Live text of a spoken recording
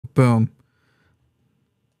Boom.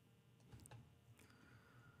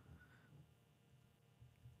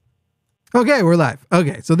 Okay, we're live.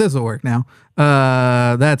 Okay, so this will work now.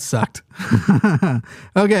 That sucked.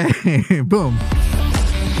 Okay, boom.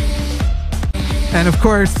 And of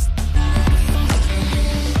course,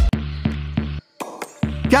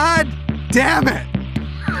 God damn it.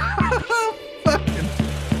 Fucking.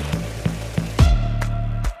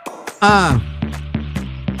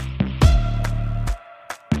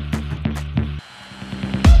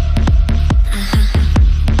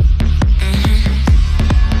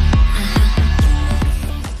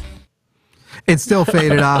 It still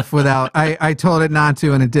faded off without, I told it not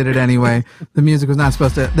to and it did it anyway. The music was not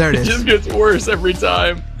supposed to, there it is. It just gets worse every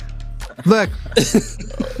time. Look,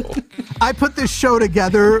 I put this show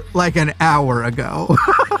together like an hour ago.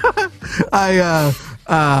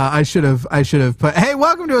 I should have put, hey,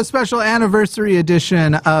 welcome to a special anniversary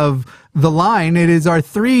edition of The Line. It is our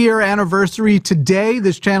 3-year anniversary today.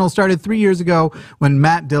 This channel started 3 years ago when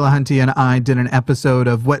Matt Dillahunty and I did an episode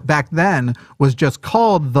of what back then was just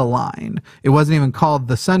called The Line. It wasn't even called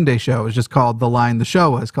The Sunday Show. It was just called The Line. The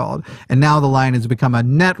show was called. And now The Line has become a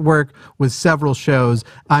network with several shows.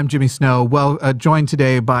 I'm Jimmy Snow, joined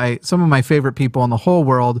today by some of my favorite people in the whole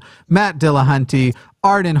world, Matt Dillahunty,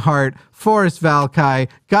 Arden Hart, Forrest Valkai,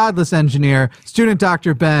 Godless Engineer, Student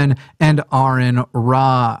Dr. Ben, and Aron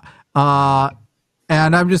Ra.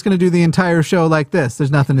 And I'm just going to do the entire show like this. There's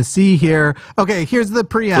nothing to see here. Okay, here's the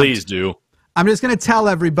preempt. Please do. I'm just going to tell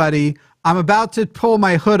everybody I'm about to pull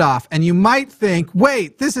my hood off. And you might think,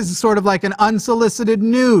 wait, this is sort of like an unsolicited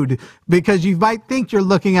nude because you might think you're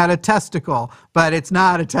looking at a testicle, but it's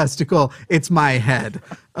not a testicle. It's my head.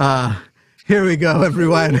 Here we go,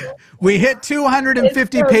 everyone. We hit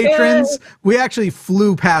 250 patrons. We actually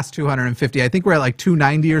flew past 250. I think we're at like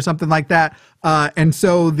 290 or something like that. And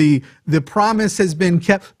so the promise has been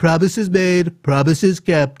kept. Promise is made. Promise is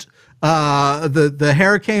kept. The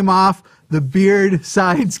hair came off. The beard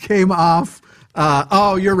sides came off.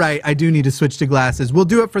 Oh, you're right. I do need to switch to glasses. We'll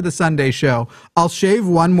do it for the Sunday show. I'll shave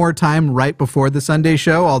one more time right before the Sunday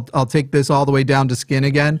show. I'll take this all the way down to skin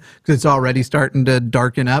again because it's already starting to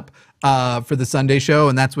darken up for the Sunday show.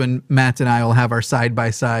 And that's when Matt and I will have our side by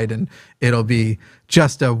side and it'll be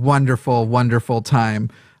just a wonderful, wonderful time.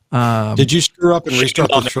 Did you screw up and restart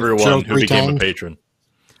the show who 3 became times? a patron?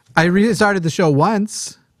 I restarted the show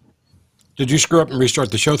once. Did you screw up and restart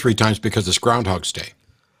the show 3 times because it's Groundhog's Day?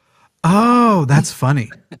 Oh, that's funny.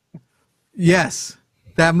 Yes,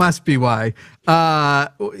 that must be why.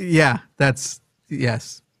 Yeah,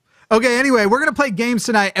 yes. Okay, anyway, we're going to play games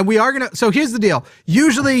tonight, and we are going to, so here's the deal.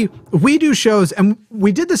 Usually, we do shows, and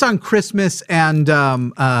we did this on Christmas and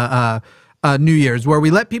New Year's, where we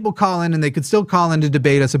let people call in, and they could still call in to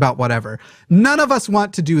debate us about whatever. None of us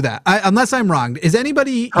want to do that, unless I'm wrong. Is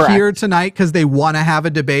anybody here tonight because they want to have a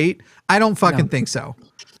debate? I don't fucking think so.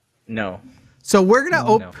 No. So we're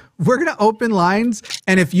gonna open lines,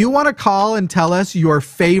 and if you want to call and tell us your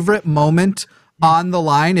favorite moment on the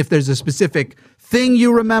line, if there's a specific thing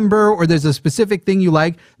you remember or there's a specific thing you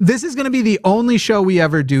like, this is going to be the only show we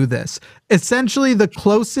ever do this. Essentially, the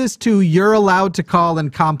closest to you're allowed to call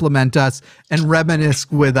and compliment us and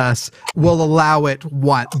reminisce with us will allow it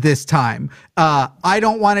this time. I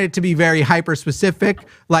don't want it to be very hyper specific.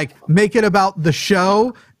 Like, make it about the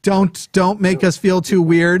show. Don't make us feel too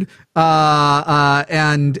weird. But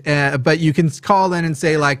you can call in and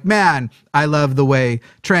say like, man, I love the way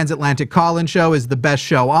Transatlantic Call-In Show is the best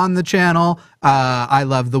show on the channel. I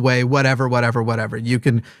love the way whatever. You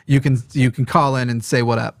can call in and say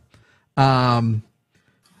what up.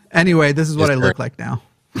 Anyway, this is what I look like now.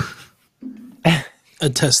 A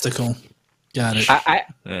testicle. Got it.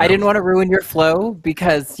 I didn't want to ruin your flow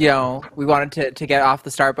because, you know, we wanted to get off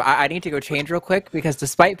the start, but I need to go change real quick because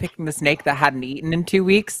despite picking the snake that hadn't eaten in 2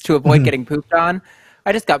 weeks to avoid getting pooped on,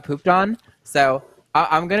 I just got pooped on. So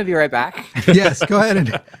I'm going to be right back. Yes, go ahead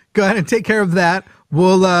and take care of that.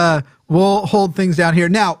 We'll hold things down here.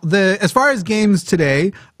 Now, as far as games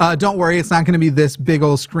today, don't worry, it's not going to be this big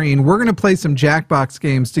old screen. We're going to play some Jackbox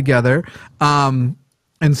games together. And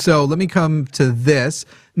so let me come to this.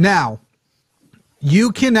 Now,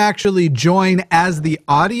 you can actually join as the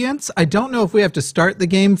audience. I don't know if we have to start the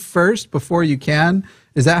game first before you can.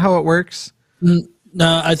 Is that how it works?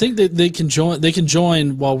 No, I think that they can join. They can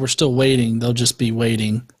join while we're still waiting. They'll just be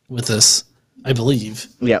waiting with us, I believe.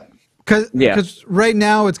 Yep. Because right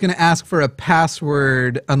now it's going to ask for a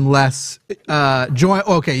password unless join.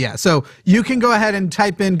 Okay, yeah. So you can go ahead and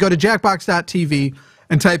go to jackbox.tv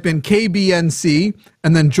and type in KBNC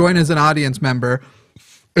and then join as an audience member.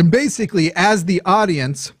 And basically, as the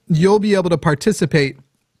audience, you'll be able to participate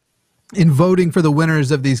in voting for the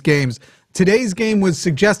winners of these games. Today's game was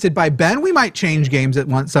suggested by Ben. We might change games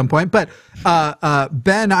at some point, but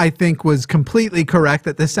Ben, I think, was completely correct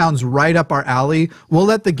that this sounds right up our alley. We'll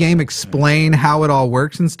let the game explain how it all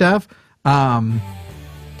works and stuff.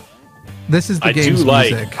 This is the game's music. I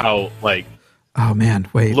do music. like how, like, oh man,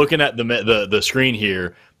 wait. Looking at the screen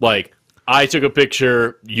here, like, I took a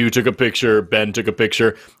picture, you took a picture, Ben took a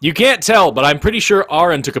picture. You can't tell, but I'm pretty sure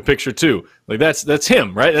Aaron took a picture too. Like, that's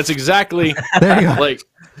him, right? That's exactly there you go. Like,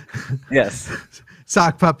 Yes.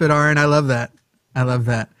 Sock puppet Arden. I love that. I love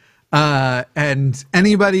that. And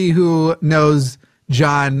anybody who knows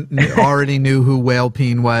John already knew who Whale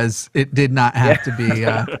Peen was. It did not have to be.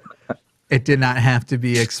 It did not have to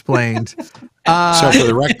be explained. So for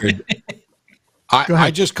the record,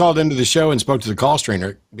 I just called into the show and spoke to the call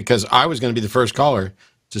screener because I was going to be the first caller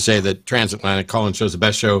to say that Transatlantic Call-In Show is the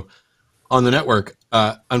best show on the network.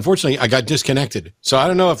 Unfortunately, I got disconnected. So I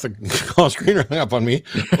don't know if the call screener hung up on me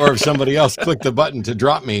or if somebody else clicked the button to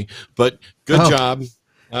drop me, but good job.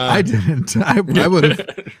 I didn't. I would have.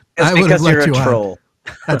 It's because you're a troll.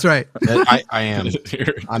 That's right. I am.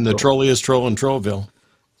 I'm the trolliest troll in Trollville.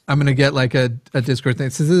 I'm going to get like a Discord thing.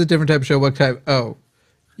 So this is a different type of show. What type? Oh,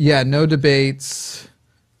 yeah. No debates.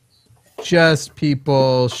 Just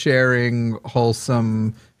people sharing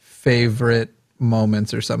wholesome favorite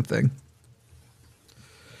moments or something.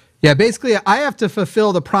 Yeah, basically, I have to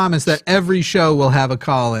fulfill the promise that every show will have a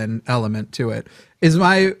call-in element to it.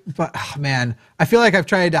 Oh man, I feel like I've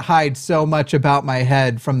tried to hide so much about my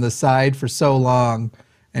head from the side for so long,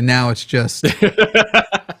 and now it's just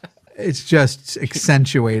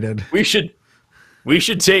accentuated. we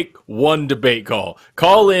should take one debate call.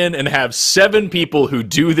 Call in and have 7 people who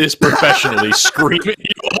do this professionally scream at you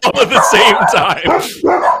all at the same time.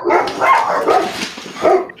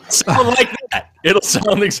 Sound like that. It'll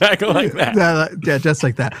sound exactly like that. Yeah, just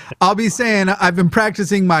like that. I'll be saying I've been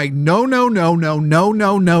practicing my no,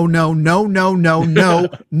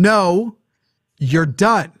 you're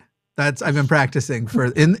done. I've been practicing for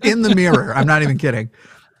in the mirror. I'm not even kidding.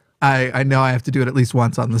 I know I have to do it at least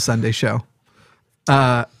once on the Sunday show.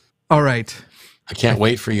 All right. I can't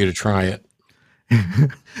wait for you to try it.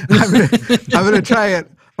 I'm gonna try it.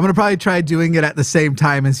 I'm gonna probably try doing it at the same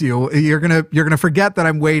time as you. You're gonna forget that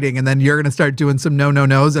I'm waiting, and then you're gonna start doing some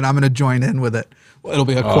no's, and I'm gonna join in with it. It'll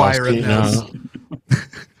be a choir of no's.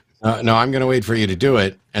 No, I'm gonna wait for you to do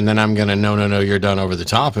it, and then I'm gonna no, you're done over the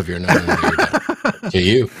top of your no, you're done to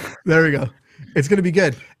you. There we go. It's gonna be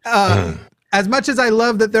good. As much as I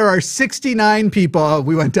love that there are 69 people,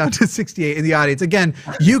 we went down to 68 in the audience. Again,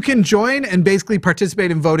 you can join and basically participate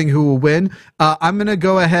in voting who will win. I'm going to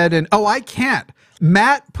go ahead and, I can't.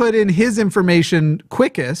 Matt put in his information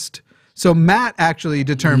quickest. So Matt actually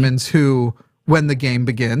determines when the game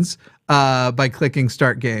begins by clicking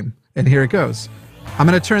start game. And here it goes. I'm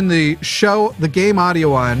going to turn the game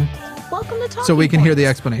audio on. Welcome to Talking so we can hear the Points.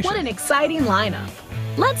 explanation. What an exciting lineup.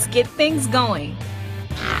 Let's get things going.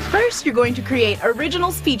 First, you're going to create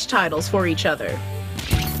original speech titles for each other.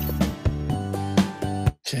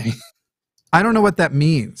 Okay. I don't know what that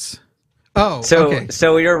means. Oh, So, okay.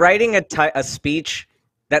 so you're writing a speech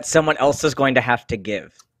that someone else is going to have to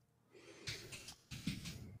give.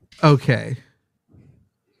 Okay.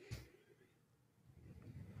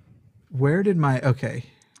 Where did okay.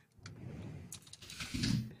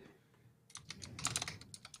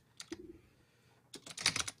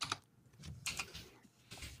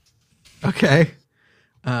 Okay.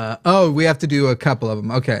 We have to do a couple of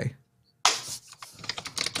them. Okay.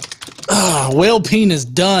 Whale Peen is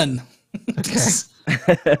done. Okay.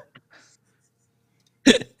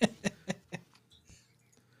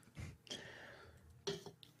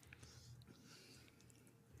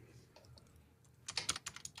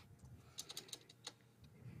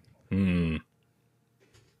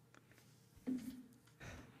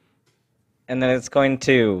 And then it's going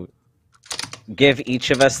to give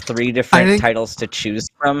each of us 3 different titles to choose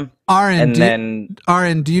from. Arden,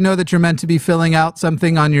 do you know that you're meant to be filling out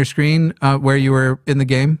something on your screen where you were in the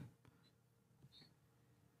game?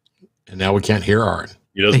 And now we can't hear Arden.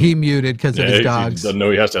 He muted because of his dogs. He doesn't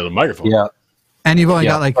know he has to have a microphone. Yeah. And you've only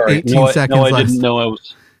got like 18 seconds left.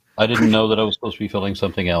 I didn't know that I was supposed to be filling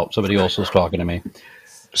something out. Somebody else was talking to me.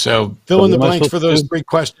 So fill in the blanks for those 3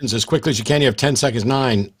 questions as quickly as you can. You have 10 seconds.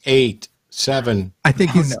 9, 8, 7. I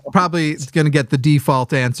think he's probably going to get the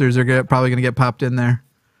default answers are probably going to get popped in there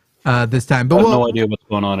this time. But I have no idea what's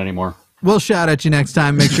going on anymore. We'll shout at you next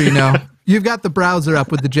time. Make sure you know. You've got the browser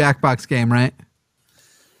up with the Jackbox game, right?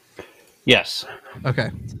 Yes.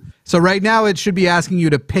 Okay. So right now it should be asking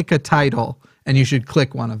you to pick a title, and you should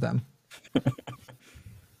click one of them.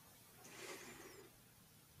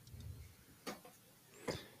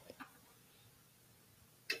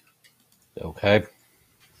 Okay.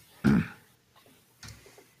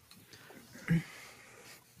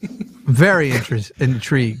 Very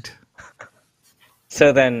intrigued.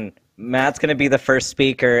 So then Matt's going to be the first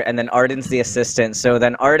speaker, and then Arden's the assistant. So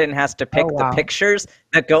then Arden has to pick the pictures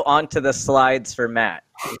that go onto the slides for Matt.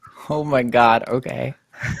 Oh my God. Okay.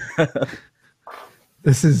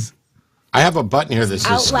 This is. I have a button here that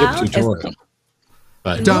says skip tutorial.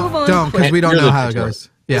 But don't, because we don't know how it goes.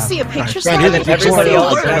 Yeah. You see a picture slide, and everybody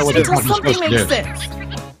else has to until something makes sense.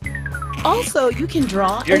 Also, you can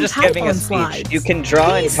draw You're and just type giving on a speech. slides. You can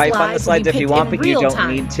draw and type on the slides if you want, but you don't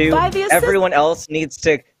need to. Everyone else needs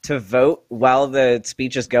to vote while the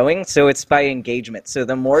speech is going, so it's by engagement. So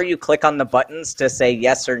the more you click on the buttons to say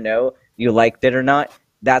yes or no, you liked it or not,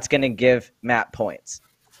 that's going to give Matt points.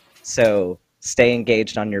 So stay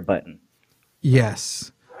engaged on your button.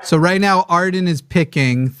 Yes. So right now, Arden is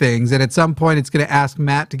picking things, and at some point, it's going to ask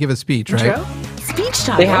Matt to give a speech, right? Speech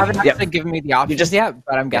time. They haven't actually given me the options yet,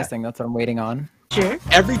 but I'm guessing that's what I'm waiting on. Sure.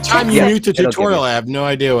 Every time you mute the tutorial, I have no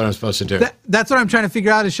idea what I'm supposed to do. That's what I'm trying to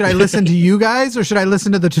figure out is should I listen to you guys or should I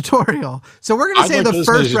listen to the tutorial? So we're going to say the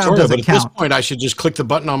first round doesn't count. At this point, I should just click the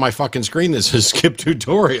button on my fucking screen that says skip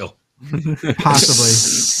tutorial.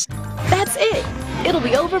 Possibly. That's it. It'll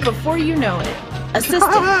be over before you know it.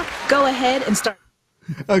 Assistant, go ahead and start.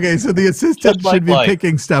 Okay, so the assistant should be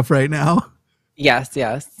picking stuff right now. Yes,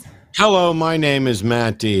 yes. Hello, my name is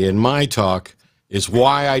Matt D, and my talk is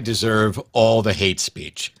why I deserve all the hate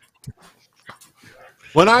speech.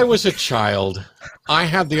 When I was a child, I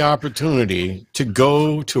had the opportunity to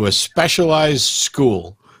go to a specialized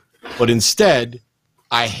school, but instead,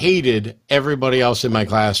 I hated everybody else in my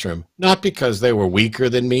classroom, not because they were weaker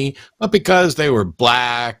than me, but because they were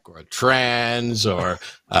black or trans or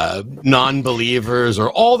non-believers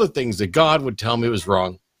or all the things that God would tell me was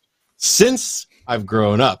wrong. Since I've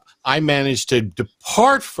grown up, I managed to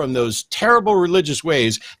depart from those terrible religious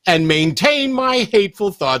ways and maintain my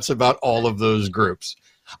hateful thoughts about all of those groups.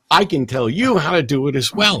 I can tell you how to do it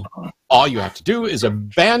as well. All you have to do is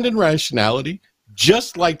abandon rationality,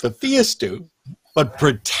 just like the theists do, but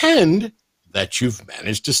pretend that you've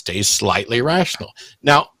managed to stay slightly rational.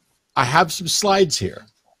 Now, I have some slides here.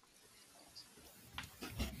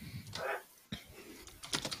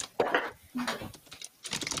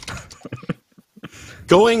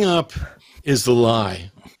 Going up is the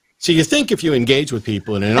lie. So you think if you engage with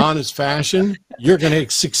people in an honest fashion, you're going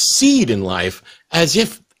to succeed in life as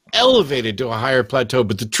if elevated to a higher plateau.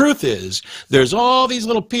 But the truth is, there's all these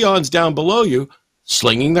little peons down below you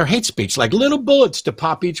slinging their hate speech like little bullets to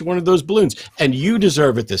pop each one of those balloons. And you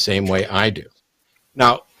deserve it the same way I do.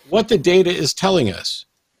 Now, what the data is telling us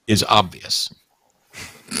is obvious.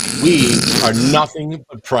 We are nothing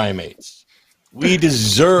but primates. We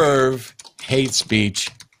deserve hate speech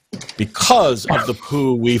because of the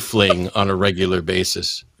poo we fling on a regular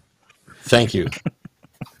basis. Thank you.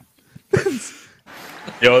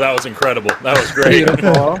 Yo, that was incredible. That was great.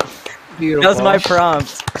 Beautiful. Beautiful. That was my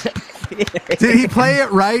prompt. Did he play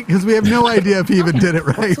it right? Because we have no idea if he even did it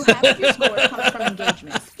right. So half of your score comes from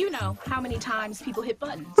engagements. You know, how many times people hit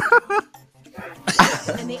buttons.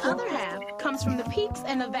 And the other half comes from the peaks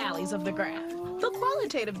and the valleys of the graph, the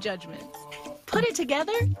qualitative judgments. Put it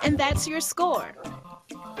together, and that's your score.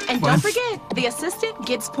 And don't forget, the assistant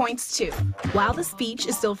gets points too. While the speech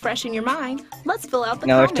is still fresh in your mind, let's fill out the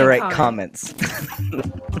now I have to write card. comments.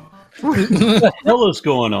 What the hell is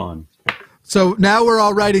going on? So now we're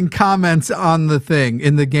all writing comments on the thing,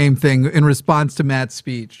 in the game thing, in response to Matt's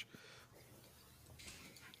speech.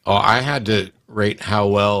 Oh, I had to rate how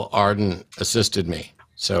well Arden assisted me.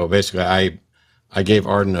 So basically, I gave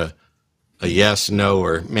Arden a yes, no,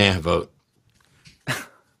 or meh vote.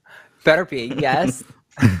 Better be a yes.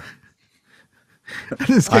 I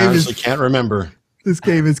honestly can't remember. This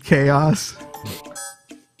game is chaos.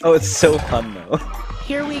 Oh, it's so fun, though.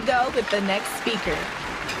 Here we go with the next speaker.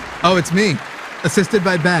 Oh, it's me, assisted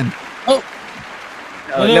by Ben. Oh,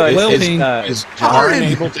 no, is Arden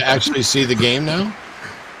able to actually see the game now?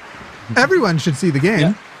 Everyone should see the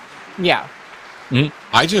game. Yeah. Mm-hmm.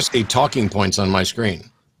 I just see talking points on my screen.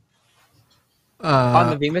 On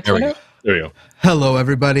the Vima Twitter? There you go. Hello,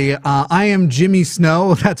 everybody. I am Jimmy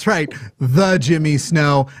Snow. That's right, the Jimmy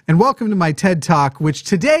Snow. And welcome to my TED Talk, which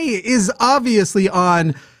today is obviously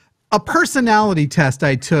on a personality test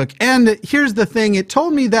I took. And here's the thing. It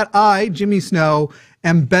told me that I, Jimmy Snow,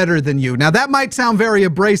 am better than you. Now, that might sound very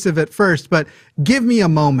abrasive at first, but give me a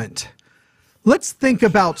moment. Let's think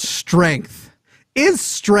about strength. Is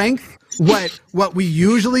strength what we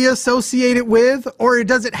usually associate it with, or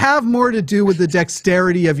does it have more to do with the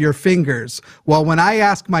dexterity of your fingers? Well, when I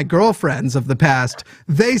ask my girlfriends of the past,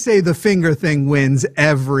 they say the finger thing wins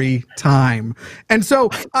every time. And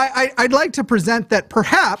so I'd like to present that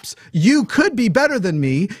perhaps you could be better than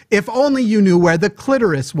me if only you knew where the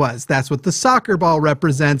clitoris was. That's what the soccer ball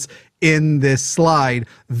represents in this slide,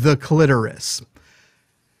 the clitoris.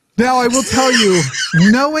 Now, I will tell you,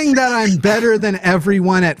 knowing that I'm better than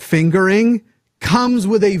everyone at fingering comes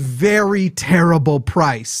with a very terrible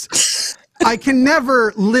price. I can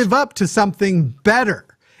never live up to something better.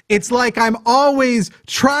 It's like I'm always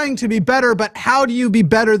trying to be better, but how do you be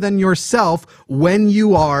better than yourself when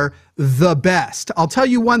you are the best? I'll tell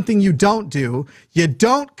you one thing you don't do. You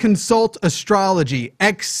don't consult astrology,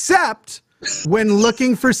 except when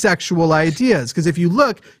looking for sexual ideas. Because if you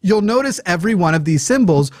look, you'll notice every one of these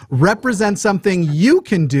symbols represents something you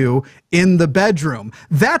can do in the bedroom.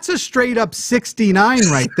 That's a straight up 69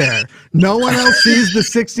 right there. No one else sees the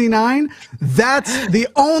 69? That's the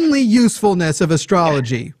only usefulness of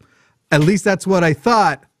astrology. At least that's what I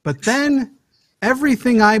thought. But then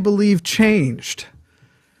everything I believe changed.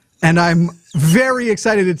 And I'm very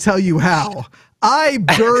excited to tell you how. I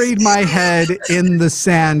buried my head in the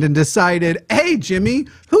sand and decided, hey, Jimmy,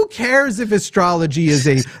 who cares if astrology is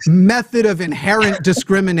a method of inherent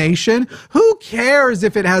discrimination? Who cares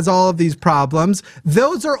if it has all of these problems?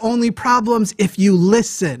 Those are only problems if you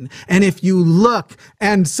listen and if you look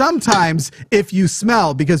and sometimes if you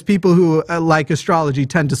smell, because people who like astrology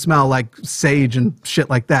tend to smell like sage and shit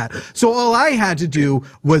like that. So all I had to do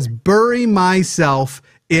was bury myself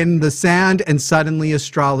in the sand, and suddenly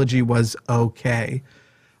astrology was okay.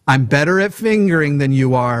 I'm better at fingering than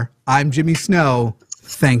you are. I'm Jimmy Snow.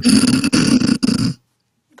 Thank you.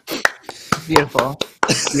 Beautiful.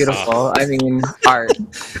 Beautiful. I mean, art.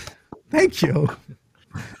 Thank you.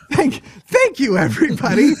 Thank you,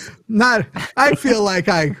 everybody. I feel like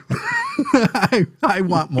I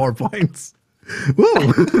want more points.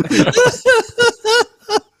 Woo.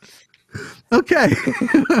 Okay.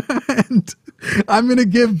 And I'm going to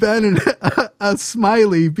give Ben a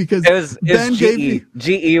smiley because Ben gave me...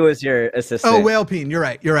 GE was your assistant. Oh, Whalepeen. You're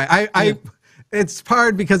right. It's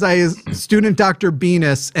hard because student Dr.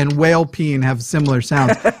 Venus and Whalepeen have similar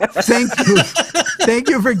sounds. Thank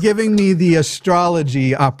you for giving me the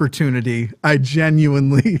astrology opportunity. I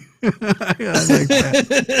genuinely I like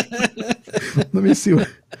that. Let me see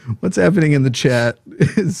what's happening in the chat.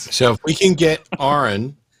 So if we can get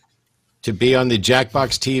Aron to be on the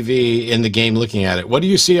Jackbox TV in the game looking at it. What do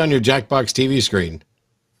you see on your Jackbox TV screen?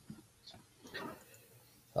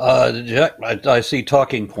 I see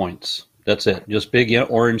talking points. That's it. Just big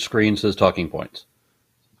orange screen says talking points.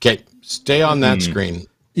 Okay, stay on that screen.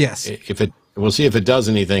 Yes. We'll see if it does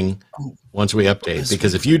anything once we update.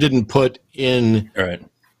 Because if you didn't put in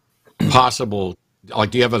possible,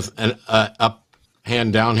 like, do you have an up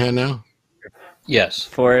hand, down hand now? Yes.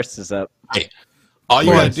 Forrest is up. Okay. All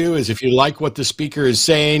you got to do is, if you like what the speaker is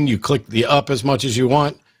saying, you click the up as much as you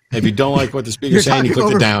want. If you don't like what the speaker is saying, you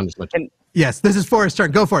click the down as much. Yes, this is Forrest's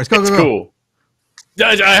turn. Go, Forrest. Go. Cool.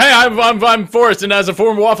 Hey, I'm Forrest, and as a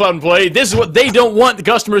former Waffle House employee, this is what they don't want the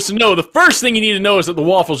customers to know. The first thing you need to know is that the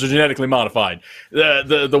waffles are genetically modified.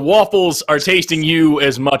 The waffles are tasting you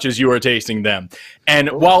as much as you are tasting them. And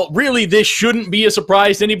while really this shouldn't be a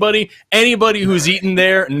surprise to anybody who's eaten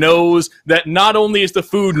there knows that not only is the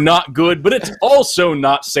food not good, but it's also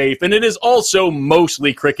not safe, and it is also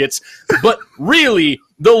mostly crickets. But really,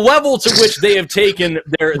 the level to which they have taken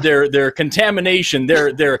their contamination,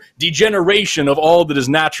 their degeneration of all that is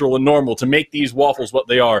natural and normal to make these waffles what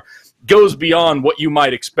they are, goes beyond what you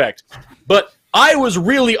might expect. But I was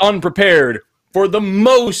really unprepared for the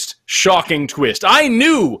most shocking twist. I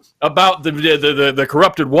knew about the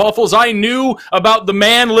corrupted waffles. I knew about the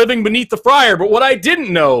man living beneath the fryer. But what I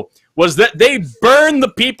didn't know was that they burned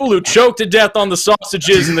the people who choked to death on the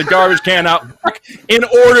sausages in the garbage can out back in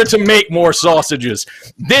order to make more sausages.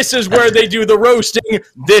 This is where they do the roasting.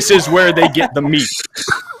 This is where they get the meat.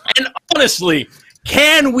 And honestly,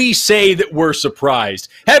 can we say that we're surprised?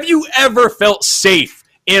 Have you ever felt safe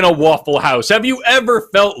in a Waffle House? Have you ever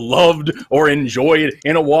felt loved or enjoyed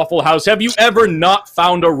in a Waffle House? Have you ever not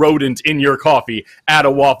found a rodent in your coffee at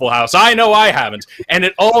a Waffle House? I know I haven't. And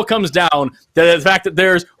it all comes down to the fact that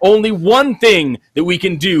there's only one thing that we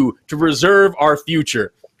can do to preserve our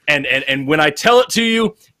future. And when I tell it to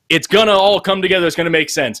you, it's going to all come together. It's going to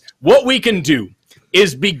make sense. What we can do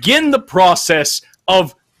is begin the process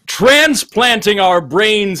of transplanting our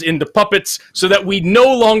brains into puppets so that we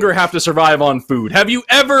no longer have to survive on food. Have you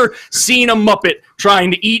ever seen a Muppet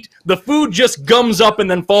trying to eat? The food just gums up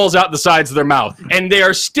and then falls out the sides of their mouth. And they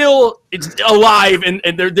are still alive, and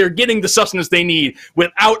they're getting the sustenance they need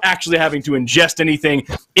without actually having to ingest anything.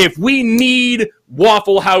 If we need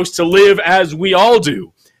Waffle House to live as we all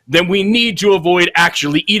do, then we need to avoid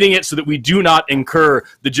actually eating it so that we do not incur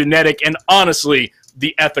the genetic and, honestly,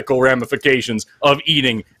 the ethical ramifications of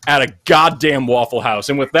eating at a goddamn Waffle House.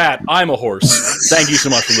 And with that, I'm a horse. Thank you so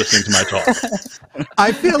much for listening to my talk.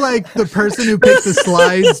 I feel like the person who picked the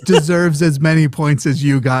slides deserves as many points as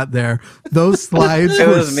you got there. Those slides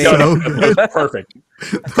were so good. Perfect.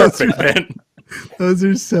 Perfect, man. Those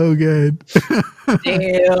are so good.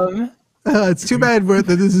 Damn. It's too bad that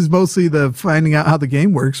this is mostly the finding out how the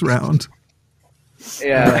game works round.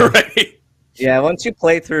 Yeah. Right. Yeah, once you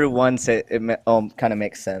play through once, it kind of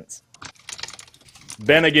makes sense.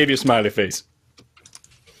 Ben, I gave you a smiley face.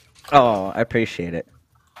 Oh, I appreciate it.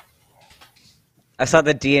 I saw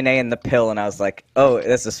the DNA in the pill, and I was like, oh,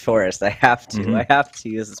 this is Forrest. I have to. Mm-hmm. I have to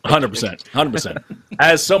use this. 100%. 100%.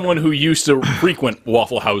 As someone who used to frequent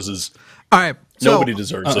Waffle Houses, all right, so, nobody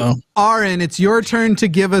deserves it. Aron, it's your turn to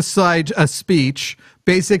give us a speech,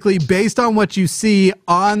 basically based on what you see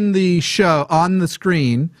on the show, on the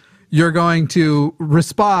screen. You're going to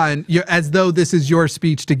respond as though this is your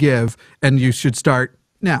speech to give, and you should start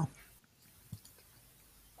now.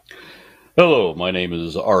 Hello, my name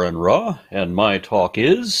is Aron Ra, and my talk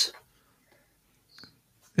is...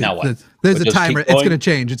 Now what? There's a timer. It's going to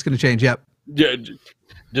change. It's going to change, yep. Yeah,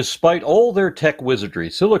 despite all their tech wizardry,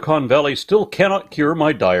 Silicon Valley still cannot cure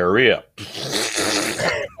my diarrhea.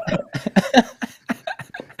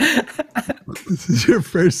 This is your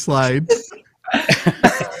first slide.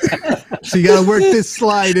 So you got to work this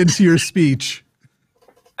slide into your speech.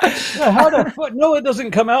 How the fuck? No, it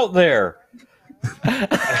doesn't come out there. All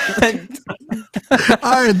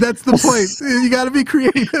right, that's the point. You got to be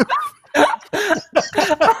creative.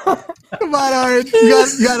 Come on, Arden. You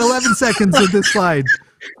got 11 seconds with this slide.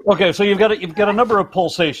 Okay, so you've got a number of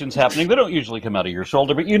pulsations happening. They don't usually come out of your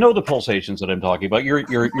shoulder, but you know the pulsations that I'm talking about.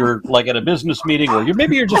 You're like at a business meeting, or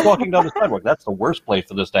maybe you're just walking down the sidewalk. That's the worst place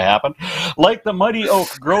for this to happen. Like the mighty oak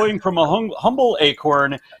growing from a humble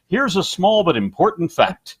acorn, here's a small but important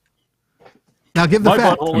fact. Now give the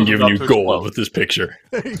fact. I'm giving you gold with this picture.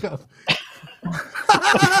 There you go.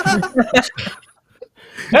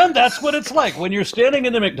 And that's what it's like when you're standing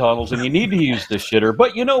in the McDonald's and you need to use the shitter,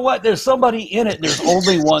 but you know what? There's somebody in it. There's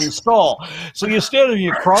only one stall. So you stand there and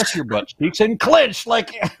you cross your butt cheeks and clench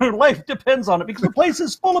like life depends on it, because the place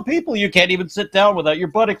is full of people. You can't even sit down without your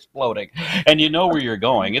butt exploding. And you know where you're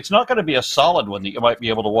going. It's not going to be a solid one that you might be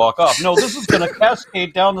able to walk off. No, this is going to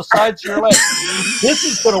cascade down the sides of your legs. This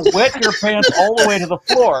is going to wet your pants all the way to the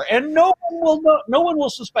floor. And no one will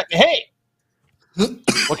suspect. Hey,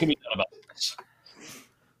 what can be done about this?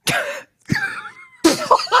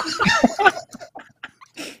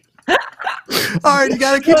 All right, you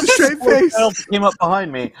gotta keep a straight face. Came up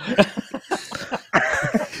behind me.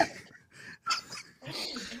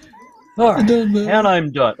 All right, and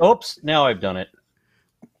I'm done. Oops, now I've done it.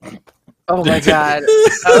 Oh my god,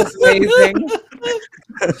 that was amazing.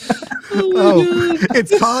 Oh,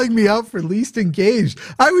 it's calling me out for least engaged.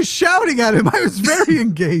 I was shouting at him. I was very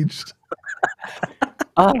engaged.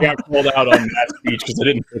 I got called out on that speech because I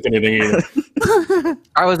didn't pick anything either.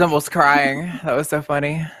 I was almost crying. That was so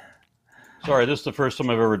funny. Sorry, this is the first time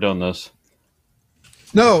I've ever done this.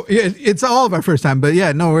 No, it's all of our first time, but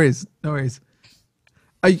yeah, no worries. No worries.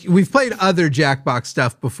 We've played other Jackbox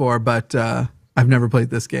stuff before, but I've never played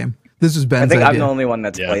this game. This was Ben's idea. I'm the only one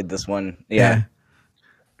that's played this one. Yeah.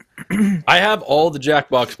 I have all the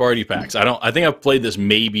Jackbox party packs. I think I've played this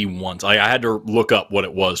maybe once. I had to look up what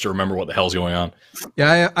it was to remember what the hell's going on.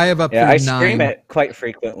 Yeah, I have up to 9. I stream it quite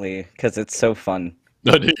frequently because it's so fun.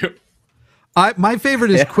 Do you? My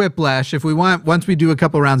favorite is Quiplash. If we want, once we do a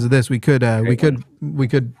couple rounds of this, we could go to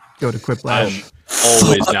Quiplash.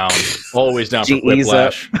 Always down for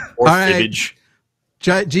Quiplash or Fibbage.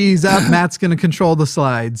 G's up. Matt's gonna control the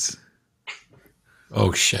slides.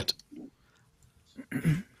 Oh shit.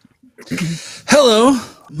 Hello,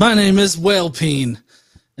 my name is Whalepeen,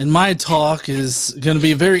 and my talk is going to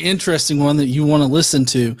be a very interesting one that you want to listen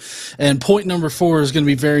to. And point number 4 is going to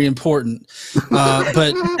be very important.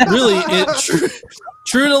 But really,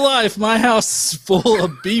 true to life, my house is full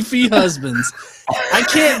of beefy husbands. I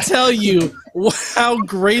can't tell you how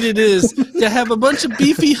great it is to have a bunch of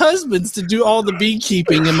beefy husbands to do all the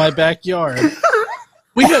beekeeping in my backyard.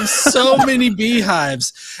 We have so many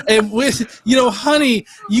beehives, and with honey,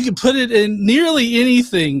 you can put it in nearly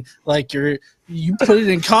anything. Like you put it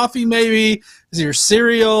in coffee, maybe your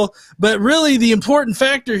cereal. But really, the important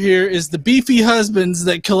factor here is the beefy husbands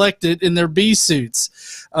that collect it in their bee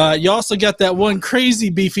suits. You also got that one crazy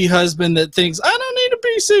beefy husband that thinks, I don't need a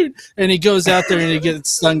bee suit, and he goes out there and he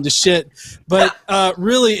gets stung to shit. But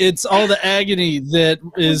really, it's all the agony that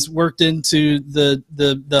is worked into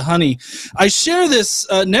the honey. I share this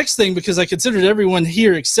next thing because I considered everyone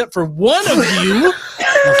here except for one of you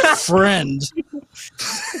a friend.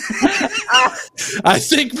 I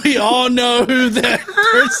think we all know who that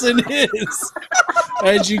person is,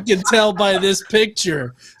 as you can tell by this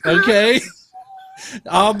picture. Okay.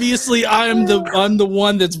 Obviously, I'm the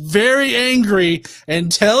one that's very angry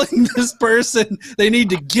and telling this person they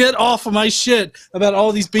need to get off of my shit about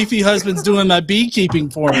all these beefy husbands doing my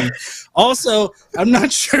beekeeping for me. Also, I'm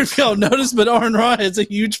not sure if y'all noticed, but Aron Ra has a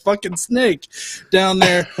huge fucking snake down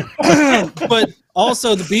there. But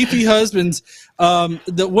also, the beefy husbands,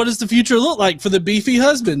 what does the future look like for the beefy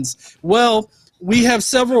husbands? Well, we have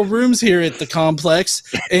several rooms here at the complex,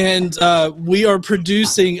 and we are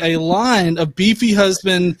producing a line of beefy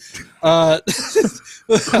husband honey,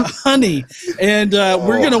 and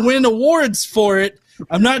we're going to win awards for it.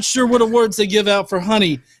 I'm not sure what awards they give out for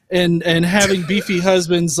honey and having beefy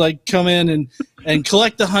husbands like come in and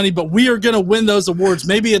collect the honey, but we are going to win those awards.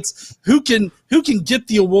 Maybe it's who can get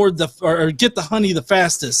the award or get the honey the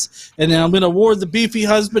fastest, and then I'm going to award the beefy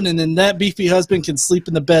husband, and then that beefy husband can sleep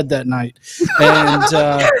in the bed that night, and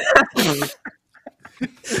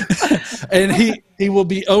and he will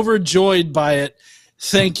be overjoyed by it.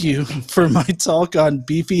 Thank you for my talk on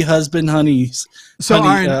beefy husband honeys. So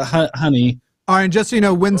honey. Aron, just so you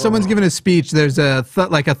know, when someone's giving a speech, there's a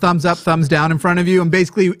like a thumbs up, thumbs down in front of you, and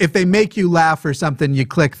basically, if they make you laugh or something, you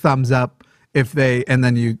click thumbs up. And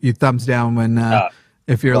then you thumbs down when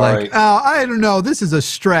if you're like, oh, I don't know, this is a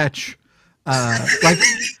stretch.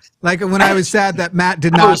 Like when I was sad that Matt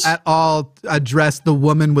did not at all address the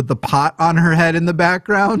woman with the pot on her head in the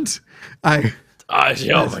background. Oh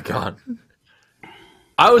my God.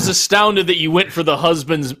 I was astounded that you went for the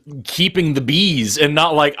husbands keeping the bees and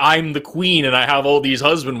not like I'm the queen and I have all these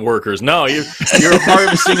husband workers. No, you're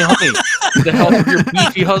harvesting honey to help your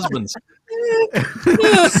beefy husbands.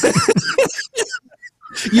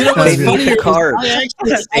 You know what's funny?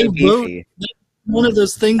 I wrote one of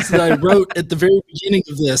those things that I wrote at the very beginning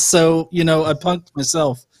of this, so I punked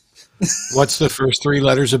myself. What's the first three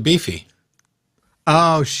letters of beefy?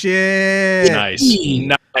 Oh shit!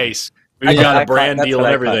 Nice. We got a brand deal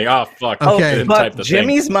and everything. Oh fuck! Okay, but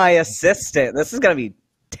Jimmy's my assistant. This is gonna be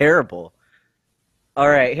terrible. All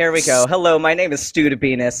right, here we go. Hello, my name is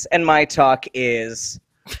SDBen, and my talk is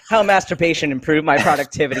how masturbation improved my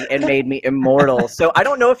productivity and made me immortal. So I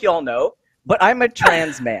don't know if y'all know, but I'm a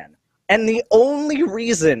trans man. And the only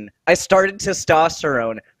reason I started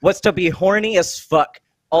testosterone was to be horny as fuck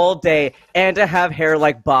all day and to have hair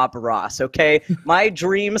like Bob Ross, okay? My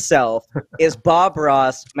dream self is Bob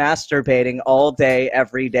Ross masturbating all day,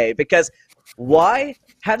 every day. Because why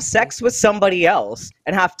have sex with somebody else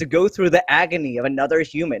and have to go through the agony of another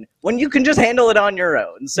human when you can just handle it on your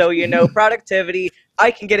own? So, productivity,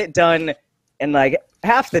 I can get it done in like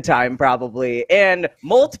half the time probably and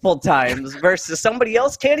multiple times versus somebody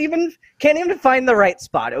else can't even find the right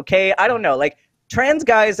spot, okay? I don't know, like trans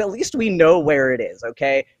guys, at least we know where it is,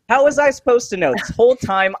 okay? How was I supposed to know? This whole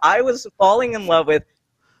time I was falling in love with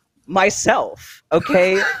myself,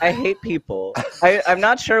 okay? I hate people. I'm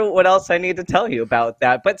not sure what else I need to tell you about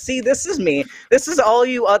that. But see, this is me. This is all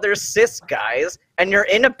you other cis guys and your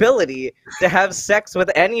inability to have sex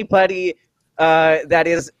with anybody that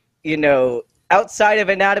is, outside of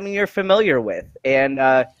anatomy you're familiar with.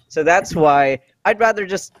 And so that's why I'd rather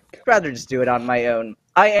just do it on my own.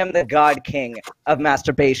 I am the god king of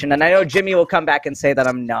masturbation, and I know Jimmy will come back and say that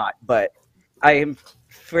I'm not, but I am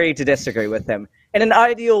free to disagree with him. In an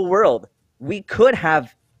ideal world, we could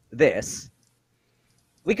have this.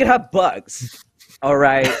 We could have bugs, all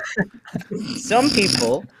right? Some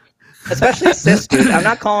people, especially cis dudes, I'm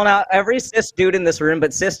not calling out every cis dude in this room,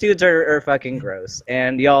 but cis dudes are fucking gross,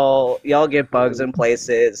 and y'all get bugs in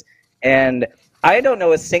places, and I don't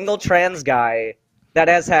know a single trans guy that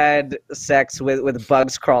has had sex with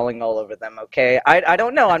bugs crawling all over them, okay? I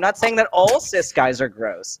don't know. I'm not saying that all cis guys are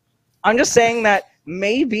gross. I'm just saying that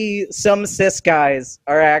maybe some cis guys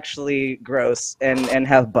are actually gross and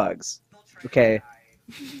have bugs, okay?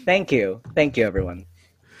 Thank you. Thank you, everyone.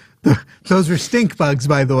 Those were stink bugs,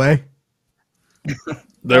 by the way.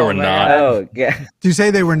 They were not. Oh, yeah. Did you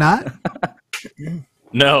say they were not?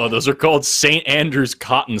 No, those are called St. Andrew's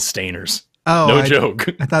cotton stainers. Oh, No joke.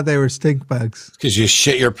 I thought they were stink bugs. Because you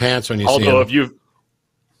shit your pants when you see them. Although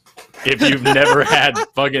if you've never had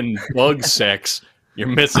fucking bug sex, you're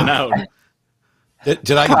missing out.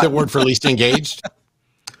 Did I get the word for least engaged?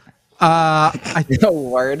 I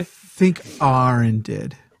word. think Arden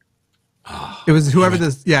did. It was whoever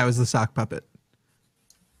this. Yeah, it was the sock puppet.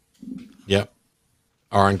 Yep.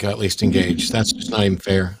 Arden got least engaged. That's just not even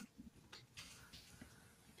fair.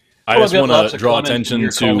 I just want to draw attention to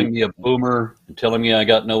calling me a boomer, and telling me I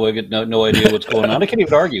got no idea what's going on. I can't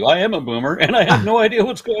even argue. I am a boomer, and I have no idea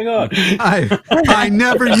what's going on. I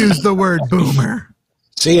never used the word boomer.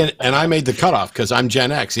 See, and I made the cutoff because I'm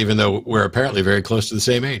Gen X, even though we're apparently very close to the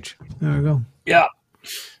same age. There we go. Yeah.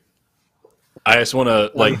 I just want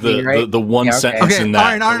to the one sentence in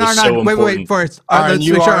that. Arden, wait, Forrest. Let's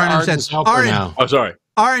make sure Arden understands. Arden, oh, sorry.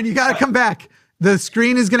 Arden, you got to come back. The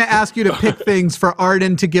screen is going to ask you to pick things for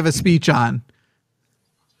Arden to give a speech on.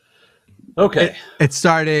 Okay. It's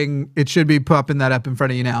starting. It should be popping that up in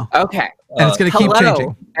front of you now. Okay. And it's going to keep changing.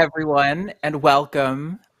 Hello, everyone, and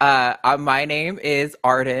welcome. My name is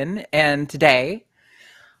Arden, and today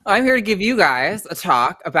I'm here to give you guys a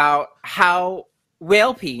talk about how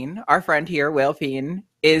Whalepeen, our friend here, Whalepeen,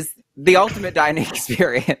 is the ultimate dining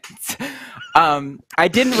experience. I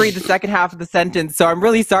didn't read the second half of the sentence, so I'm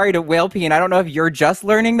really sorry to Whalepeen. I don't know if you're just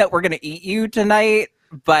learning that we're going to eat you tonight,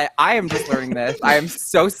 but I am just learning this. I am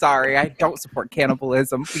so sorry. I don't support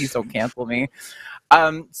cannibalism. Please don't cancel me.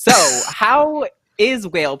 So how is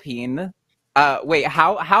Whalepeen? How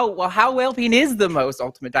Whalepeen is the most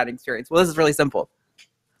ultimate dining experience? Well, this is really simple.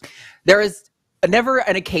 There is never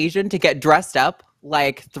an occasion to get dressed up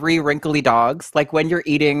like 3 wrinkly dogs, like when you're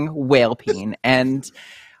eating Whalepeen. And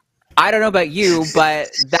I don't know about you,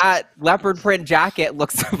 but that leopard print jacket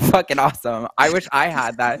looks fucking awesome. I wish I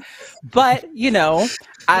had that. But, you know,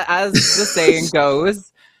 as the saying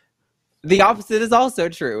goes, the opposite is also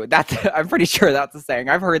true. I'm pretty sure that's a saying.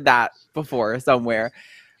 I've heard that before somewhere.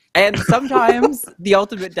 And sometimes the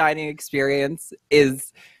ultimate dining experience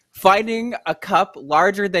is finding a cup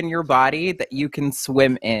larger than your body that you can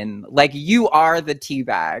swim in. Like, you are the tea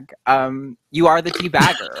bag. You are the tea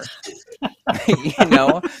bagger. You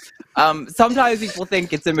know? Sometimes people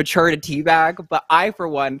think it's immature to teabag, but I, for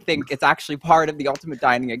one, think it's actually part of the ultimate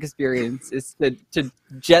dining experience is to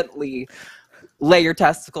gently lay your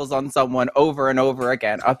testicles on someone over and over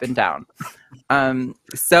again, up and down.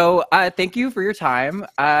 So thank you for your time,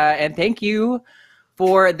 and thank you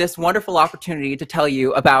for this wonderful opportunity to tell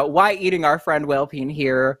you about why eating our friend Whalepeen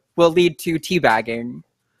here will lead to teabagging.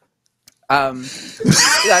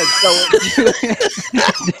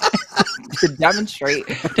 To demonstrate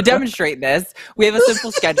this, we have a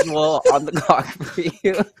simple schedule on the clock for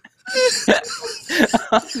you.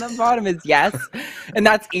 On the bottom is yes, and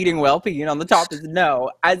that's eating Whalepeen. On the top is no.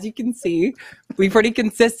 As you can see, we pretty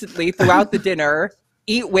consistently throughout the dinner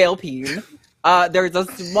eat Whalepeen. There's a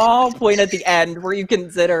small point at the end where you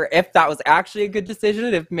consider if that was actually a good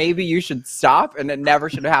decision, if maybe you should stop and it never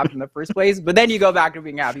should have happened in the first place. But then you go back to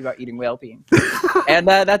being happy about eating Whalepeen. And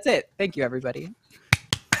that's it. Thank you, everybody.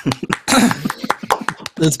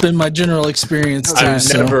 That's been my general experience too.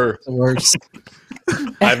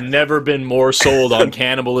 I've never been more sold on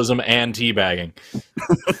cannibalism and teabagging.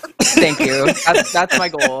 Thank you. That's my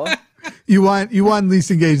goal. You won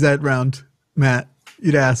least engaged that round, Matt.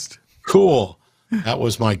 You'd asked. Cool. That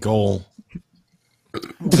was my goal.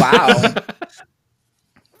 Wow.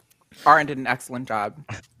 Arden did an excellent job.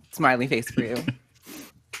 Smiley face for you.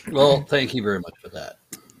 Well, thank you very much for that.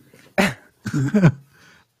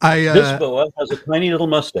 This boa has a tiny little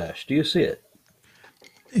mustache. Do you see it?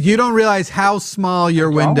 You don't realize how small your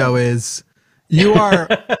window is. You are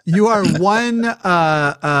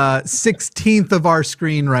 1/16th of our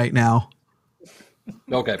screen right now.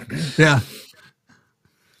 Okay. Yeah.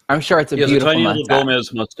 I'm sure it's a beautiful tiny mustache. little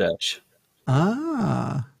Gomez mustache.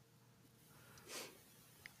 Ah.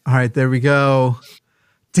 All right, there we go.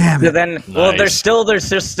 Damn it. So then, well, there's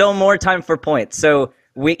still more time for points. So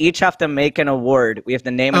we each have to make an award. We have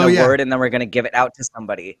to name an award, and then we're going to give it out to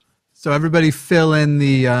somebody. So everybody fill in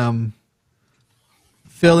the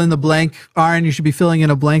blank. Arden, you should be filling in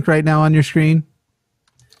a blank right now on your screen.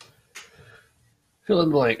 Fill in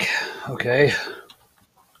blank. Okay.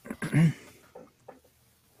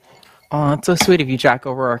 Oh, that's so sweet of you, Jack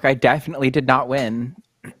O'Rourke. I definitely did not win.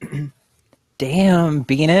 Damn,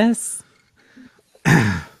 Venus.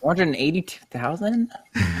 182,000?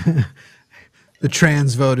 The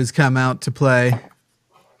trans vote has come out to play.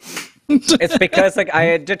 It's because I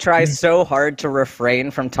had to try so hard to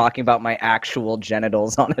refrain from talking about my actual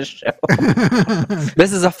genitals on a show.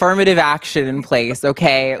 This is affirmative action in place,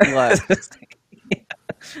 okay? Look.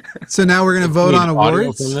 So now we're going to vote on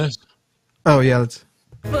awards. From this? Oh yeah, let's.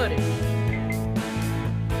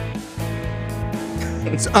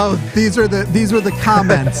 Oh, these were the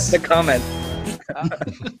comments. The comments.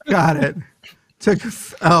 Got it.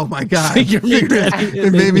 Oh my god!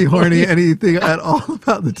 It made me horny. Anything at all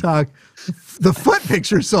about the talk? The foot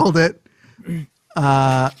picture sold it.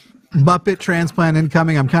 Muppet transplant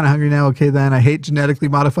incoming. I'm kind of hungry now. Okay, then. I hate genetically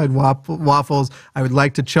modified waffles. I would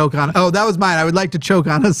like to choke on. Oh, that was mine. I would like to choke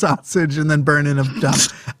on a sausage and then burn in a dump.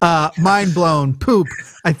 Mind blown. Poop.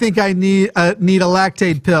 I think I need a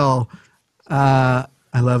lactate pill. I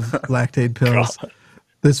love lactate pills.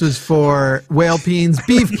 This was for Whale Peen's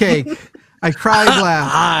beefcake. I cried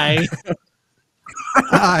laugh. Hi.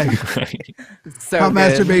 So How good.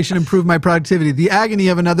 masturbation improved my productivity. The agony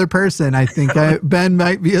of another person. I think Ben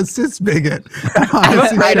might be a cis bigot. I'm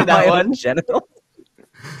afraid of that one. Genital.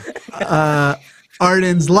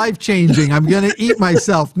 Arden's life-changing. I'm going to eat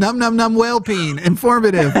myself. Num, num, num, whale peen.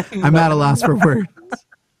 Informative. I'm at a loss for words.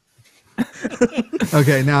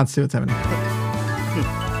 Okay, now let's see what's happening.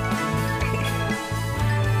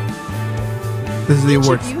 This is the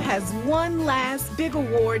awards. Each of you has one last big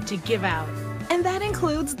award to give out, and that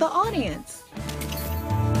includes the audience.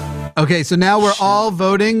 Okay, so now we're all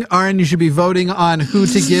voting. Aaron, you should be voting on who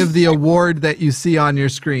to give the award that you see on your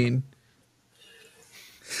screen.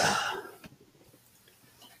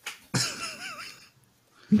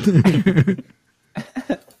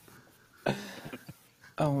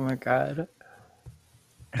 Oh my god.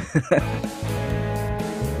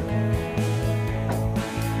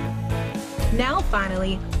 Now,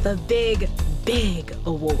 finally, the big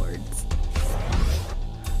awards.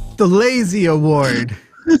 The Lazy Award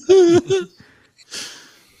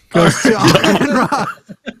goes to Aron Ra.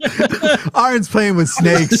 Aaron's playing with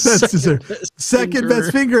snakes. That's his second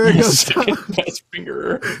best finger. Goes to, Best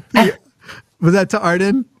finger. was that to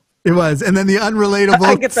Arden? It was. And then the unrelatable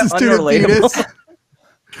I get the student unrelatable. fetus.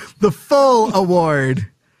 The full award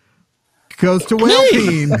goes to Whale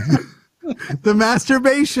Peen. The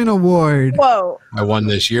Masturbation Award. Whoa. I won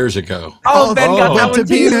this years ago. Oh, Ben got that went to one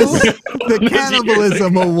too. Venus. The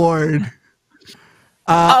Cannibalism Award.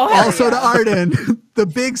 Also to Arden, the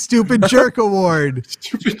Big Stupid Jerk Award.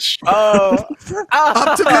 Oh.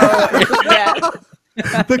 Up to Matt,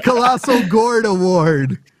 Yeah. the Colossal Gourd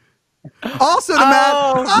Award. Also to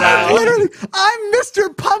Matt, I'm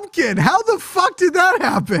Mr. Pumpkin. How the fuck did that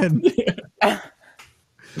happen?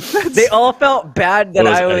 They all felt bad that That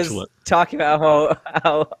was I was excellent. talking about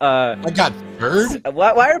how I got third.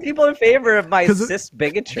 why are people in favor of my 'Cause cis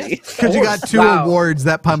bigotry? Because you got two Wow. awards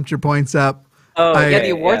that pumped your points up. Oh, I- Yeah, okay,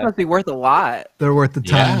 the awards yeah. must be worth a lot. They're worth the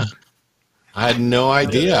time. Yeah. I had no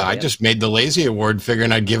idea. I just made the Lazy Award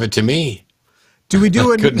figuring I'd give it to me. Do we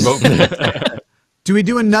do Couldn't vote for that. Do we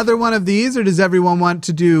do another one of these, or does everyone want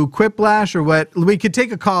to do Quiplash, or what? We could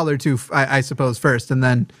take a call or two, I suppose, first, and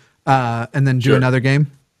then do another game.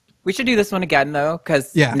 We should do this one again though,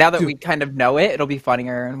 because Yeah, now that do- we kind of know it, it'll be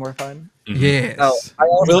funnier and more fun. Yes, Oh, I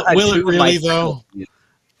also had Will it two of my really though?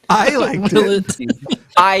 I liked Will it. it?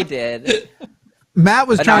 I did. Matt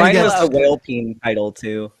was But trying Mine to was get a whale peen title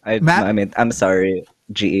too. Matt- I mean, I'm sorry,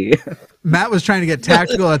 GE. Matt was trying to get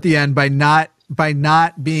tactical at the end by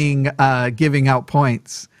not being giving out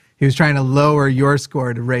points. He was trying to lower your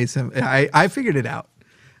score to raise him. I figured it out.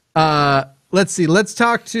 Let's see. Let's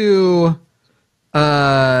talk to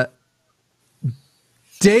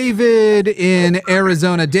David in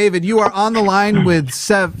Arizona. David, you are on the line with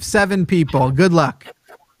seven people. Good luck.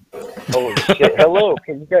 Oh shit! Hello,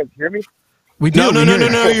 can you guys hear me? We do.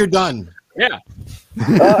 No. You're done. Yeah.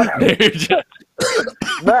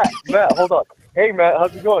 Matt, hold on. Hey, Matt,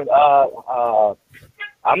 how's it going?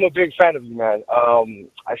 I'm a big fan of you, man.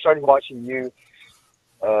 I started watching you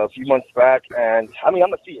a few months back, and I mean,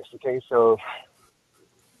 I'm a theist, okay? So,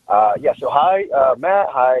 so hi, Matt.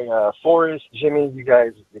 Hi, Forrest, Jimmy. You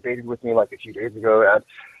guys debated with me like a few days ago. And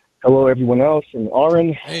hello, everyone else, and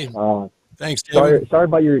Aaron. Hey, thanks, David. Sorry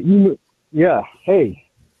about your email. Yeah, hey.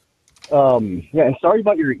 And sorry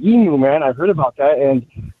about your email, man. I heard about that, and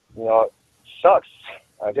it sucks.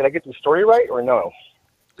 Did I get the story right or no?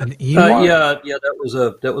 An email? Yeah,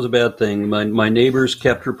 that was a bad thing. My neighbors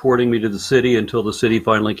kept reporting me to the city until the city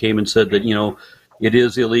finally came and said that it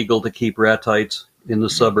is illegal to keep ratites in the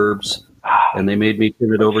suburbs, and they made me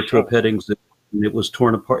turn it over to a petting zoo. And it was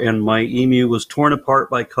torn apart, and my emu was torn apart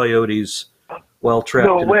by coyotes while trapped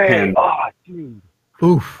No in way. a pen. Oh, dude.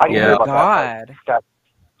 Oof. I didn't hear about God. that.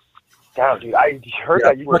 Damn, dude. I heard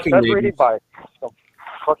that you were fucking separated by some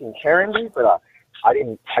fucking Karen, dude, but I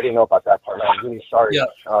didn't know about that part. I'm really sorry. Yeah.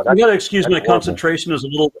 That's- You got to excuse that's my horrible. concentration is a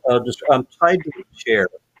little I'm tied to the chair.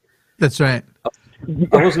 That's right.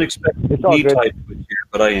 I wasn't expecting to be tied to a chair,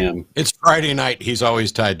 but I am. It's Friday night. He's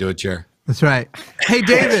always tied to a chair. That's right. Hey,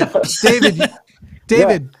 David,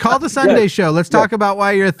 call the Sunday show. Let's talk about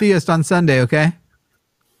why you're a theist on Sunday, okay?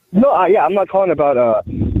 No, I'm not calling about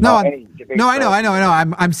any debate. No, I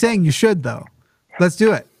know. I'm saying you should though. Let's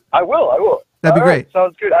do it. I will. That'd be great.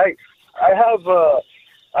 Sounds good. I have a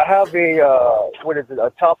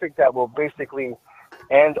a topic that will basically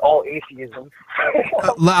end all atheism.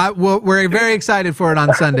 We're very excited for it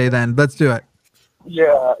on Sunday. Then let's do it.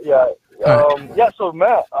 Yeah. So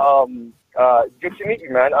Matt, good to meet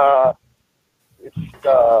you, man. I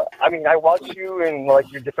watch you and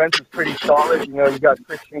like your defense is pretty solid. You know, you got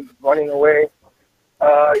Christians running away.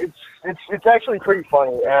 It's actually pretty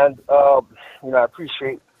funny, and I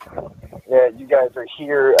appreciate that you guys are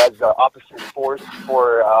here as the opposite force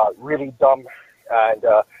for really dumb and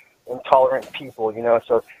intolerant people. You know,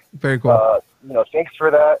 so very cool. Thanks for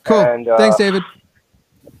that. Cool. And, thanks, David.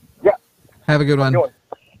 Yeah. Have a good one.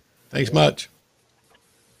 Thanks much.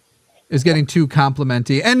 Is getting too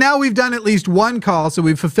complimenty. And now we've done at least one call, so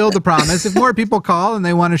we've fulfilled the promise. If more people call and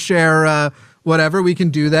they want to share whatever, we can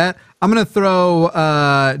do that. I'm going to throw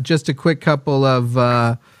just a quick couple of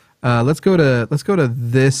let's go to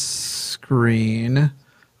this screen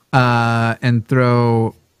and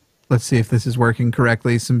throw, let's see if this is working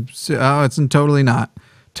correctly. It's totally not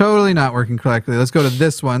working correctly. Let's go to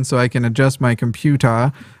this one so I can adjust my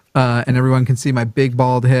computer and everyone can see my big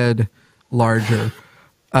bald head larger.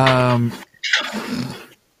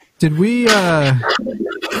 Did we I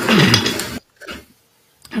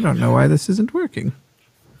don't know why this isn't working.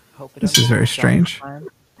 This is very strange.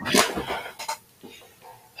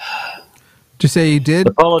 Did you say you did?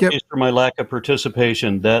 Apologies for my lack of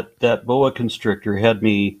participation. That boa constrictor had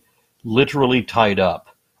me literally tied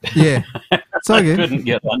up. Yeah, it's all good. I couldn't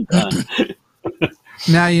get undone.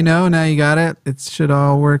 Now you know. Now you got it. It should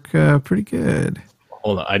all work pretty good.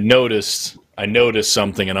 Hold on. I noticed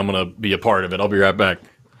something, and I'm gonna be a part of it. I'll be right back.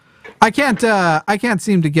 I can't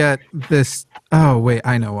seem to get this. Oh wait,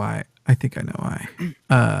 I know why. I think I know why.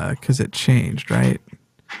 Because it changed, right?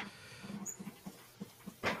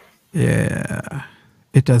 Yeah,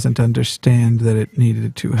 it doesn't understand that it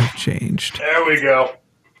needed to have changed. There we go.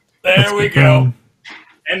 There we go.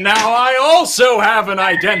 And now I also have an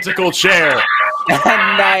identical chair.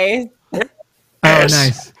 Nice. Oh,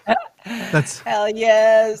 nice. That's hell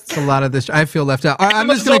yes. That's a lot of this. I feel left out. I'm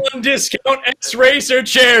just going to discount S-Racer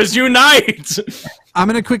chairs unite. I'm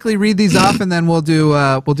going to quickly read these off, and then we'll do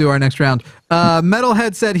our next round.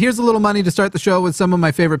 Metalhead said, "Here's a little money to start the show with some of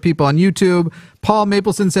my favorite people on YouTube." Paul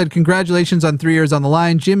Mapleson said, "Congratulations on 3 years on the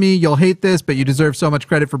line, Jimmy. You'll hate this, but you deserve so much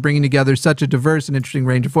credit for bringing together such a diverse and interesting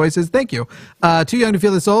range of voices. Thank you." Too Young to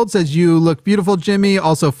Feel This Old says, "You look beautiful, Jimmy.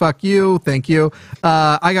 Also, fuck you. Thank you."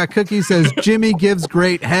 I Got Cookie says, "Jimmy gives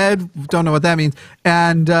great head." Don't know what that means.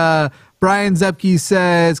 And Brian Zepke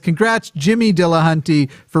says, "Congrats, Jimmy Dillahunty,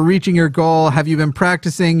 for reaching your goal. Have you been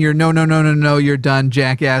practicing your no, you're done,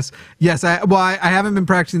 jackass?" Yes, I haven't been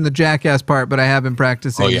practicing the jackass part, but I have been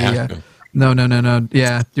practicing no.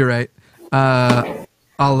 Yeah, you're right.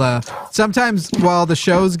 I'll sometimes while the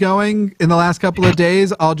show's going in the last couple of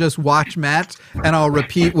days, I'll just watch Matt and I'll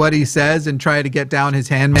repeat what he says and try to get down his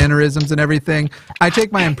hand mannerisms and everything. I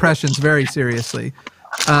take my impressions very seriously.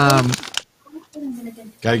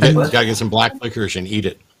 Gotta get some black licorice and eat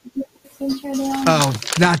it. Oh,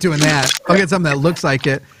 not doing that. I'll get something that looks like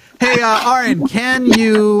it. Hey, Aron, can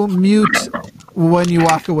you mute when you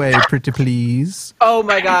walk away, pretty please? Oh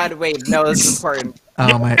my God! Wait, no, this is important.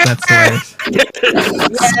 Oh my, that's hilarious. Yes.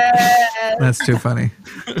 That's too funny.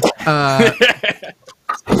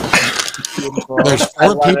 There's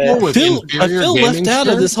 4 people with I feel left out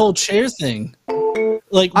of this whole chair thing.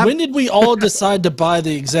 Like, when did we all decide to buy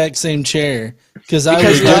the exact same chair? Because I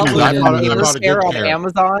was a chair on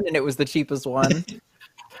Amazon, and it was the cheapest one.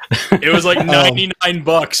 It was like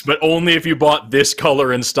 $99, but only if you bought this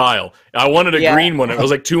color and style. I wanted a green one. It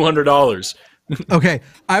was like $200. Okay,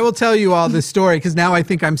 I will tell you all this story because now I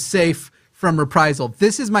think I'm safe from reprisal.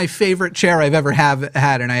 This is my favorite chair I've ever had,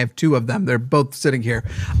 and I have 2 of them. They're both sitting here,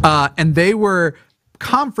 and they were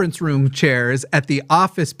conference room chairs at the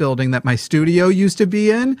office building that my studio used to be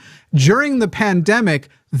in. During the pandemic,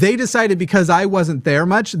 they decided because I wasn't there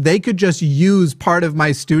much, they could just use part of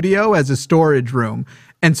my studio as a storage room.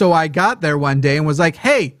 And so I got there one day and was like,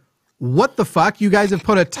 "Hey, what the fuck? You guys have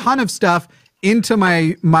put a ton of stuff into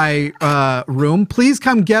my room. Please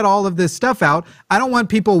come get all of this stuff out. I don't want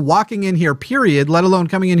people walking in here, period, let alone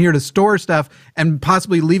coming in here to store stuff and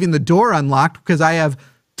possibly leaving the door unlocked because I have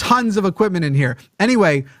tons of equipment in here."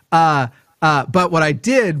 Anyway, But what I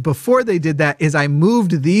did before they did that is I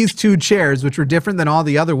moved these 2 chairs, which were different than all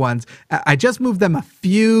the other ones. I just moved them a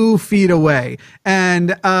few feet away,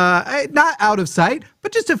 and not out of sight,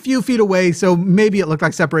 but just a few feet away. So maybe it looked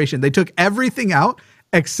like separation. They took everything out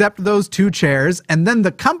except those 2 chairs, and then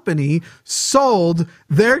the company sold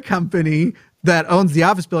their company that owns the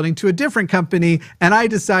office building to a different company, and I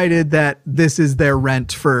decided that this is their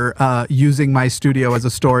rent for using my studio as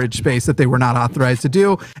a storage space that they were not authorized to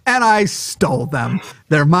do, and I stole them.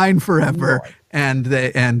 They're mine forever, and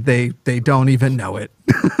they don't even know it.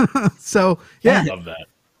 So yeah, I love that.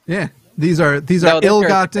 Yeah, these are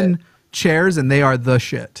ill-gotten chairs, and they are the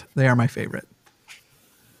shit. They are my favorite.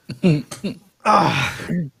 All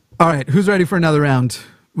right, who's ready for another round?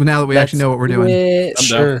 Well, now that we actually know what we're doing.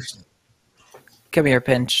 Sure. Come here,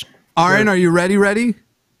 Pinch. Aaron, are you ready?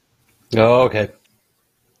 Oh, okay.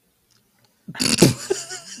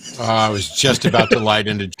 I was just about to light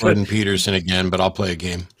into Jordan Peterson again, but I'll play a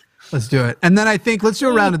game. Let's do it. And then I think let's do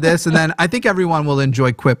a round of this, and then I think everyone will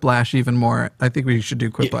enjoy Quiplash even more. I think we should do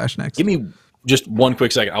Quiplash next. Give me just one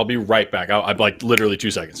quick second. I'll be right back. I'm like literally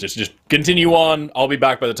 2 seconds. Just continue on. I'll be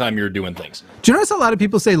back by the time you're doing things. Do you notice a lot of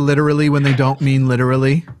people say literally when they don't mean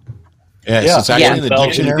literally? Yes, it's actually in the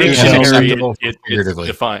dictionary. It's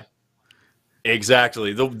defined.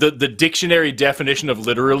 Exactly. The dictionary definition of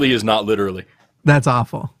literally is not literally. That's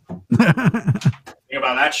awful. Think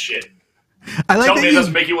about that shit. I like Tell that me it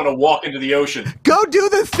doesn't make you want to walk into the ocean. Go do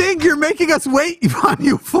the thing you're making us wait on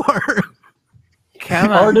you for.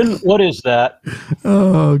 Come on. Arden, what is that?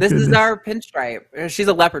 Oh, this is our pinstripe. She's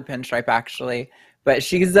a leopard pinstripe, actually. But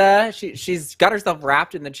she's got herself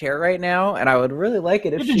wrapped in the chair right now, and I would really like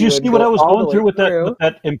it if Did you see what I was going through with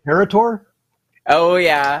that Imperator? Oh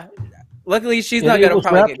yeah. Luckily, she's not going to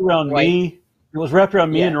probably wrapped around me. It was wrapped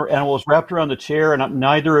around me, and it was wrapped around the chair, and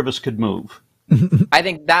neither of us could move. I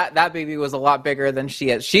think that baby was a lot bigger than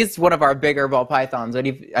she is. She's one of our bigger ball pythons, and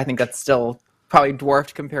I think that's still probably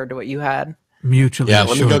dwarfed compared to what you had. Mutually. Yeah,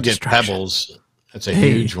 let me go get Pebbles. That's a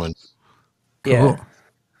huge one. Cool. Yeah.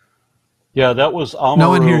 Yeah, that was Amaru. No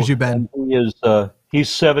one hears you, Ben. He's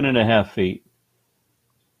 7.5 feet.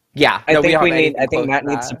 Yeah, I think Matt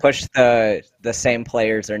needs to push the same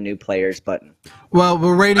players or new players button. Well,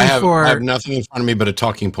 we're waiting for. I have nothing in front of me but a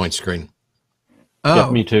talking point screen. Oh, yeah,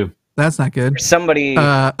 me too. That's not good. Somebody.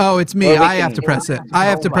 It's me. I have to press it. I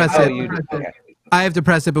have to press it. Okay. I have to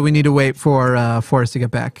press it, but we need to wait for Forrest to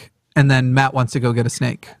get back, and then Matt wants to go get a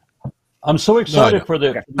snake. I'm so excited for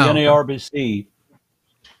the NARBC.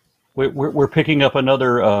 We're picking up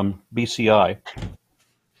another BCI.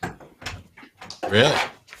 Really?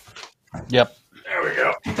 Yep. There we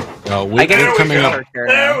go. We're coming up.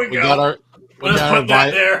 There we go. Let's put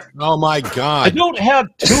that there. Oh my God! I don't have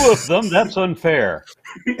 2 of them. That's unfair.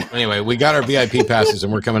 Anyway, we got our VIP passes,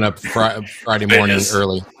 and we're coming up Friday morning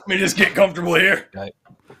early. Let me just get comfortable here. Okay.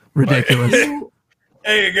 Ridiculous.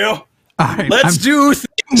 There you go. All right, Let's do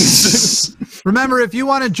things. Remember, if you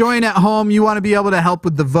want to join at home, you want to be able to help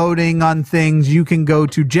with the voting on things, you can go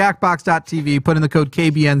to jackbox.tv, put in the code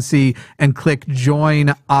KBNC, and click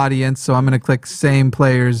Join Audience. So I'm going to click Same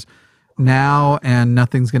Players now, and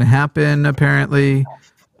nothing's going to happen, apparently.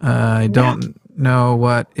 I don't know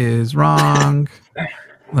what is wrong.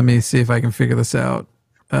 Let me see if I can figure this out.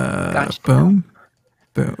 Boom.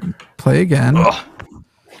 Boom. Play again.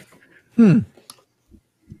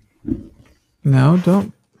 No,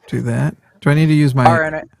 don't do that. Do I need to use my...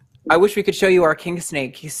 Aaron, I wish we could show you our king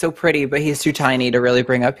snake. He's so pretty, but he's too tiny to really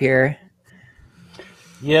bring up here.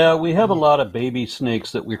 Yeah, we have a lot of baby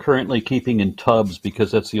snakes that we're currently keeping in tubs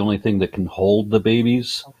because that's the only thing that can hold the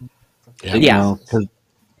babies. Yeah. Because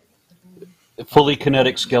fully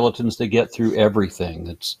kinetic skeletons, they get through everything.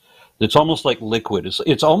 It's almost like liquid.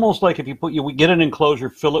 It's almost like if we get an enclosure,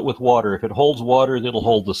 fill it with water. If it holds water, it'll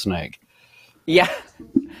hold the snake. Yeah.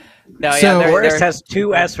 No, so Forrest has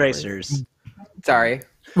 2 S racers. Sorry.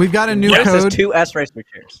 We've got a new Forrest code. has 2 S racer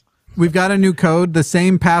chairs. We've got a new code, the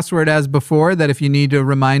same password as before, that if you need a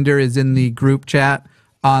reminder is in the group chat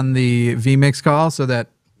on the vMix call so that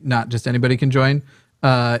not just anybody can join,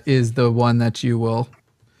 is the one that you will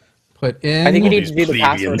put in. I think you need to do the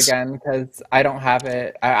password again because I don't have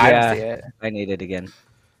it. I don't see it. I need it again.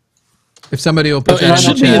 If somebody will put it that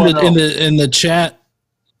should be in the chat.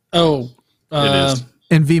 Oh, it is.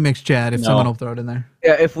 In vMix chat, if someone will throw it in there.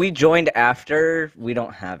 Yeah, if we joined after, we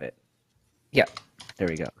don't have it. Yeah. There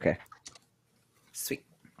we go. Okay. Sweet.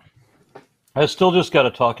 I still just got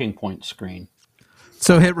a talking point screen.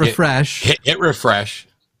 So hit refresh. Hit refresh.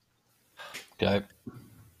 Okay.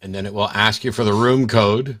 And then it will ask you for the room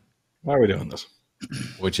code. Why are we doing this?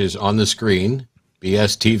 Which is on the screen.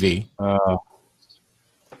 BSTV.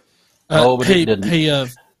 But it didn't. Hey,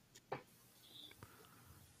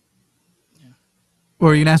 what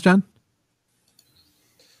were you gonna ask, John?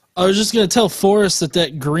 I was just gonna tell Forrest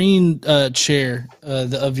that green chair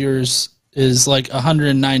of yours is like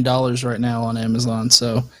 $109 right now on Amazon.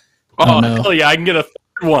 So, hell yeah, I can get a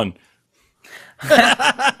third one.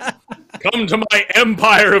 Come to my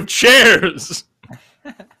empire of chairs.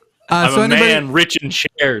 I'm a man rich in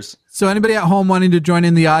chairs. So anybody at home wanting to join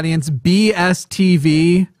in the audience,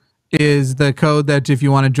 BSTV is the code that if you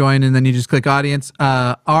want to join, and then you just click audience.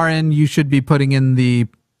 Aaron, you should be putting in the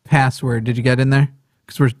password. Did you get in there?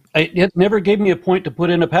 It never gave me a point to put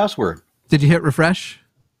in a password. Did you hit refresh?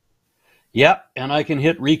 Yep, and I can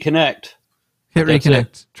hit reconnect. Hit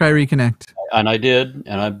reconnect. Try reconnect. And I did,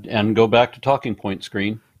 and go back to talking point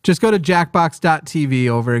screen. Just go to jackbox.tv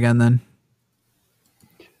over again then.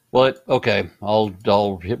 Well, okay,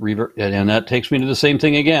 I'll hit revert, and that takes me to the same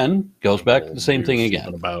thing again. Goes back to the same thing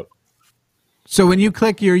again. So when you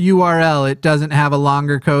click your URL, it doesn't have a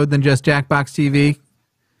longer code than just Jackbox TV?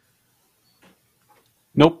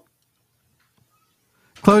 Nope.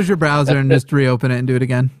 Close your browser and just reopen it and do it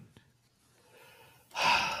again.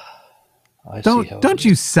 Don't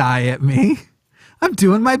you sigh at me. I'm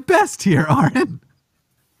doing my best here, Arden.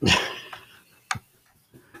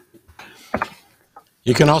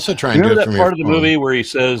 You can also try and do it that from part of your the phone. movie where he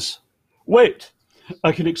says, "Wait,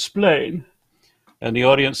 I can explain," and the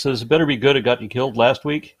audience says, "It better be good. It got you killed last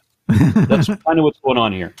week." That's kind of what's going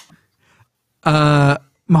on here.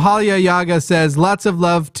 Mahalia Yaga says, lots of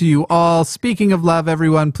love to you all. Speaking of love,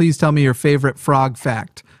 everyone, please tell me your favorite frog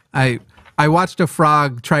fact. I watched a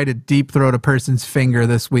frog try to deep throat a person's finger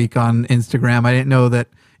this week on Instagram. I didn't know that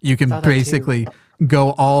you can basically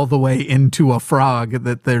go all the way into a frog,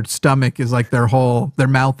 that their stomach is like their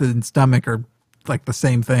mouth and stomach are like the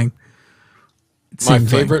same thing. My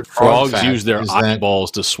favorite frogs use their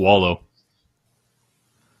eyeballs to swallow.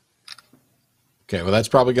 Okay, well, that's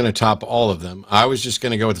probably going to top all of them. I was just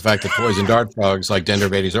going to go with the fact that poison dart frogs, like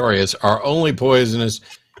Dendrobates aureus, are only poisonous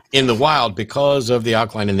in the wild because of the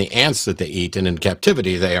alkaline in the ants that they eat, and in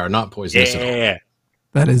captivity, they are not poisonous at all.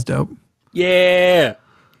 That is dope. Yeah.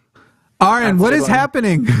 Aaron, what is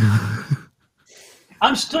happening?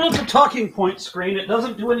 I'm still at the talking point screen. It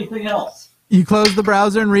doesn't do anything else. You closed the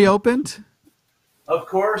browser and reopened? Of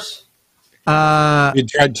course. You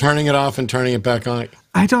tried turning it off and turning it back on.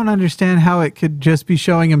 I don't understand how it could just be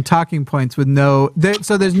showing him talking points with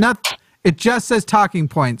so there's nothing. It just says talking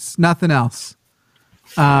points, nothing else.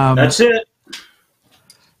 That's it.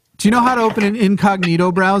 Do you know how to open an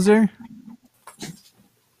incognito browser?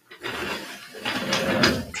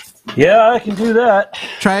 Yeah, I can do that.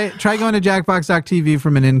 Try going to jackbox.tv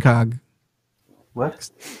from an incog. What?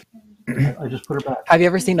 I just put it back. Have you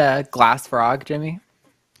ever seen a glass frog, Jimmy?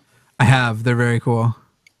 I have. They're very cool.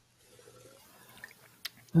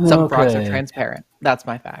 Some frogs are transparent. That's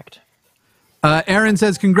my fact. Aaron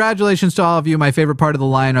says, congratulations to all of you. My favorite part of the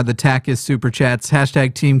line are the TACIS super chats.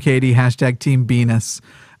 Hashtag Team Katy, hashtag Team Venus.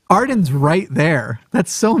 Arden's right there.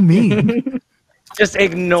 That's so mean. Just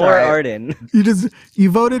ignore Arden.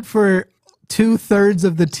 You voted for 2/3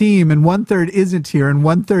 of the team, and 1/3 isn't here, and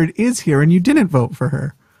 1/3 is here, and you didn't vote for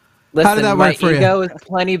her. Listen, how did that work for you? My ego is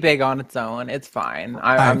plenty big on its own. It's fine.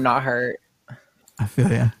 I'm not hurt. I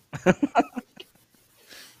feel ya.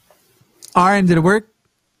 Aaron, did it work?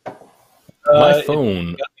 My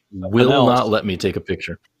phone will not let me take a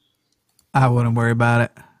picture. I wouldn't worry about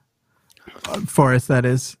it. Forrest, that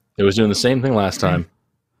is. It was doing the same thing last time.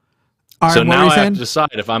 Aaron, so now I have to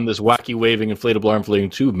decide if I'm this wacky waving inflatable arm floating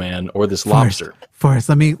tube man or this lobster. Forrest,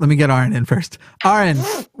 let me get Aaron in first. Aaron,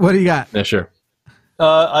 what do you got? Yeah, sure.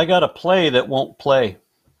 I got a play that won't play.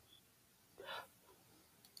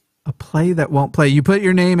 A play that won't play. You put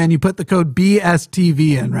your name and you put the code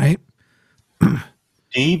BSTV in, right?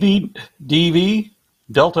 DV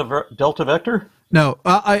Delta Vector? No.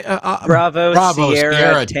 Bravo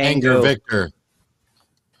Sierra Tango Victor.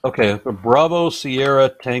 Okay, Bravo Sierra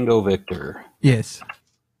Tango Victor. Yes.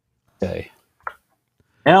 Okay.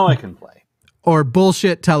 Now I can play. Or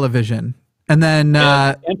bullshit television. And then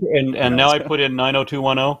and now I put in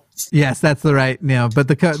 90210. Yes, that's the right. No, but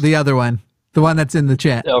the other one, the one that's in the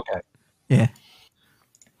chat. Okay. Yeah.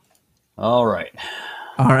 All right.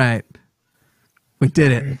 We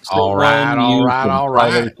did it. All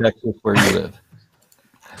right. Texas, where you live.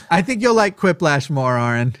 I think you'll like Quiplash more,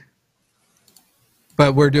 Aaron.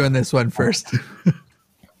 But we're doing this one first.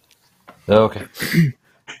 Okay.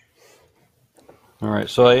 All right.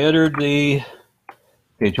 So I entered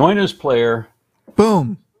join as player.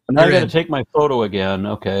 Boom. And now I got to take my photo again.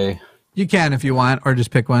 Okay. You can if you want, or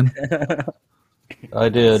just pick one. I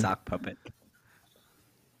did. Sock puppet.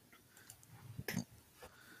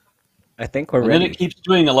 I think we're and ready. then it keeps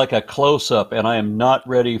doing like a close-up, and I am not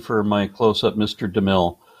ready for my close-up, Mr.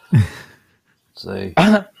 DeMille. Say,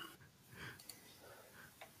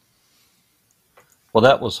 well,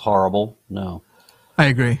 that was horrible. No. I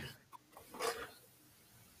agree.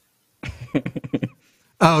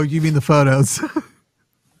 Oh, you mean the photos?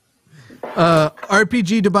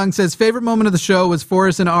 RPG Debunk says, favorite moment of the show was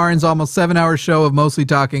Forrest and Aron's almost 7-hour show of mostly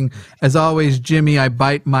talking. As always, Jimmy, I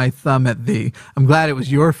bite my thumb at thee. I'm glad it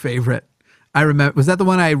was your favorite. I remember, was that the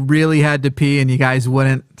one I really had to pee and you guys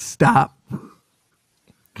wouldn't stop?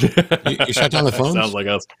 You shut down the phone? Sounds like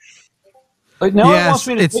us. Like, now Yes, it wants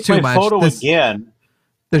me to it's take too my much. photo again.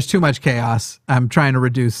 There's too much chaos. I'm trying to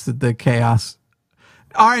reduce the chaos.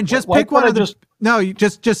 Aaron, just pick one of the. No, you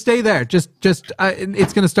just stay there. Just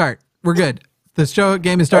it's gonna start. We're good. The show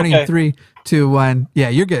game is starting in 3, 2, 1. Yeah,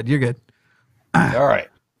 you're good. You're good. All right.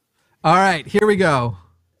 All right. Here we go.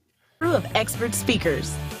 Crew of expert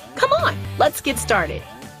speakers. Come on, let's get started.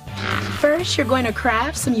 First, you're going to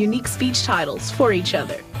craft some unique speech titles for each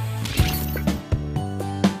other.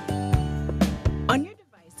 On your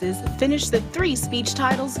devices, finish the 3 speech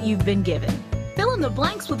titles you've been given. Fill in the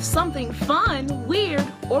blanks with something fun, weird,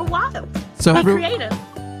 or wild. So Be creative.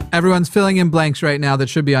 Everyone's filling in blanks right now that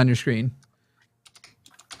should be on your screen.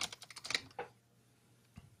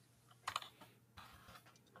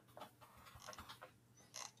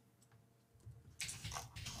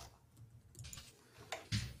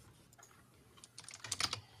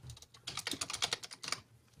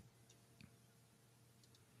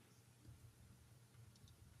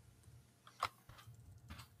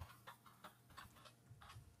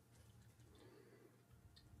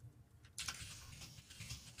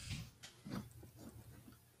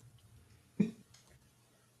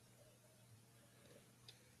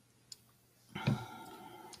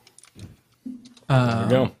 There we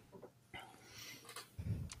go.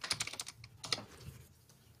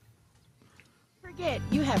 Forget,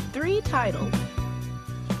 you have 3 titles.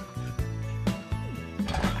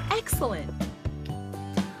 Excellent.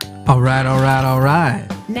 All right, all right, all right.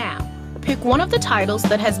 Now, pick one of the titles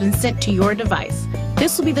that has been sent to your device.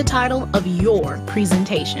 This will be the title of your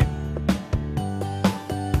presentation.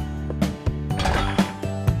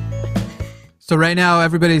 So right now,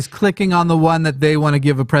 everybody's clicking on the one that they want to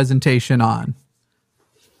give a presentation on.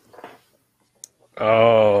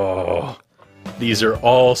 Oh, these are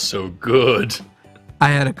all so good. I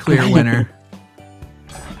had a clear winner.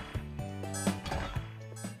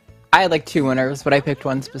 I had like 2 winners, but I picked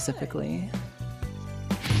one specifically.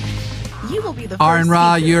 You will be the Aron first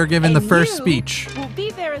Ra, speaker, you're giving the and first you speech. Will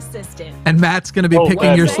be their assistant. And Matt's going to be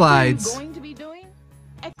picking your slides. Going to be doing?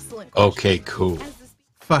 Excellent. Okay, cool.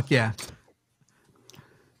 Fuck yeah.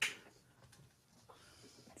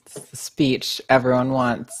 It's the speech everyone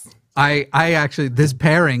wants. I actually, this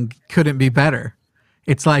pairing couldn't be better.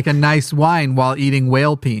 It's like a nice wine while eating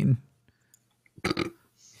whale peen.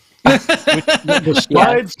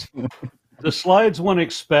 The slides one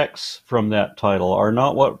expects from that title are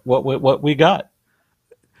not what we got.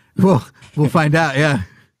 Well, we'll find out, yeah.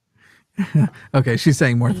 Okay, she's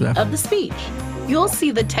saying more stuff. Of the speech. You'll see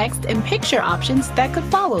the text and picture options that could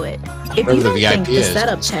follow it. If Wherever you the don't VIP think the is,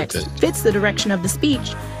 setup that's text it. fits the direction of the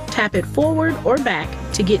speech, tap it forward or back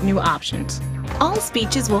to get new options. All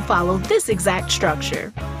speeches will follow this exact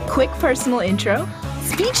structure. Quick personal intro,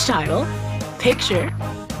 speech title, picture,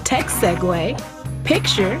 text segue,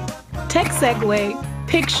 picture, text segue,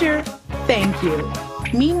 picture, thank you.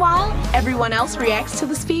 Meanwhile, everyone else reacts to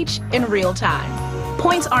the speech in real time.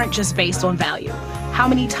 Points aren't just based on value. How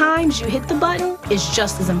many times you hit the button is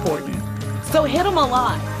just as important. So hit them a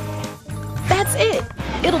lot. That's it.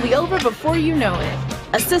 It'll be over before you know it.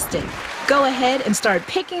 Assistant, go ahead and start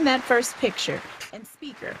picking that first picture. And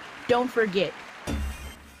speaker, don't forget.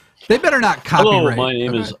 They better not copyright.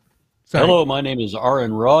 Hello, my name is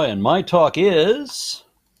Aron Ra, and my talk is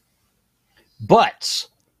Butts.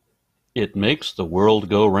 It makes the world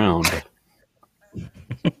go round.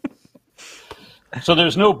 So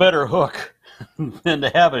there's no better hook than to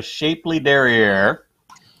have a shapely derriere.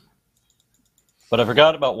 But I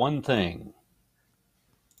forgot about one thing.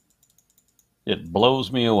 It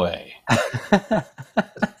blows me away.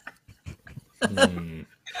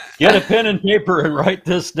 Get a pen and paper and write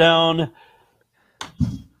this down.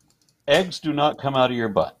 Eggs do not come out of your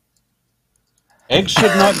butt. Eggs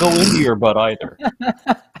should not go into your butt either.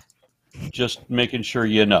 Just making sure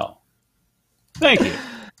you know. Thank you.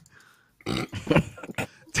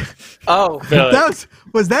 Oh,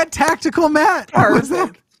 was that tactical, Matt? Or was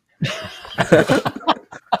that?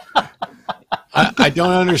 I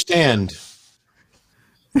don't understand.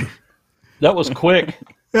 That was quick.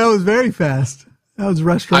 That was very fast. That was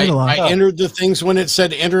rushed right along. I entered the things when it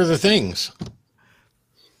said enter the things.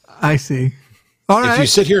 I see. All right. If you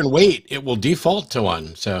sit here and wait, it will default to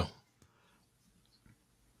one. So,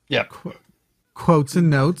 yeah. Quotes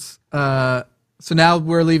and notes. So now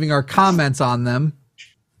we're leaving our comments on them.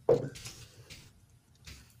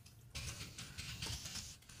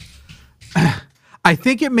 I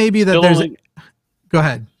think it may be that there's. Go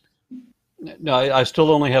ahead. No, I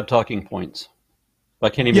still only have talking points. I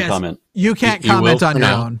can't even comment. You can't comment on your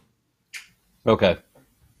own. Okay.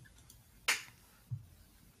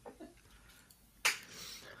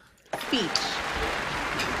 Speech.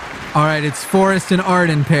 All right, it's Forrest and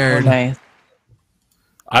Arden paired. Nice.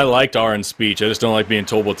 I liked Aron's speech. I just don't like being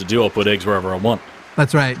told what to do. I'll put eggs wherever I want.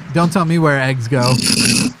 That's right. Don't tell me where eggs go.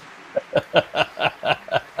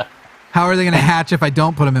 How are they going to hatch if I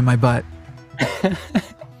don't put them in my butt?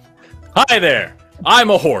 Hi there. I'm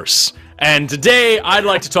a horse. And today I'd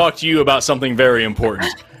like to talk to you about something very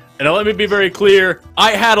important. And let me be very clear,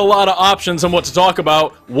 I had a lot of options on what to talk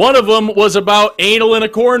about. One of them was about anal in a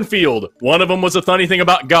cornfield. One of them was a funny thing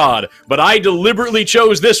about God. But I deliberately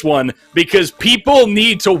chose this one because people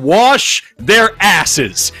need to wash their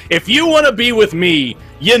asses. If you want to be with me,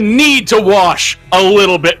 you need to wash a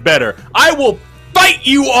little bit better. I will fight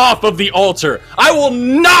you off of the altar. I will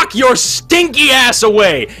knock your stinky ass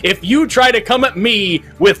away if you try to come at me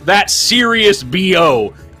with that serious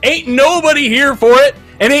BO. Ain't nobody here for it.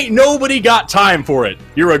 And ain't nobody got time for it.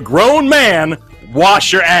 You're a grown man.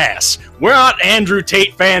 Wash your ass. We're not Andrew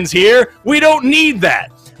Tate fans here. We don't need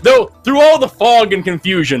that. Though, through all the fog and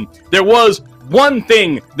confusion, there was one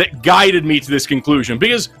thing that guided me to this conclusion.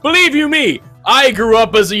 Because, believe you me, I grew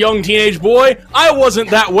up as a young teenage boy. I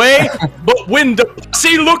wasn't that way. But when the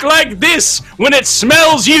pussy look like this, when it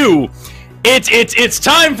smells you, it's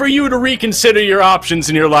time for you to reconsider your options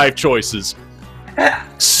and your life choices.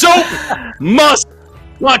 Soap must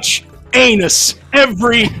touch anus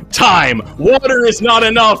every time. Water is not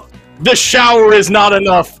enough. The shower is not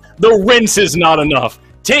enough. The rinse is not enough.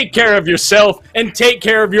 Take care of yourself and take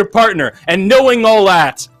care of your partner. And knowing all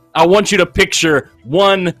that, I want you to picture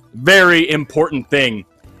one very important thing,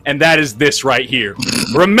 and that is this right here.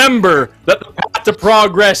 Remember that the path to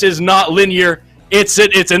progress is not linear. It's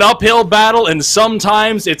an uphill battle, and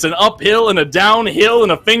sometimes it's an uphill and a downhill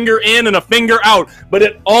and a finger in and a finger out. But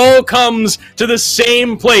it all comes to the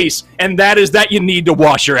same place, and that is that you need to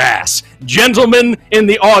wash your ass. Gentlemen in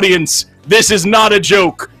the audience, this is not a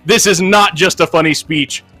joke. This is not just a funny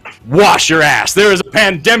speech. Wash your ass. There is a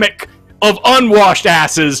pandemic of unwashed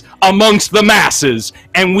asses amongst the masses,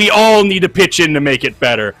 and we all need to pitch in to make it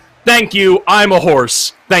better. Thank you. I'm a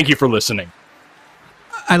horse. Thank you for listening.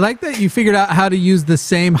 I like that you figured out how to use the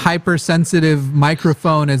same hypersensitive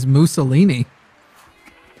microphone as Mussolini.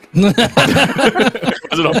 Was it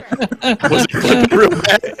clipping real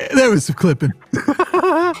bad? There was some clipping.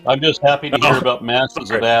 I'm just happy to hear about masses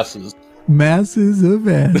of asses. Masses of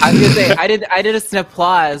asses. I was gonna say I did a snip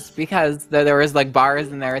applause because there was like bars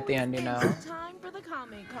in there at the end, you know. Time for the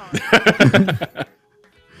comment card.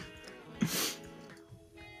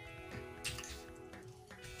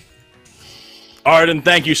 Arden,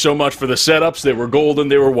 thank you so much for the setups. They were golden.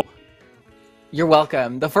 They were. You're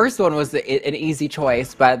welcome. The first one was an easy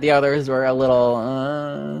choice, but the others were a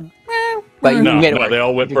little. But you made it work. They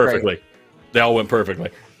all went perfectly. Great. They all went perfectly.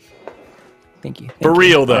 Thank you. For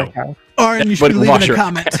real, though. Arden, you should leave in a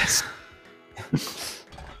comment.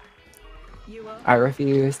 I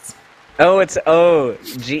refuse.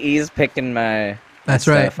 GE's picking my. That's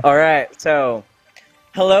stuff. right. All right, so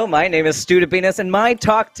hello, my name is SDBen, and my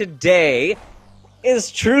talk today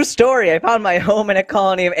is true story. I found my home in a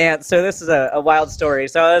colony of ants, so this is a wild story.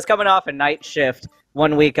 So I was coming off a night shift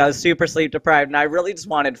one week. I was super sleep deprived, and I really just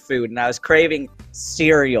wanted food, and I was craving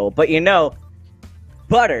cereal. But you know,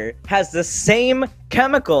 butter has the same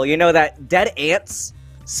chemical. You know that dead ants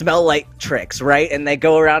smell like tricks, right? And they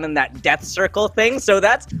go around in that death circle thing. So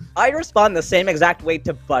I respond the same exact way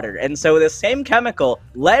to butter. And so the same chemical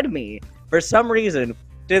led me, for some reason,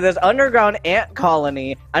 to this underground ant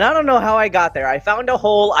colony, and I don't know how I got there. I found a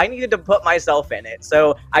hole. I needed to put myself in it.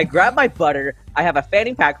 So I grabbed my butter. I have a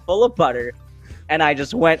fanny pack full of butter, and I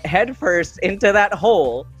just went headfirst into that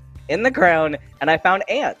hole in the ground, and I found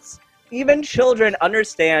ants. Even children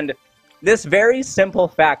understand this very simple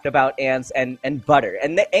fact about ants and butter.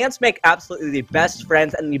 And the ants make absolutely the best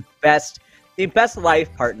friends and the best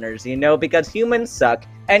life partners, you know, because humans suck.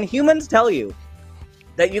 And humans tell you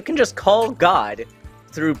that you can just call God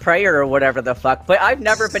through prayer or whatever the fuck, but I've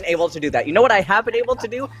never been able to do that. You know what I have been able to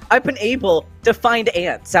do? I've been able to find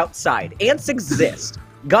ants outside. Ants exist.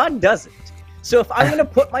 God doesn't. So if I'm going to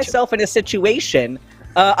put myself in a situation,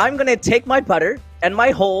 I'm going to take my butter, and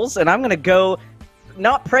my holes, and I'm gonna go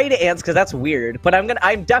not pray to ants because that's weird, but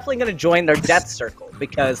I'm definitely gonna join their death circle,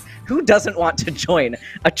 because who doesn't want to join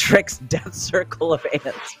a Trick's death circle of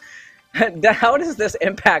ants? How does this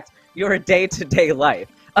impact your day-to-day life?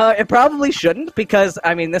 It probably shouldn't, because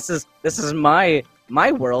I mean this is my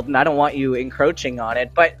world, and I don't want you encroaching on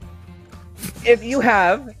it. But if you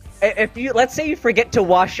let's say you forget to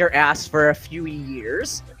wash your ass for a few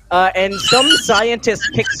years, and some scientist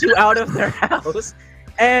kicks you out of their house,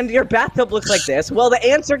 and your bathtub looks like this, well, the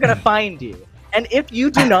ants are gonna find you, and if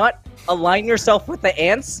you do not align yourself with the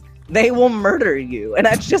ants, they will murder you, and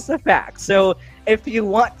that's just a fact. So if you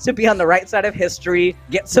want to be on the right side of history,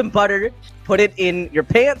 get some butter, put it in your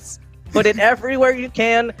pants, put it everywhere you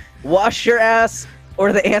can, wash your ass,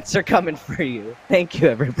 or the ants are coming for you. Thank you,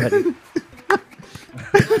 everybody.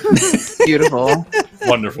 Beautiful.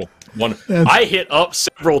 Wonderful. I hit up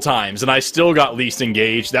several times, and I still got least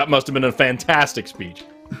engaged. That must have been a fantastic speech.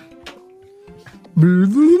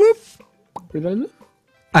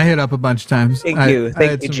 I hit up a bunch of times. Thank you.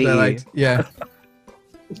 Thank you, G. Yeah.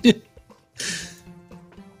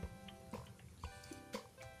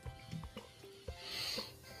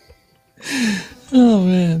 Oh,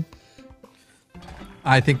 man.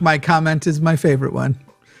 I think my comment is my favorite one.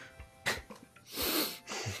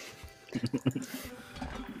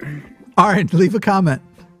 Arden, leave a comment.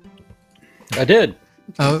 I did.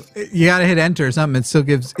 Oh, you gotta hit enter or something. It still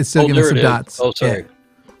gives some dots. Oh, sorry.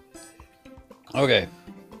 Yeah. Okay.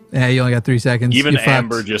 Yeah, you only got 3 seconds. Even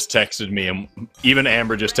Amber just texted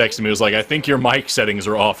me. Was like, I think your mic settings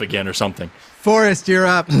are off again or something. Forrest, you're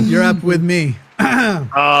up. You're up with me.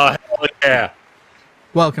 Hell yeah.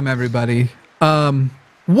 Welcome, everybody.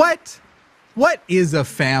 What is a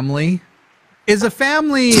family? Is a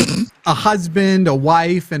family a husband, a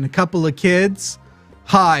wife, and a couple of kids?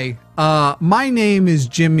 Hi, my name is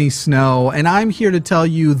Jimmy Snow, and I'm here to tell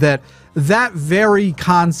you that very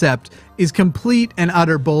concept is complete and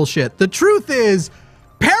utter bullshit. The truth is,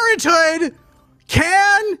 parenthood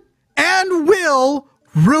can and will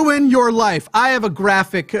ruin your life. I have a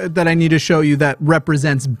graphic that I need to show you that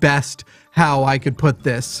represents best how I could put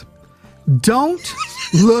this. Don't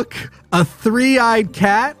look a three-eyed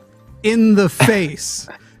cat in the face.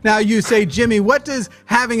 Now you say, Jimmy, what does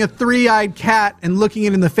having a three-eyed cat and looking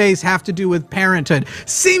it in the face have to do with parenthood?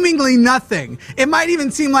 Seemingly nothing. It might even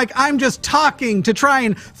seem like I'm just talking to try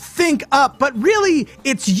and think up, but really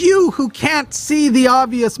it's you who can't see the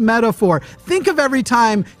obvious metaphor. Think of every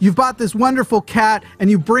time you've bought this wonderful cat and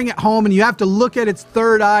you bring it home and you have to look at its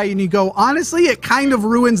third eye and you go, honestly, it kind of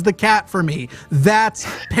ruins the cat for me. That's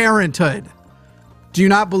parenthood. Do you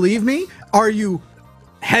not believe me? Are you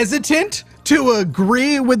hesitant to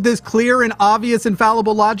agree with this clear and obvious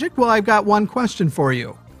infallible logic? Well, I've got one question for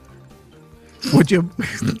you. Would you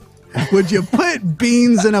put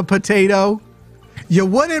beans in a potato? You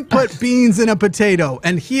wouldn't put beans in a potato.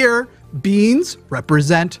 And here, beans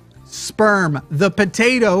represent sperm. The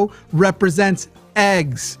potato represents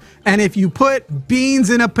eggs. And if you put beans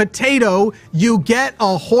in a potato, you get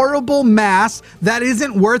a horrible mass that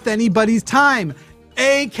isn't worth anybody's time,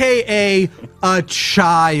 aka a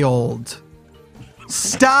child.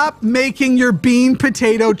 Stop making your bean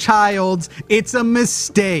potato childs. It's a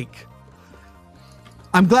mistake.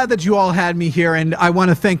 I'm glad that you all had me here, and I want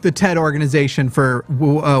to thank the TED organization for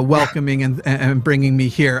welcoming and bringing me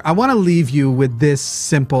here. I want to leave you with this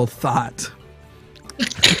simple thought.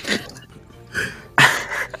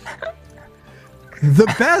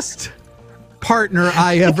 The best partner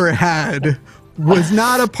I ever had was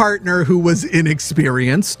not a partner who was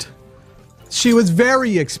inexperienced. She was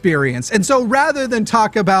very experienced. And so rather than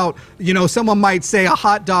talk about, someone might say a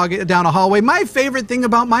hot dog down a hallway, my favorite thing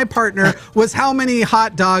about my partner was how many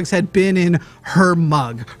hot dogs had been in her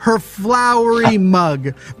mug, her flowery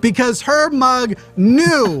mug, because her mug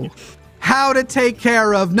knew how to take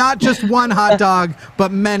care of not just one hot dog,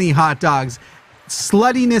 but many hot dogs.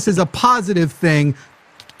 Sluttiness is a positive thing.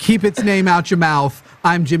 Keep its name out your mouth.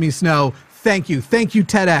 I'm Jimmy Snow. Thank you. Thank you,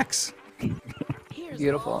 TEDx.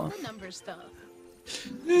 Beautiful.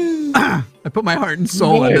 I put my heart and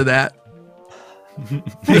soul into that.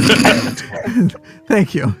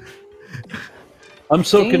 Thank you. I'm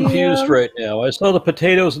so confused right now. I saw the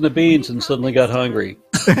potatoes and the beans and suddenly got hungry.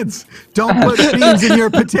 Don't put beans in your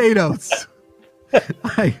potatoes.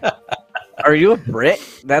 Are you a Brit?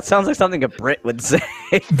 That sounds like something a Brit would say.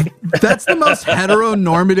 That's the most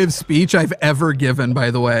heteronormative speech I've ever given, by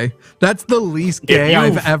the way. That's the least gay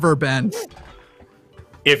I've ever been.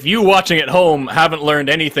 If you watching at home haven't learned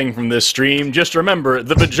anything from this stream, just remember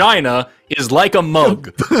the vagina is like a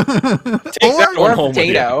mug. Take that one home with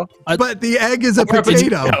you. But the egg is a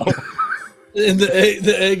potato. And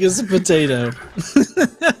the egg is a potato.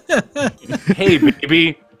 Hey,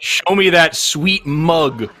 baby, show me that sweet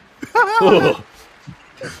mug. Oh.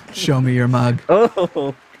 Show me your mug.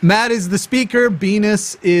 Oh. Matt is the speaker.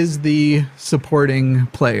 Venus is the supporting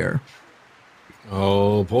player.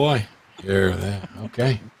 Oh boy, you're there.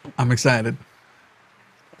 Okay. I'm excited.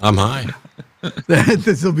 I'm high.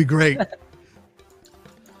 This will be great.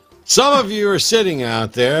 Some of you are sitting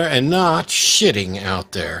out there and not shitting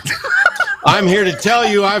out there. I'm here to tell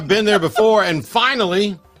you I've been there before, and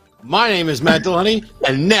finally, my name is Matt Dillahunty,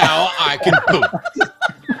 and now I can poop.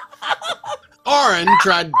 Aron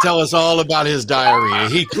tried to tell us all about his diarrhea.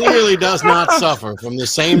 He clearly does not suffer from the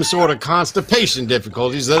same sort of constipation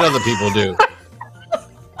difficulties that other people do.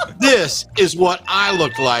 This is what I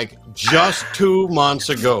looked like just 2 months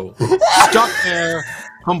ago. Stuck there,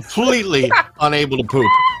 completely unable to poop.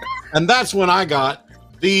 And that's when I got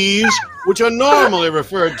these, which are normally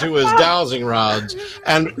referred to as dowsing rods.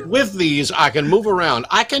 And with these, I can move around.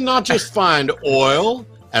 I can not just find oil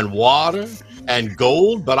and water and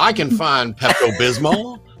gold, but I can find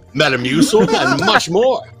Pepto-Bismol, Metamucil, and much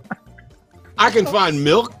more. I can find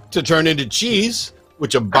milk to turn into cheese,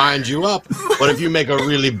 which will bind you up. But if you make a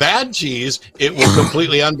really bad cheese, it will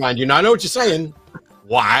completely unbind you. Now, I know what you're saying.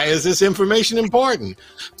 Why is this information important?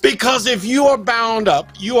 Because if you are bound up,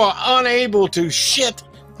 you are unable to shit,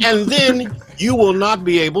 and then you will not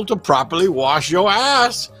be able to properly wash your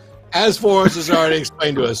ass, as Forrest has already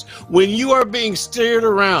explained to us. When you are being steered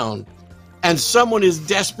around and someone is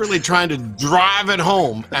desperately trying to drive it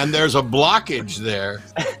home and there's a blockage there,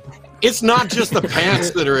 it's not just the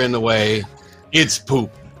pants that are in the way, it's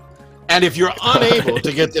poop. And if you're unable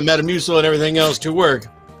to get the Metamucil and everything else to work,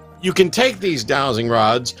 you can take these dowsing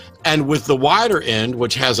rods, and with the wider end,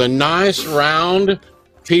 which has a nice round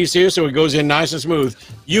piece here so it goes in nice and smooth,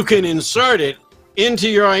 you can insert it into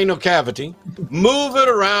your anal cavity, move it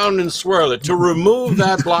around and swirl it to remove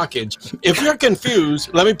that blockage. If you're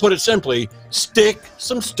confused, let me put it simply, stick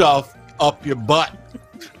some stuff up your butt.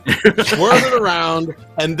 Swirl it around,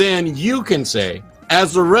 and then you can say,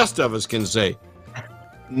 as the rest of us can say,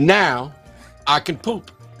 now I can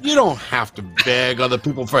poop. You don't have to beg other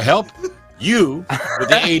people for help. You, with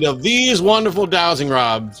the aid of these wonderful dowsing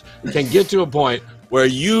rods, can get to a point where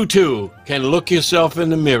you too can look yourself in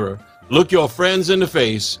the mirror, look your friends in the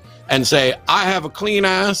face, and say, I have a clean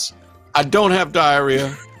ass, I don't have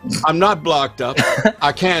diarrhea, I'm not blocked up,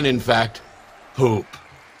 I can, in fact, poop.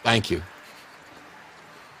 Thank you.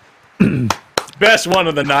 Best one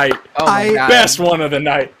of the night. Oh my God. Best one of the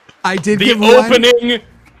night. I did the give opening,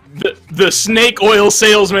 the snake oil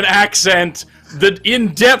salesman accent, the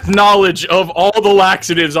in-depth knowledge of all the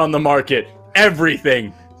laxatives on the market,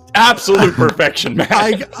 everything. Absolute perfection, man.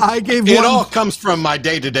 I gave it one. All comes from my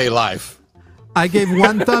day-to-day life. I gave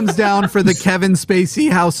 1 thumbs down for the Kevin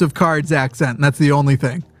Spacey House of Cards accent. And that's the only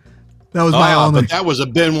thing. That was my only. But that was a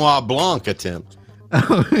Benoit Blanc attempt.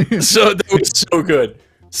 So that was so good.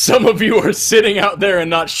 Some of you are sitting out there and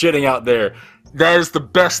not shitting out there. That is the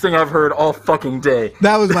best thing I've heard all fucking day.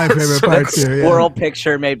 That was my favorite part too. Yeah. Squirrel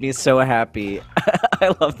picture made me so happy.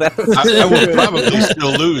 I love that. I will probably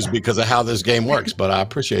still lose because of how this game works, but I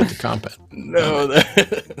appreciate the comment. No,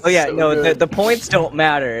 oh yeah, so no, the points don't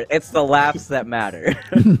matter. It's the laughs that matter.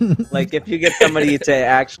 Like if you get somebody to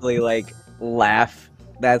actually like laugh,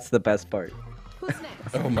 that's the best part.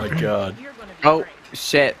 Oh my God. Oh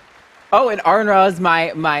shit. Oh, and Aron Ra is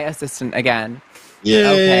my assistant again. Yay.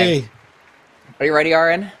 Okay. Are you ready,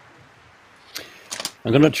 Aron?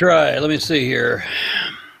 I'm gonna try. Let me see here.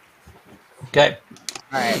 Okay.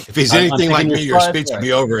 All right. If he's anything like me, your speech will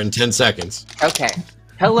be over in 10 seconds. Okay.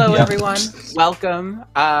 Hello, everyone. Welcome.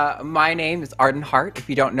 My name is Arden Hart. If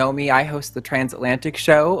you don't know me, I host the Transatlantic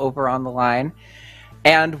Show over on the line.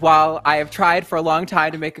 And while I have tried for a long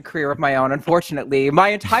time to make a career of my own, unfortunately, my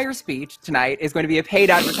entire speech tonight is going to be a paid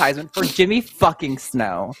advertisement for Jimmy fucking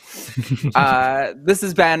Snow. This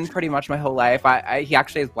has been pretty much my whole life. He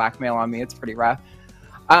actually has blackmail on me. It's pretty rough.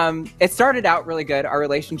 It started out really good, our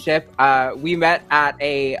relationship. We met at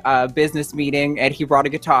a business meeting, and he brought a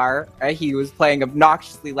guitar. He was playing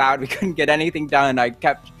obnoxiously loud. We couldn't get anything done. I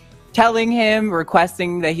kept telling him,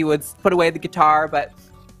 requesting that he would put away the guitar, but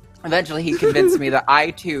eventually he convinced me that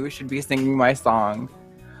I, too, should be singing my song.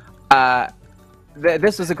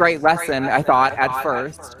 This was a great lesson, I thought, at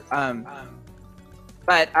first.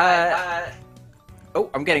 Oh,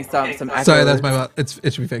 I'm getting some echo. Sorry, that's my it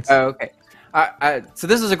should be fixed. Oh, okay. So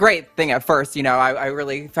this was a great thing at first, you know, I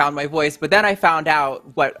really found my voice, but then I found out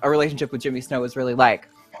what a relationship with Jimmy Snow was really like.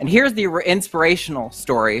 And here's the inspirational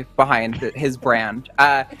story behind his brand.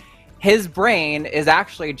 his brain is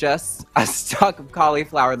actually just a stalk of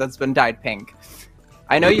cauliflower that's been dyed pink.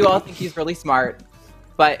 I know you all think he's really smart,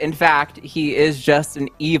 but in fact, he is just an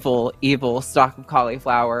evil, evil stalk of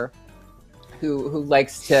cauliflower who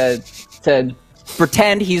likes to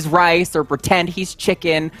pretend he's rice or pretend he's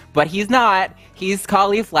chicken, but he's not. He's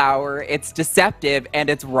cauliflower. It's deceptive and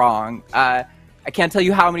it's wrong. I can't tell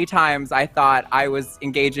you how many times I thought I was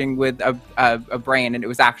engaging with a brain and it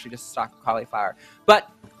was actually just a stalk of cauliflower. But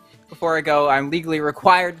before I go, I'm legally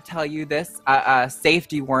required to tell you this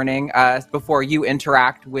safety warning before you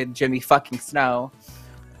interact with Jimmy fucking Snow.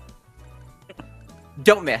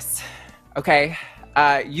 Don't miss, okay?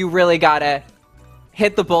 You really gotta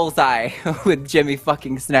hit the bullseye with Jimmy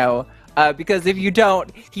fucking Snow, because if you don't,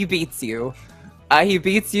 he beats you. He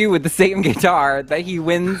beats you with the same guitar that he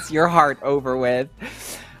wins your heart over with.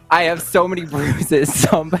 I have so many bruises.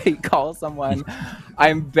 Somebody call someone.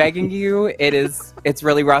 I'm begging you. It's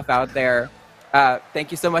really rough out there.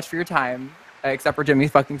 Thank you so much for your time, except for Jimmy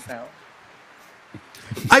fucking Snow.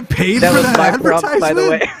 I paid for that advertisement? Prop, by the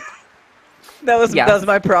way. That was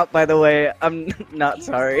my prop, by the way. I'm not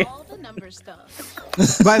sorry.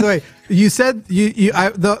 By the way, you said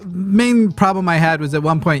the main problem I had was at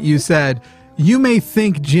one point you said, you may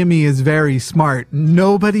think Jimmy is very smart.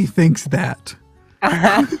 Nobody thinks that.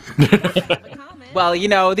 Well, you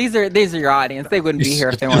know, these are your audience. They wouldn't be here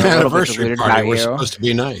if they weren't a little bit deluded about We're you. supposed to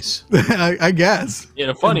be nice. I guess. In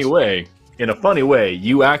a funny way,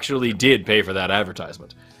 you actually did pay for that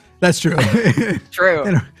advertisement. That's true.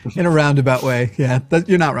 True. In a roundabout way. Yeah,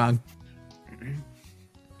 you're not wrong.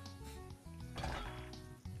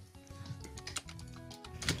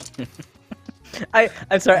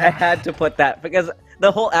 I'm sorry, I had to put that because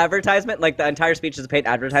the whole advertisement, like the entire speech is a paid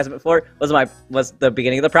advertisement for, was the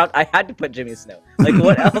beginning of the prompt. I had to put Jimmy Snow. Like,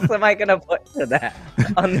 what else am I gonna put to that?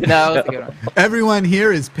 On the show? Everyone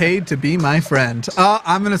here is paid to be my friend.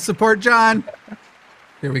 I'm gonna support John.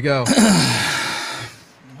 Here we go.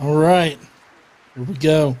 All right, here we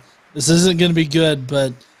go. This isn't gonna be good,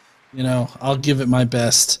 but you know, I'll give it my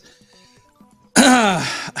best.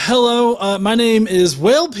 Hello, my name is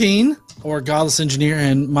Whalepeen, or Godless Engineer,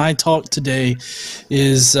 and my talk today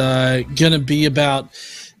is gonna be about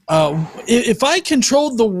if I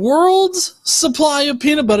controlled the world's supply of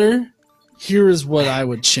peanut butter, here is what I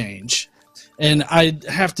would change. And I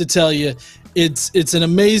have to tell you, it's an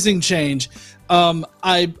amazing change.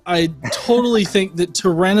 I totally think that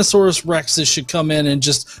Tyrannosaurus Rexes should come in and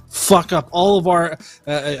just fuck up all of our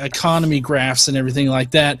economy graphs and everything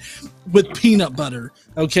like that with peanut butter.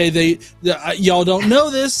 Okay, y'all don't know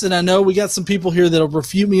this, and I know we got some people here that'll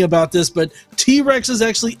refute me about this, but T-Rexes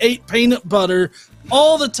actually ate peanut butter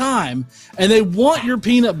all the time, and they want your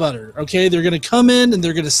peanut butter. Okay, they're gonna come in and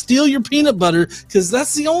they're gonna steal your peanut butter because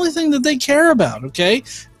that's the only thing that they care about. Okay,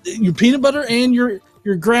 your peanut butter and your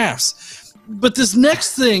graphs. But this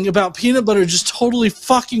next thing about peanut butter just totally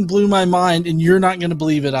fucking blew my mind, and you're not going to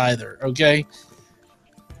believe it either, okay?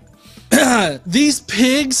 These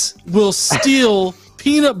pigs will steal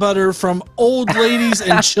peanut butter from old ladies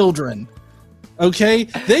and children, okay?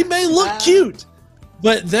 They may look cute,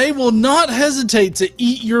 but they will not hesitate to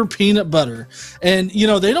eat your peanut butter. And, you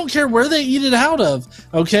know, they don't care where they eat it out of,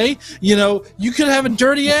 okay? You know, you could have a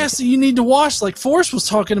dirty ass that you need to wash like Forrest was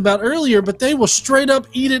talking about earlier, but they will straight up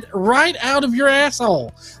eat it right out of your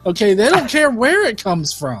asshole, okay? They don't care where it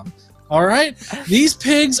comes from, all right? These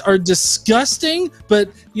pigs are disgusting, but,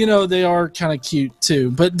 you know, they are kind of cute too.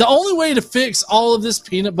 But the only way to fix all of this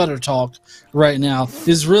peanut butter talk right now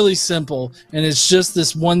is really simple, and it's just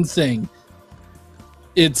this one thing.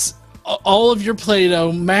 It's all of your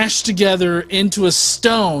Play-Doh mashed together into a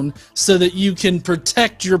stone so that you can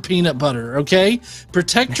protect your peanut butter, okay?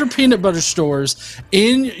 Protect your peanut butter stores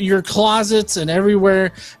in your closets and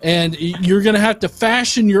everywhere, and you're going to have to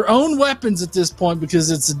fashion your own weapons at this point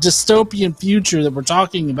because it's a dystopian future that we're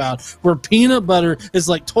talking about where peanut butter is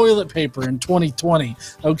like toilet paper in 2020,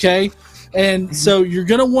 okay? And so you're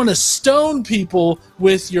going to want to stone people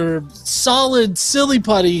with your solid silly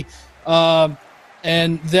putty,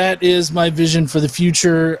 and that is my vision for the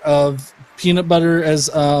future of peanut butter as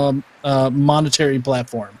a monetary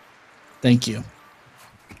platform. Thank you.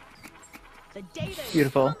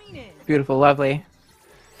 Beautiful. Beautiful. Lovely.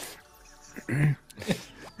 I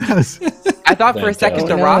thought for a second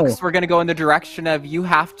the rocks were going to go in the direction of you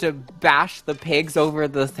have to bash the pigs over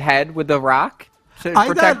the head with the rock.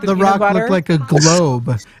 I thought the rock looked like a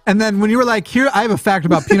globe. And then when you were like, here, I have a fact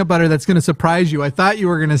about peanut butter that's going to surprise you. I thought you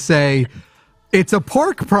were going to say, it's a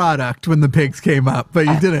pork product when the pigs came up, but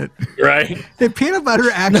you didn't. Right. The peanut butter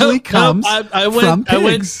actually comes from pigs. I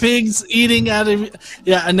went pigs eating out of...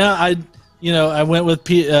 Yeah, no, I went with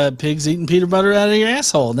pigs eating peanut butter out of your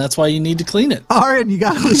asshole, and that's why you need to clean it. Aaron, you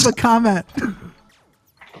got to leave a comment.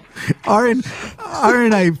 Aaron,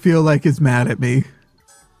 I feel like is mad at me.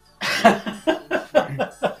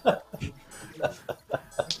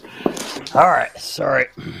 All right, sorry.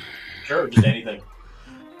 Sure, just anything.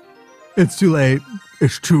 It's too late.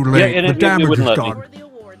 It's too late. Yeah, the damage is done. done. For the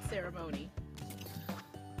award ceremony.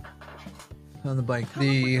 On the bike.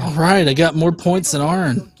 All right, I got more points than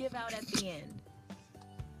Aaron. Give out at the end.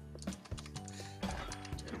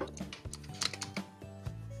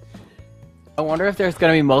 I wonder if there's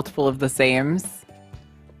going to be multiple of the sames.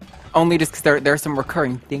 Only just because there are some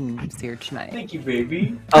recurring themes here tonight. Thank you,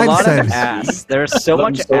 baby. A lot of ass. There's so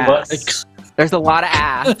much ass. There's a lot of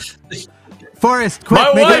ass. Forrest, quick!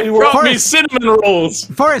 My wife brought me cinnamon rolls.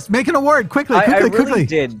 Forrest, make an award quickly, I really quickly.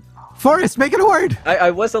 did. Forrest, make an award.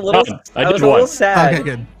 I was a little. I was a little sad. Okay,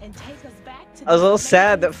 good. I was a little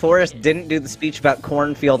sad that Forrest didn't do the speech about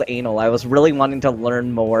cornfield anal. I was really wanting to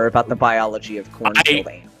learn more about the biology of cornfield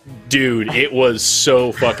anal. Dude, it was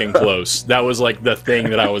so fucking close. That was like the thing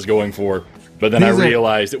that I was going for. But then I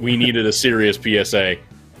realized that we needed a serious PSA.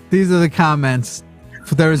 These are the comments.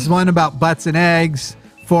 There was one about butts and eggs.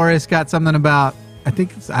 Forrest got something about, I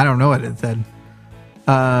don't know what it said.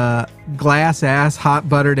 Glass ass, hot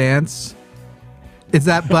butter dance. Is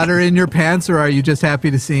that butter in your pants, or are you just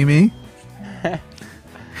happy to see me?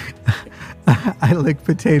 I lick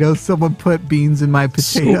potatoes. Someone put beans in my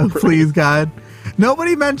potato, please, God.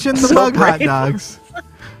 Nobody mentioned the mug hot dogs.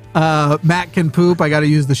 Matt can poop. I got to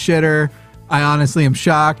use the shitter. I honestly am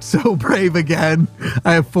shocked. So brave again.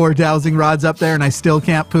 I have 4 dowsing rods up there and I still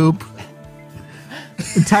can't poop.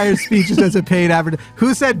 Entire speech is as a paid advert.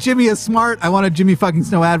 Who said Jimmy is smart? I want a Jimmy fucking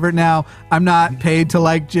Snow advert now. I'm not paid to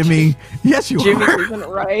like Jimmy. Yes, you Jimmy are. isn't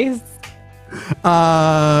rice.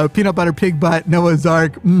 Peanut butter pig butt. Noah's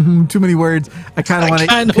Ark. Too many words. I kind of want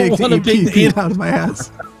to pig to eat pee out of my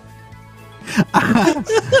ass. All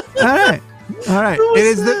right. It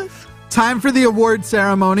is the time for the award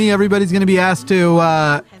ceremony. Everybody's going to be asked to.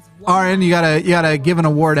 Arden, you gotta give an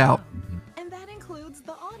award out. And that includes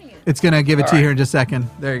the audience. It's going to give it to you here in just a second.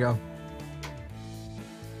 There you go.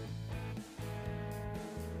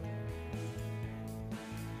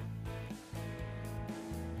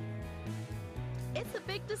 It's a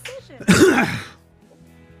big decision.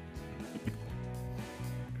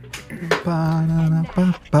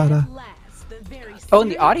 Oh,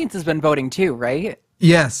 and the audience has been voting too, right?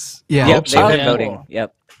 Yes. Yeah. Yep, they've been voting.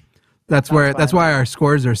 Yep. That's why our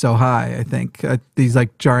scores are so high. I think these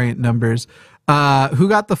like giant numbers. Who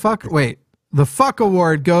got the fuck? Wait, the fuck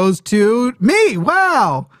award goes to me.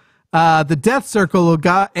 Wow. The Death Circle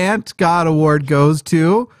Ant God award goes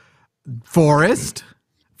to Forrest.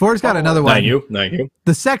 Forrest got another one. Not you.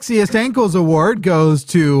 The Sexiest Ankles award goes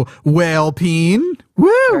to Whale Peen.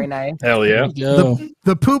 Woo! Very nice. Hell yeah.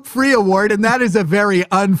 The Poop Free award, and that is a very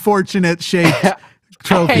unfortunate shaped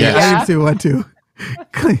trophy. Yeah. I didn't see one too.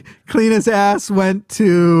 Cleanest ass went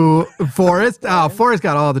to Forrest. Oh, Forrest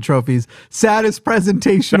got all the trophies. Saddest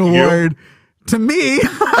presentation award to me.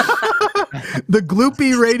 The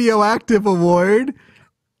Gloopy Radioactive award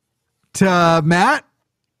to Matt.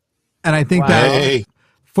 And I think that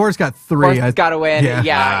Forrest got 3. Forrest got to win.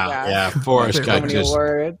 Yeah. Forrest got many just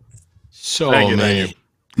awards. so many.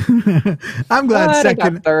 I'm glad I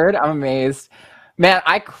second. got 3rd. I'm amazed. Man,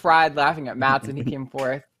 I cried laughing at Matt's when he came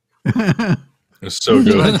 4th. It's so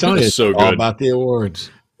good. I'm telling you, It's so all good. about the awards.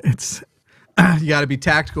 It's you got to be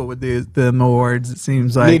tactical with the awards. It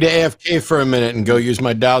seems like. Need to AFK for a minute and go use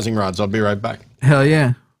my dowsing rods. I'll be right back. Hell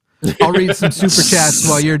yeah! I'll read some super chats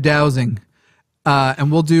while you're dowsing,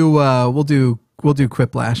 and we'll do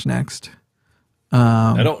Quiplash next.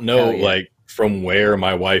 I don't know from where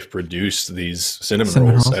my wife produced these cinnamon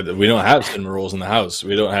rolls. We don't have cinnamon rolls in the house.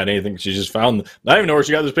 We don't have anything. She just found them. I don't even know where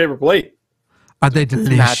she got this paper plate. Are they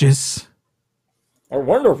delicious? Are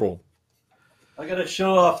wonderful. I gotta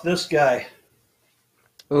show off this guy.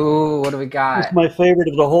 Ooh, what do we got? It's my favorite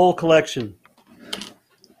of the whole collection.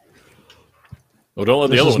 Well, don't let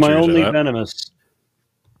the This other is one my choose only that. venomous.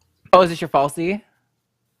 Oh, is this your falsie?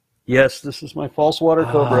 Yes, this is my false water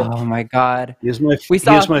cobra. Oh my god. He is my We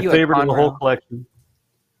saw my you at favorite of the whole Conroe. collection.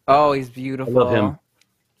 Oh, he's beautiful. I love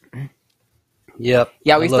him. Yep.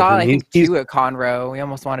 Yeah, we I love saw him. I think He's- 2 at Conroe. We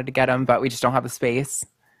almost wanted to get him, but we just don't have the space.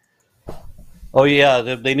 Oh yeah,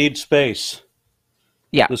 they need space.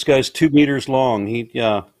 Yeah. This guy's 2 meters long.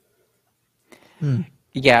 Yeah,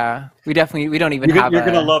 we don't even have.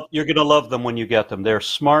 You're gonna love them when you get them. They're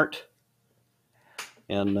smart,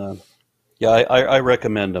 and I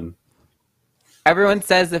recommend them. Everyone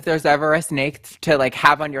says if there's ever a snake to like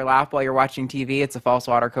have on your lap while you're watching TV, it's a false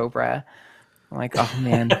water cobra. I'm like, oh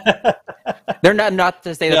man. They're not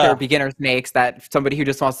to say that they're beginner snakes that somebody who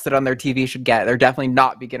just wants to sit on their TV should get. They're definitely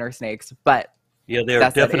not beginner snakes, but yeah, they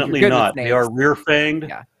are definitely not. They are rear fanged.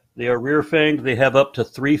 Yeah. They are rear fanged. They have up to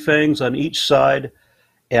 3 fangs on each side,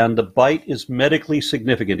 and the bite is medically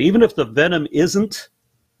significant. Even if the venom isn't,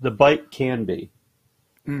 the bite can be.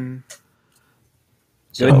 Mm.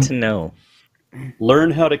 Good to know.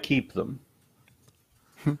 Learn how to keep them.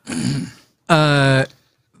 There's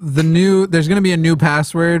going to be a new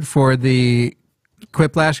password for the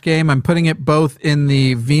Quiplash game. I'm putting it both in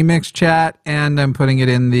the vMix chat and I'm putting it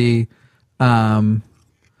in the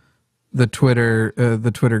Twitter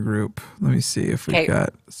group. Let me see if we've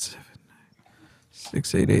got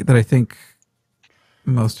 79688 that I think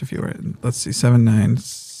most of you are in. Let's see,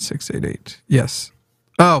 79688. Yes.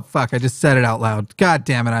 Oh fuck! I just said it out loud. God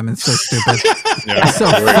damn it! I'm so stupid. I'm so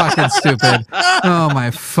fucking stupid. Oh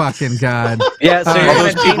my fucking god. Yeah. So all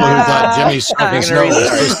those people who thought Jimmy's Circus Snow was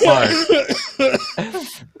so smart.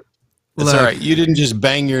 It's all right. You didn't just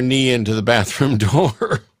bang your knee into the bathroom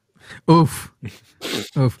door. Oof.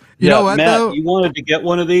 Oof. You know what, Matt, though? You wanted to get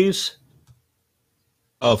one of these?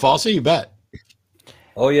 Oh, Falsey, you bet.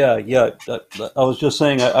 Oh yeah. I was just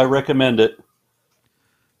saying, I recommend it.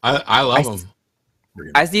 I love them.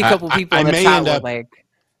 I see a couple people in the chat were like,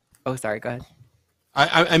 "Oh, sorry, go ahead."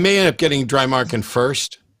 I may end up getting Dry Markin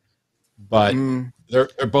first, but they're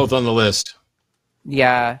both on the list.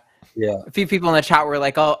 Yeah. Yeah. A few people in the chat were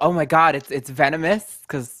like, "Oh my God, it's venomous,"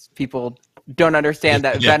 because people don't understand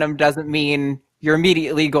that venom doesn't mean you're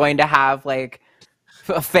immediately going to have like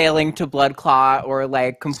a failing to blood clot or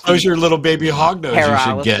like complete. Those are your little baby hognose you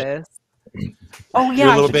should get. Oh yeah,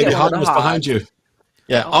 your little baby hognose behind you.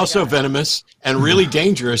 Yeah, also venomous and really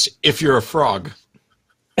dangerous if you're a frog.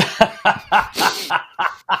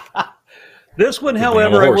 This one,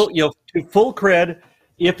 however, I will, to full cred,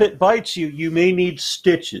 if it bites you, you may need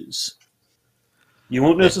stitches. You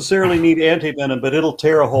won't necessarily need antivenom, but it'll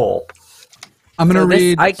tear a hole. I'm gonna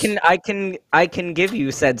read. I can give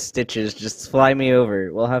you said stitches. Just fly me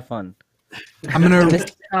over. We'll have fun. I'm gonna.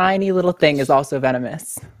 This tiny little thing is also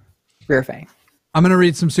venomous. Rear fang. I'm going to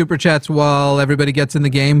read some super chats while everybody gets in the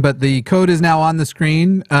game, but the code is now on the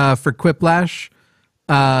screen for Quiplash.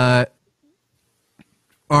 Aaron,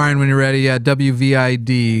 when you're ready,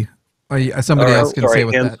 WVID. Somebody else can say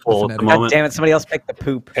what that. God damn it, somebody else picked the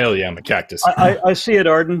poop. Hell yeah, I'm a cactus. I see it,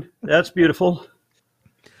 Arden. That's beautiful.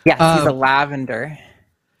 Yeah, he's a lavender.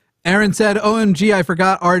 Aaron said, OMG, I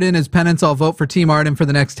forgot Arden as penance. I'll vote for Team Arden for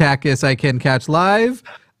the next TACIS I can catch live.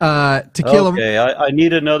 Tequila. Okay, I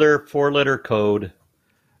need another 4-letter code.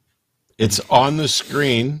 It's on the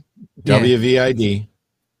screen. WVID.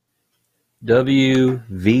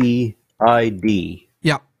 WVID.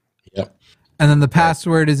 Yep. Yep. And then the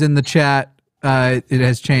password is in the chat. It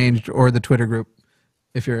has changed, or the Twitter group,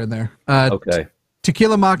 if you're in there. Okay.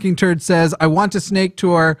 Tequila Mockingturd says, I want a snake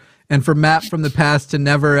tour, and for Matt from the past to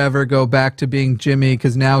never ever go back to being Jimmy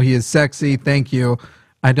because now he is sexy. Thank you.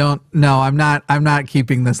 I don't know. I'm not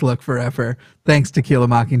keeping this look forever. Thanks, Tequila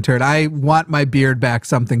Mockingturd. I want my beard back,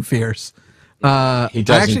 something fierce. He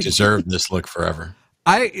doesn't deserve this look forever.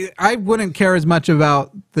 I wouldn't care as much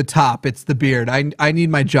about the top. It's the beard. I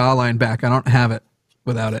need my jawline back. I don't have it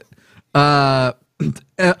without it.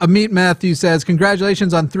 Amit Matthew says,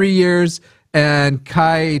 congratulations on 3 years. And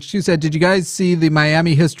Kai H2 said, did you guys see the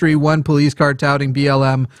Miami History 1 police car touting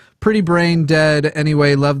BLM? Pretty brain dead.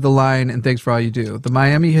 Anyway, love the line and thanks for all you do. The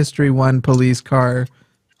Miami History 1 police car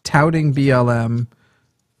touting BLM.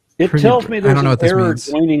 It tells me there's an error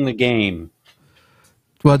joining the game.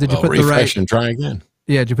 Well, did you put the right... and try again.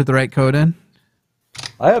 Yeah, did you put the right code in?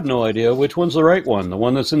 I have no idea which one's the right one. The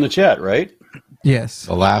one that's in the chat, right? Yes.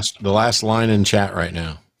 The last line in chat right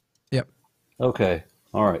now. Yep. Okay.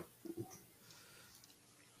 All right.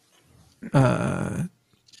 Yeah,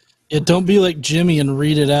 don't be like Jimmy and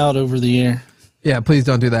read it out over the air. Yeah, please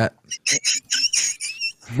don't do that.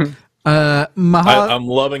 I'm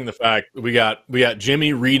loving the fact we got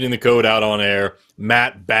Jimmy reading the code out on air,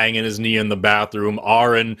 Matt banging his knee in the bathroom,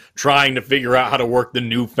 Aaron trying to figure out how to work the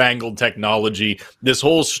newfangled technology. This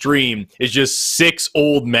whole stream is just 6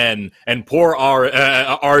 old men, and poor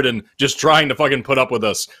Arden just trying to fucking put up with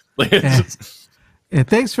us. Yeah,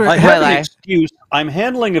 thanks for. I have an excuse. I'm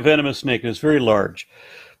handling a venomous snake. It's very large.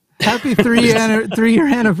 Happy 3-year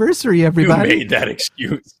anniversary, everybody! You made that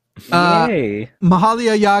excuse. Yay.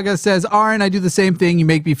 Mahalia Yaga says, Aaron, I do the same thing. You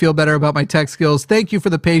make me feel better about my tech skills. Thank you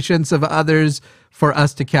for the patience of others for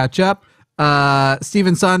us to catch up.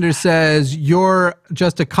 Steven Saunders says, you're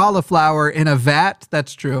just a cauliflower in a vat.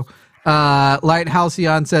 That's true. Light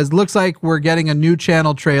Halcyon says, looks like we're getting a new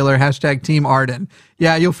channel trailer. # Team Arden.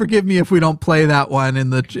 Yeah, you'll forgive me if we don't play that one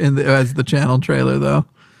as the channel trailer, though.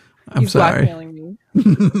 I'm sorry. Blackmailing me.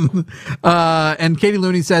 And Katie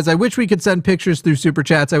Looney says, I wish we could send pictures through Super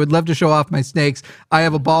Chats. I would love to show off my snakes. I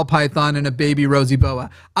have a ball python and a baby rosy boa.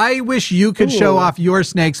 I wish you could show off your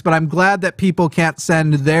snakes, but I'm glad that people can't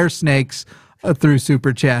send their snakes through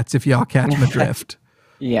Super Chats, if y'all catch my drift.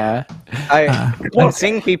 Yeah. I'm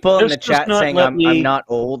seeing people in the chat saying I'm not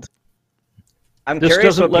old. I'm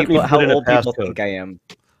curious how old people think I am.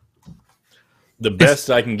 The best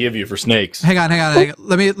I can give you for snakes. Hang on.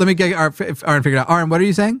 Let me get Aaron figured out. Aaron, what are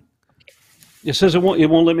you saying? It says it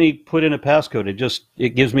won't let me put in a passcode.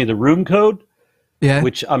 It gives me the room code. Yeah.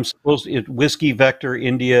 Which I'm supposed to, Whiskey Vector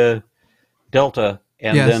India Delta,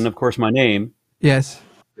 and then of course my name. Yes.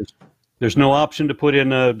 There's no option to put in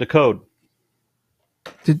the code.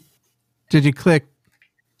 Did you click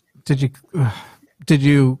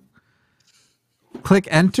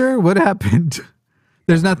enter? What happened?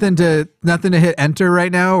 There's nothing to hit enter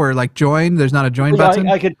right now, or like join. There's not a join button.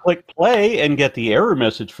 I could click play and get the error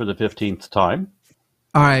message for the 15th time.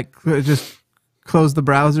 All right, just close the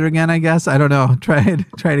browser again, I guess. I don't know. Try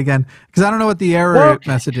it again, because I don't know what the error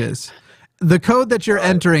message is. The code that you're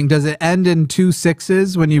entering, does it end in 2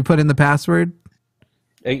 6s when you put in the password?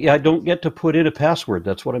 I don't get to put in a password.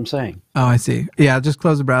 That's what I'm saying. Oh, I see. Yeah, just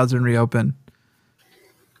close the browser and reopen.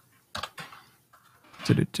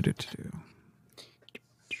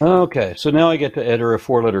 Okay, so now I get to enter a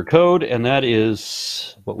 4-letter code, and that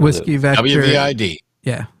is what was Whiskey Vector. WVID.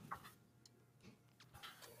 Yeah.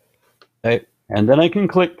 Okay, and then I can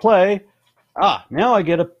click play. Now I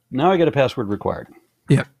get a password required.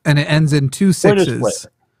 Yep, and it ends in 2 6s.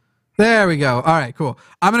 There we go. All right, cool.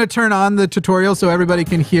 I'm going to turn on the tutorial so everybody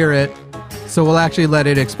can hear it. So we'll actually let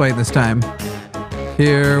it explain this time.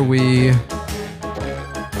 Here we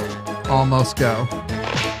almost go.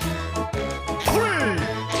 3,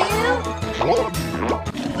 2, 1.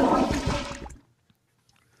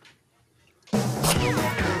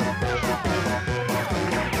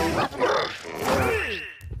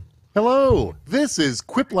 Hello, this is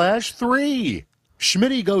Quiplash 3.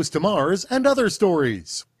 Schmitty Goes to Mars and Other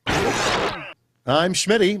Stories. I'm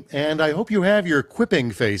Schmitty, and I hope you have your quipping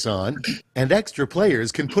face on, and extra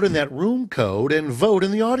players can put in that room code and vote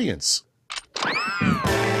in the audience.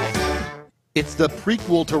 It's the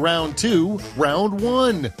prequel to Round 2, Round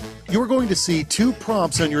 1. You're going to see 2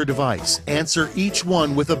 prompts on your device. Answer each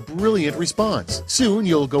one with a brilliant response. Soon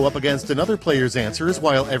you'll go up against another player's answers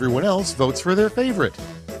while everyone else votes for their favorite.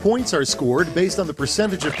 Points are scored based on the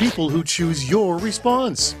percentage of people who choose your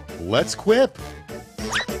response. Let's quip.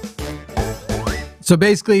 So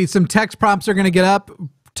basically, some text prompts are going to get up.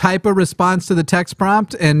 Type a response to the text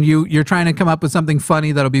prompt, and you're trying to come up with something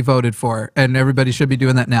funny that'll be voted for, and everybody should be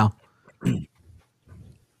doing that now.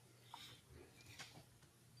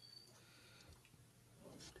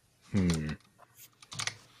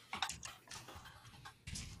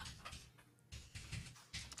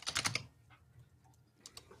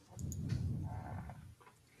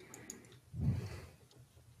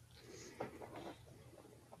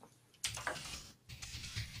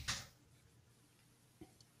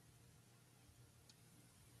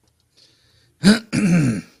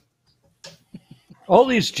 All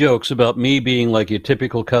these jokes about me being like a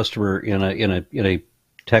typical customer in a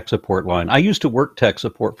tech support line. I used to work tech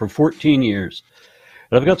support for 14 years,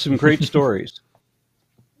 and I've got some great stories.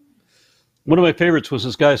 One of my favorites was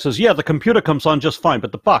this guy says, "Yeah, the computer comes on just fine,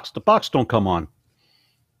 but the box don't come on."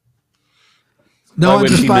 No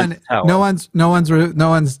one's responding. No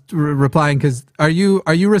one's replying because are you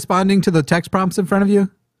responding to the text prompts in front of you?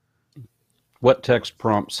 What text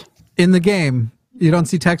prompts? In the game. You don't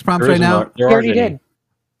see text prompts right now? He already did.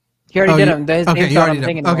 He already did them. His name's not on the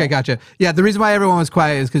thing anymore. Okay, gotcha. Yeah, the reason why everyone was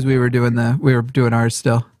quiet is because we were doing ours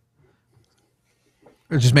still.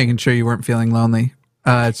 We're just making sure you weren't feeling lonely.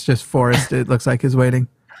 It's just Forrest, it looks like, is waiting.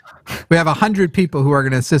 We have 100 people who are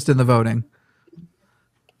going to assist in the voting.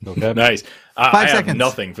 Okay. Nice. 5 seconds. Have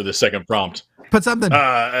nothing for the second prompt. Put something.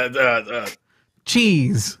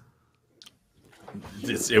 Cheese.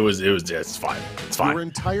 It's fine. It's fine. Your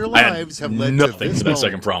entire lives have led to nothing this for that moment.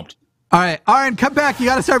 second prompt. All right, Arden, come back. You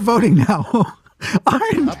got to start voting now.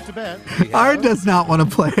 Arden does not want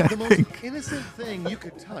to play, I The think. most innocent thing you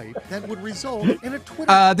could type that would result in a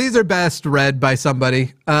Twitter. These are best read by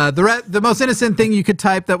somebody. The most innocent thing you could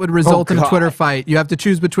type that would result in a Twitter fight. You have to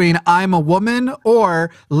choose between "I'm a woman"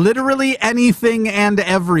 or literally anything and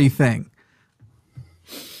everything.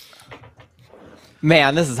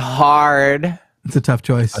 Man, this is hard. It's a tough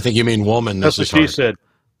choice. I think you mean woman. That's what she said.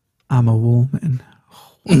 I'm a woman.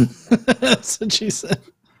 That's what she said.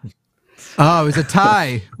 Oh, it was a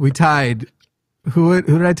tie. We tied. Who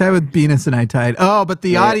did I tie with? Venus and I tied. Oh, but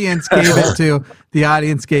the audience gave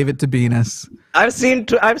it to Venus. I've seen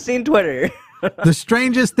Twitter. The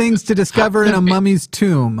strangest things to discover in a mummy's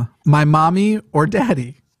tomb: my mommy or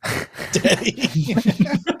daddy. Daddy.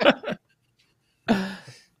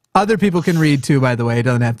 Other people can read too, by the way. It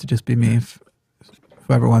doesn't have to just be me. If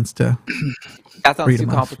whoever wants to. That sounds too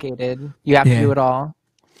complicated. You have to do it all.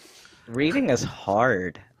 Reading is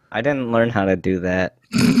hard. I didn't learn how to do that.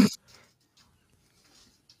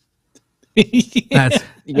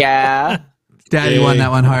 Yeah. Daddy won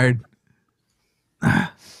that one hard.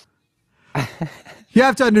 You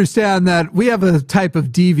have to understand that we have a type of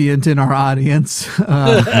deviant in our audience.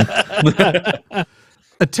 A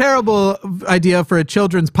terrible idea for a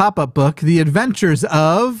children's pop-up book: The Adventures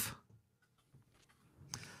of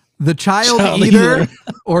the Child Eater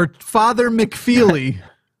or Father McFeely.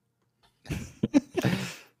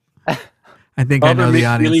 I think I know the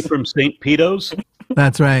audience. From St. Peter's.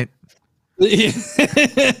 That's right.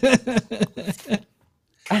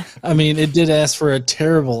 I mean, it did ask for a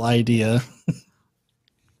terrible idea.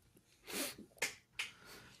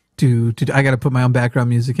 I got to put my own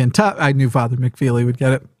background music in. I knew Father McFeely would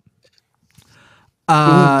get it.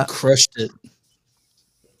 Crushed it.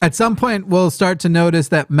 At some point, we'll start to notice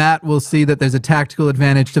that Matt will see that there's a tactical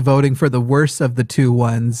advantage to voting for the worst of the two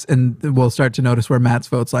ones, and we'll start to notice where Matt's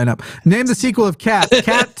votes line up. Name the sequel of Cat,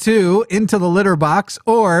 Cat 2, Into the Litter Box,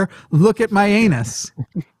 or Look at My Anus.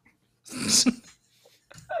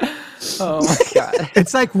 Oh my god.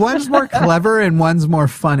 It's like one's more clever and one's more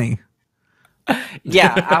funny.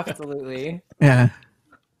 Yeah, absolutely. Yeah.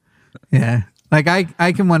 Yeah. Like I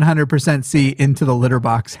can 100% see Into the Litter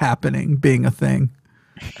Box happening, being a thing.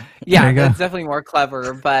 Yeah, it's definitely more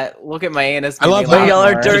clever, but look at my anus. I love how y'all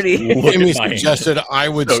are dirty. Amy suggested I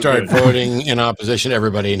would start voting in opposition to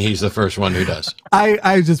everybody, and he's the first one who does.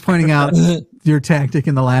 I was just pointing out your tactic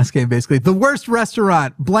in the last game, basically. The worst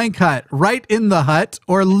restaurant: Blank Hut, Right in the Hut,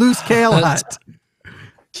 or Loose Kale Hut.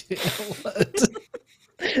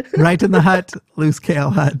 Right in the Hut, Loose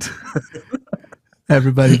Kale Hut.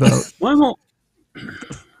 Everybody vote. Why won't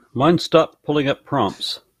mine stop pulling up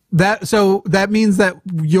prompts? That means that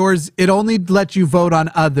yours, it only lets you vote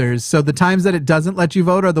on others. So the times that it doesn't let you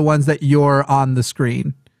vote are the ones that you're on the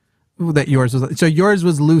screen. That yours was. So yours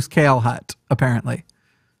was Loose Kale Hut, apparently.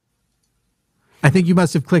 I think you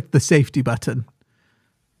must have clicked the safety button.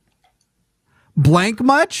 Blank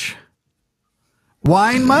much?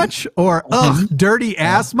 Wine much? Or dirty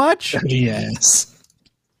ass much? Yes.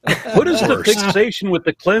 What is the fixation with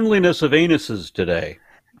the cleanliness of anuses today?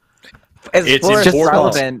 It's just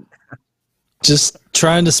relevant. Just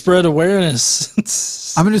trying to spread awareness.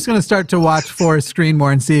 I'm just going to start to watch Forrest's screen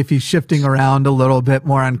more and see if he's shifting around a little bit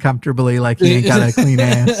more uncomfortably, like he ain't got a clean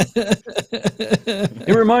ass.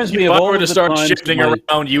 It reminds me of all If I were to the start times shifting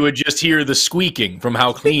around, you would just hear the squeaking from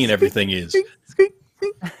how clean everything is.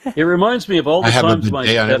 It reminds me of all the times my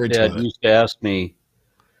bidet stepdad used to ask me,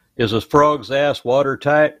 "Is a frog's ass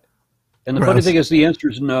watertight?" And the funny Gross. thing is, the answer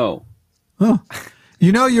is no. Huh.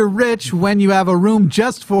 You know you're rich when you have a room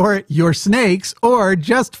just for your snakes or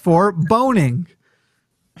just for boning.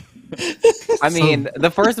 I mean, the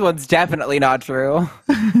first one's definitely not true.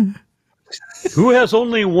 Who has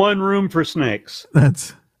only one room for snakes?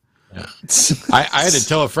 That's. Yeah. I had to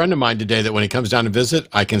tell a friend of mine today that when he comes down to visit,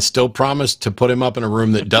 I can still promise to put him up in a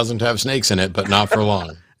room that doesn't have snakes in it, but not for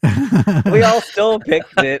long. We all still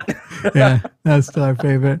picked it. Yeah, that's still our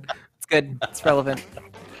favorite. It's good. It's relevant.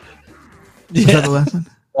 Is that the lesson?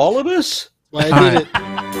 All of us? I did it.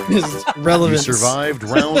 It's relevant. You survived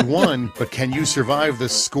round one, but can you survive the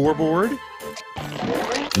scoreboard?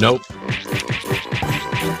 Nope.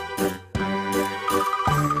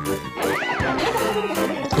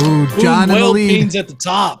 Ooh, John in the Whale lead. Bean's at the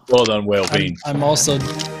top. Well done, Whale Bean. I'm also.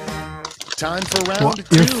 Time for round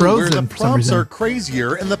You're two, frozen where the for some prompts reason. are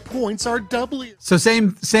crazier and the points are doubly. So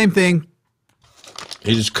same thing.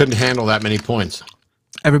 He just couldn't handle that many points.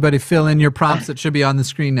 Everybody fill in your prompts that should be on the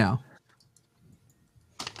screen now.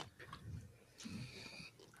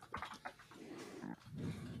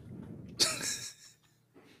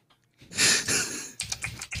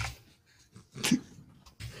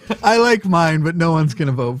 I like mine, but no one's going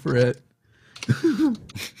to vote for it.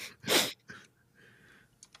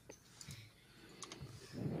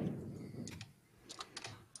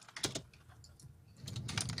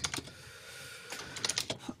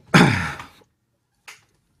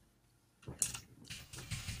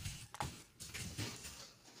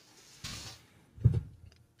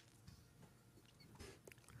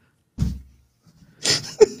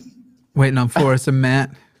 Waiting on Forrest and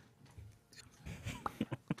Matt.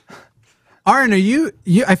 Arden, are you?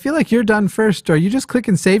 I feel like you're done first. Are you just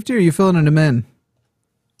clicking safety, or are you filling them in?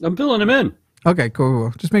 I'm filling them in. Okay,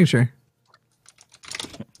 cool. Just making sure.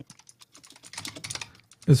 It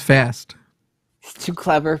was fast. It's too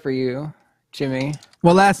clever for you, Jimmy.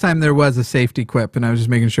 Well, last time there was a safety quip, and I was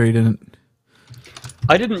just making sure you didn't.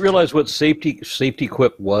 I didn't realize what safety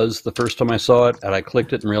quip was the first time I saw it, and I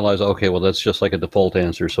clicked it and realized, okay, well, that's just like a default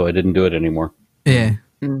answer, so I didn't do it anymore. Yeah.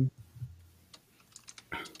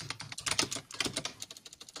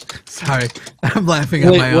 Sorry, I'm laughing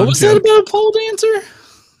at my own. What was that about a pole dancer?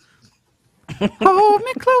 Hold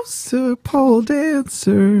me closer, pole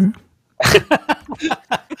dancer.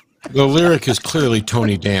 The lyric is clearly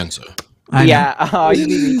Tony Danza. Yeah, oh, you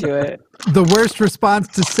beat me to it. The worst response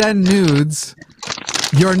to send nudes: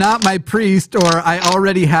 "You're not my priest," or "I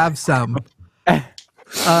already have some."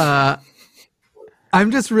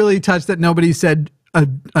 I'm just really touched that nobody said a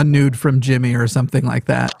nude from Jimmy or something like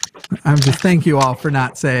that. I'm just thank you all for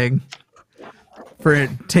not saying, for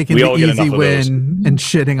taking the easy win and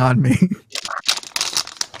shitting on me.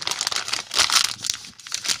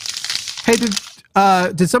 Hey,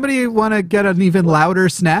 did somebody want to get an even louder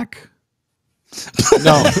snack?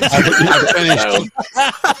 No, I finished.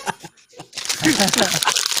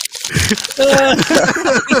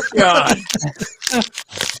 God.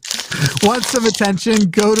 Want some attention?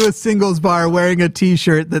 Go to a singles bar wearing a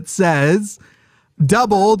t-shirt that says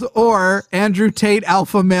 "Doubled" or "Andrew Tate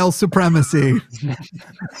Alpha Male Supremacy."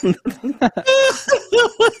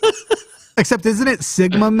 Except, isn't it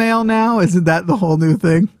Sigma Male now? Isn't that the whole new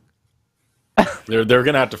thing? They're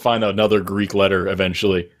gonna have to find another Greek letter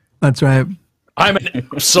eventually. That's right. I'm an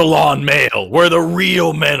Epsilon male, where the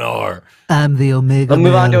real men are. I'm the Omega. They'll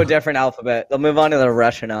move on to a different alphabet. They'll move on to the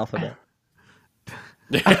Russian alphabet.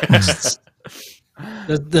 That's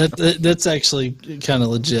actually kind of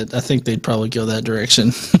legit. I think they'd probably go that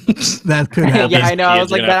direction. That could happen. Yeah, I know. I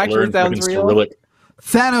was like, that actually sounds real. Cyrillic.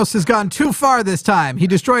 Thanos has gone too far this time. He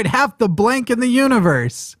destroyed half the blank in the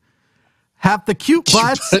universe. Half the cute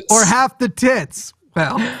butts or half the tits.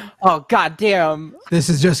 Well, oh goddamn! This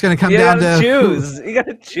is just going to come down to choose. You got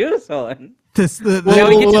to choose one. Now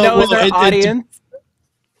we get to know as our audience.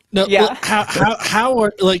 No, yeah. How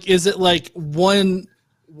are, like, is it like one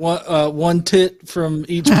tit from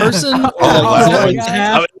each person?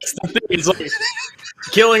 It's like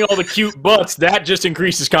killing all the cute butts. That just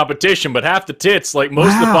increases competition. But half the tits, like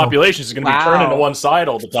most of the population, is going to be turning to one side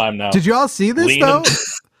all the time now. Did you all see this though?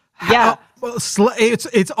 Yeah. Well,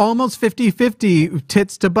 it's almost 50-50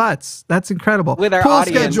 tits to butts. That's incredible. With our Pool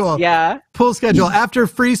audience, schedule. yeah. Pool schedule. After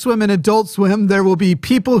free swim and adult swim, there will be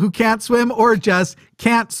people who can't swim or just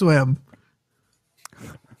can't swim.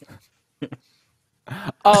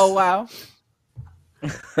 Oh, wow.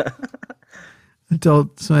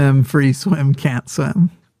 Adult swim, free swim, can't swim.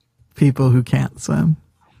 People who can't swim.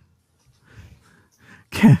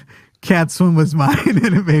 Can't swim was mine,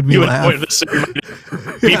 and it made me laugh.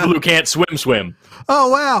 People who can't swim. Oh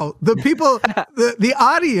wow! The people, the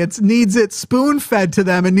audience needs it spoon fed to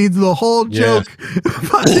them and needs the whole joke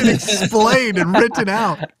fucking explained and written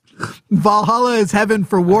out. Valhalla is heaven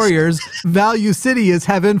for warriors. Value City is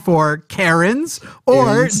heaven for Karens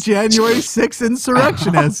or January 6th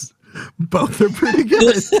insurrectionists. Both are pretty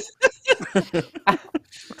good.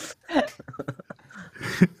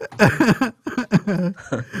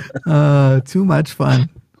 Too much fun.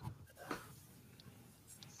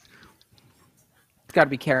 It's got to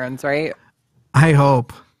be Karen's, right? I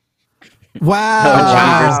hope.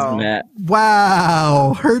 Wow.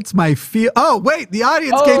 Wow. Hurts my feel. Oh, wait. The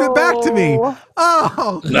audience gave it back to me.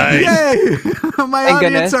 Oh, nice. Yay. My Thank audience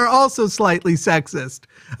goodness. are also slightly sexist.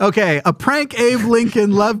 Okay. A prank Abe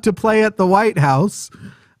Lincoln loved to play at the White House,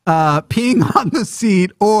 peeing on the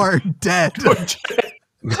seat, or dead.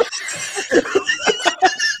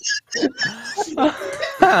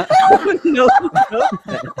 No.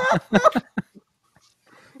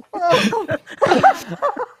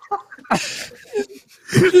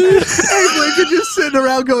 Abe Lincoln just sitting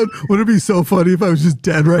around going, wouldn't it be so funny if I was just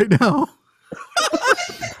dead right now?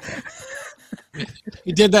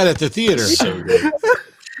 He did that at the theater. So good.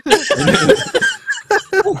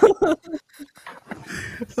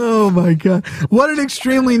 Oh my God. What an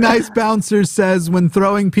extremely nice bouncer says when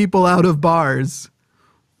throwing people out of bars.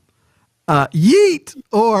 Yeet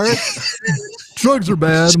or drugs are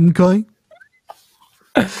bad, okay?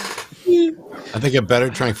 I think a better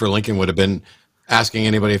trank for Lincoln would have been asking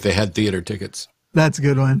anybody if they had theater tickets. That's a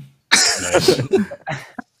good one. Nice.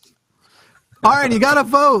 Aaron, you got to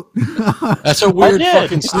vote. That's a weird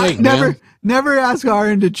fucking snake, man. Never ask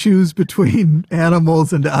Aaron to choose between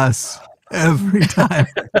animals and us. Every time.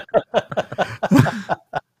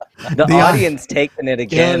 The audience taking it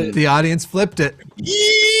again. The audience flipped it.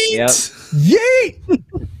 Yeet! Yep. Yeet!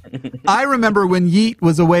 I remember when yeet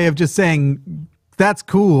was a way of just saying, that's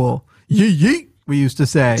cool. Yeet, we used to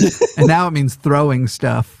say. And now it means throwing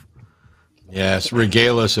stuff. Yes,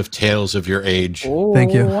 regale us of tales of your age. Ooh.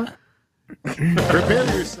 Thank you. Prepare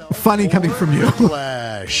yourself. Funny coming from you.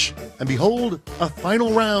 Flash. And behold, a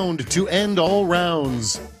final round to end all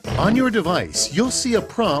rounds. On your device, you'll see a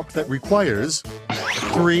prompt that requires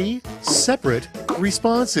 3 separate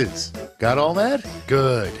responses. Got all that?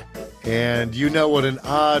 Good. And you know what an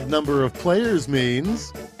odd number of players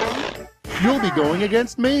means? You'll be going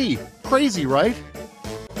against me. Crazy, right?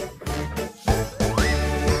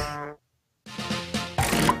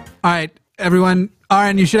 All right, everyone.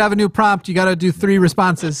 Aaron, you should have a new prompt. You got to do 3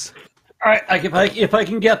 responses. All right, if I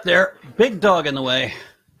can get there. Big dog in the way.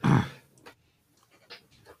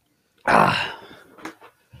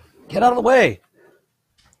 Get out of the way.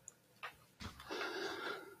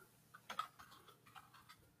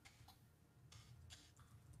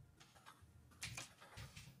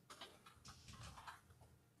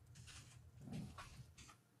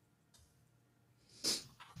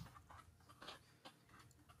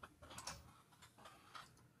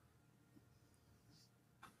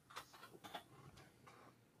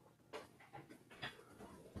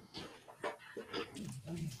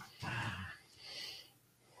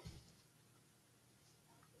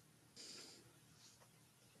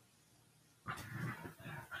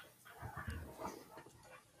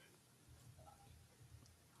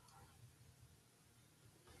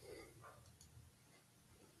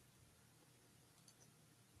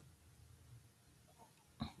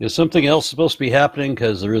 Is something else supposed to be happening?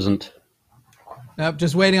 Because there isn't. Nope,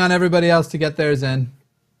 just waiting on everybody else to get theirs in.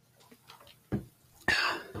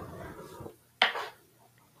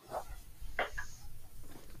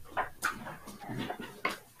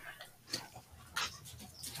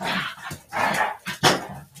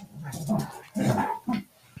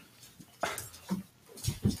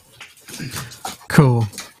 Cool.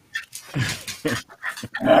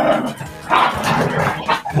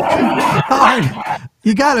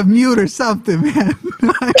 You gotta mute or something, man.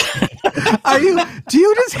 Do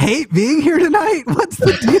you just hate being here tonight? What's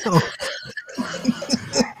the deal?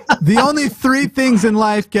 The only 3 things in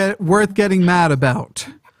life worth getting mad about.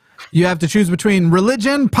 You have to choose between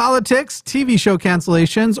religion, politics, TV show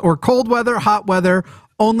cancellations, or cold weather, hot weather,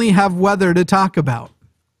 only have weather to talk about.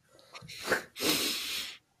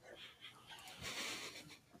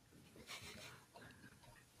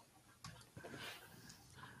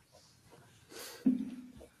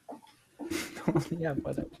 Yeah,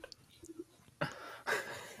 whatever.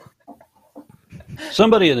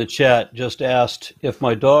 Somebody in the chat just asked if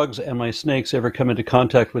my dogs and my snakes ever come into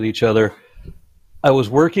contact with each other. I was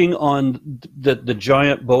working on the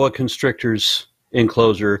giant boa constrictors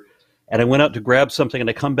enclosure, and I went out to grab something, and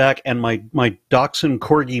I come back, and my Dachshund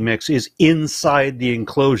Corgi mix is inside the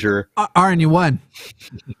enclosure. Aaron, you won.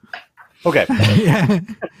 Okay. Yeah.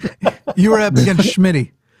 You were up against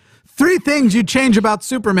Schmitty. 3 things you'd change about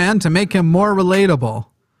Superman to make him more relatable.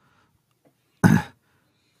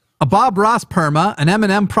 A Bob Ross perma, an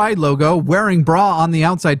M&M Pride logo, wearing bra on the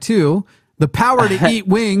outside too, the power to eat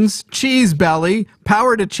wings, cheese belly,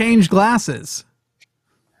 power to change glasses.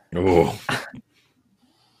 Oh.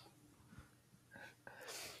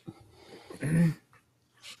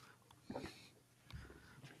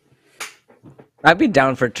 I'd be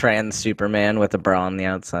down for trans Superman with a bra on the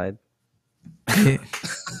outside.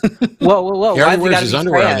 Whoa. He already wears his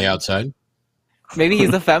underwear on the outside. Maybe he's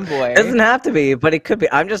a femboy. It doesn't have to be, but it could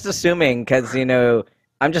be. I'm just assuming because,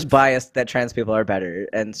 I'm just biased that trans people are better.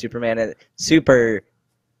 And Superman is super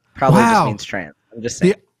probably just means trans. I'm just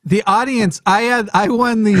saying. The audience, I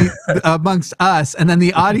won the amongst us, and then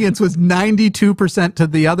the audience was 92% to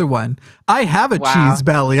the other one. I have a cheese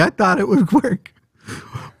belly. I thought it would work.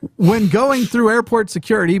 When going through airport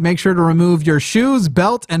security, make sure to remove your shoes,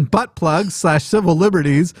 belt, and butt plugs / civil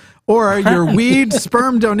liberties, or your weed,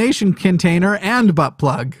 sperm donation container, and butt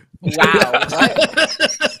plug. Wow.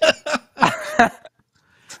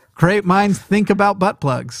 Great minds think about butt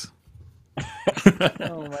plugs.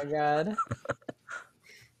 Oh my god.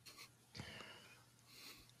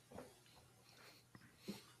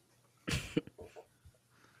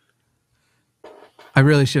 I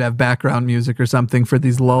really should have background music or something for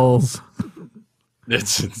these lulls.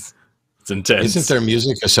 It's intense. Isn't there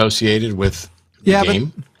music associated with the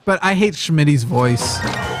game? But I hate Schmitty's voice.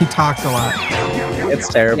 He talks a lot. It's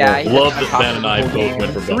terrible. Yeah, I Love that Ben and I both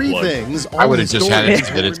went for butt Three plug. things. I would have just had it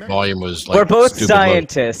historians that its volume was like We're both stupid low.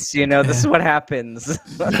 scientists, you know. This is what happens.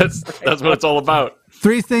 That's what it's all about.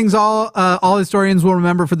 3 things all historians will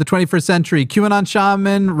remember for the 21st century: QAnon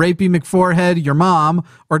shaman, rapey McForehead, your mom,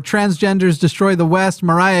 or transgenders destroy the West,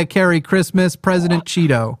 Mariah Carey Christmas, President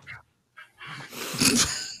Cheeto.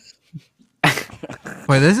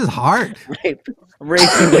 Boy, this is hard.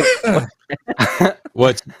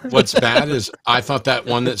 What's bad is I thought that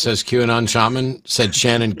one that says QAnon shaman said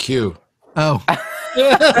Shannon Q. Oh.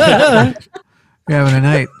 We're having a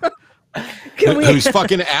night. Who's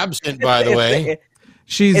fucking absent, by the way.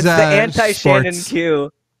 She's it's the anti-Shannon sports.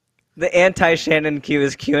 Q. The anti-Shannon Q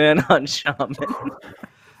is QAnon shaman.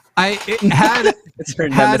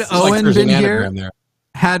 Had Owen like been an here. anagram there.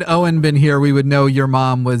 Had Owen been here, we would know your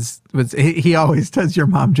mom was he always does your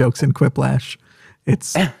mom jokes in Quiplash.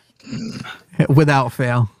 It's without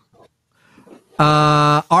fail.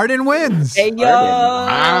 Arden wins. Hey, yo.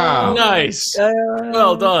 Wow. Nice.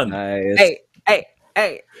 Well done. Nice.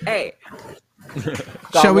 Hey.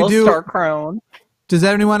 Shall we do Star Crown? Does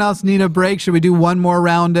anyone else need a break? Should we do one more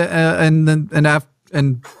round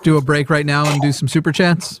and do a break right now and do some super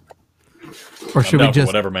chats? Or should we just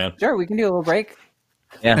whatever, man? Sure, we can do a little break.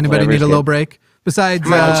 Yeah, anybody need a little break? Besides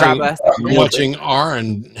Watching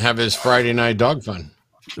Aron have his Friday night dog fun.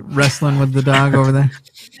 Wrestling with the dog over there.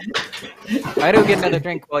 I do get another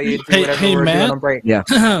drink while you do whatever Hey, we're Matt? doing on break. Yeah.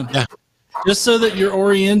 Yeah. Just so that you're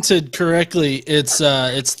oriented correctly, it's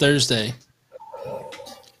Thursday.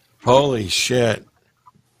 Holy shit.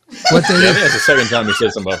 What day? Yeah, that's the second time you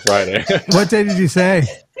said something about Friday. What day did you say?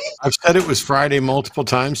 I've said it was Friday multiple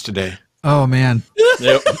times today. Oh man.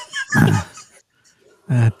 Yep.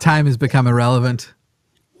 Time has become irrelevant.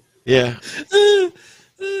 Yeah.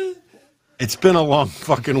 It's been a long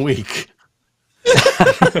fucking week.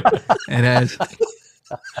 It has.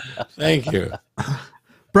 Thank you.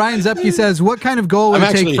 Brian Zepke says, what kind of goal would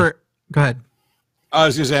it take for... Go ahead. I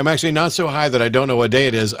was going to say, I'm actually not so high that I don't know what day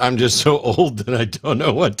it is. I'm just so old that I don't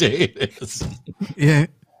know what day it is. Yeah.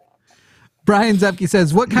 Brian Zepke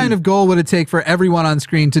says, what kind of goal would it take for everyone on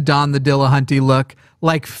screen to don the Dillahunty look?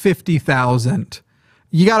 Like 50,000.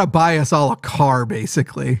 You got to buy us all a car,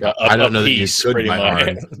 basically. I don't know that you could buy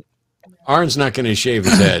Arn. Arn's not going to shave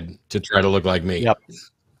his head to try to look like me. Yep.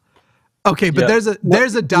 Okay, but there's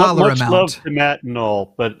a dollar much amount. Love to Matt and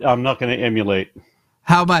all, but I'm not going to emulate.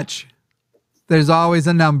 How much? There's always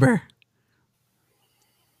a number.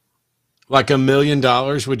 Like $1 million,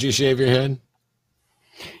 would you shave your head?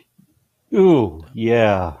 Ooh,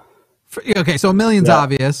 yeah. Okay, so $1 million's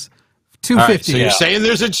obvious. $250. Right, so you're saying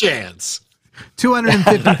there's a chance.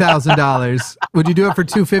 $250,000. Would you do it for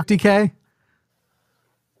 $250K?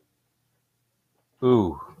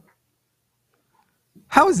 Ooh.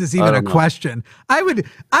 How is this even a question? I would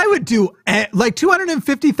do like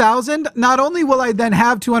 250,000. Not only will I then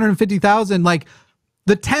have 250,000, like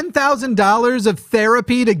the $10,000 of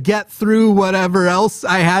therapy to get through whatever else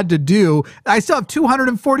I had to do, I still have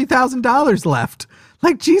 $240,000 left.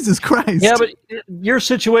 Like, Jesus Christ. Yeah, but your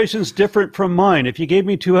situation's different from mine. If you gave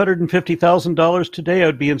me $250,000 today, I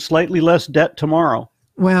would be in slightly less debt tomorrow.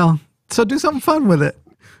 Well, so do something fun with it.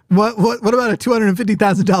 What about a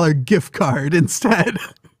 $250,000 gift card instead?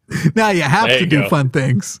 Now you have to do fun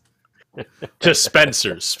things. To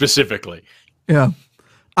Spencer's specifically. Yeah.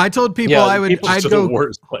 I told people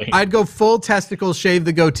I'd go full testicles, shave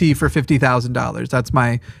the goatee for $50,000. That's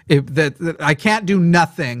my I can't do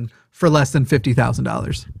nothing for less than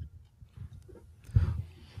 $50,000.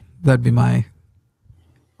 That'd be my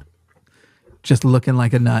just looking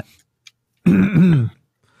like a nut.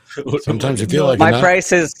 Sometimes you feel like my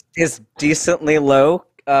price is decently low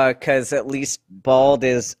because at least bald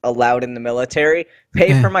is allowed in the military.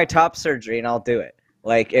 Pay for my top surgery and I'll do it.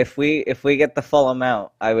 Like if we get the full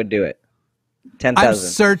amount, I would do it. 10,000. I'm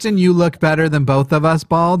certain you look better than both of us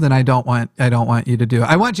bald, and I don't want you to do it.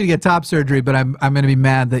 I want you to get top surgery, but I'm going to be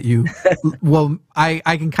mad that you. Well, I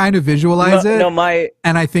can kind of visualize it.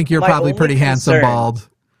 And I think you're probably pretty handsome bald.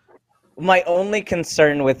 My only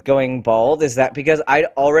concern with going bald is that because I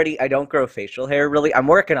don't grow facial hair really. I'm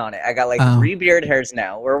working on it. I got like 3 beard hairs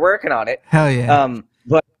now. We're working on it. Hell yeah.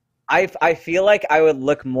 But I feel like I would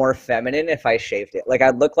look more feminine if I shaved it. Like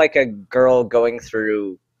I'd look like a girl going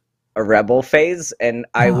through a rebel phase, and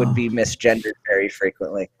I would be misgendered very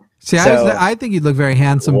frequently. See, I think you'd look very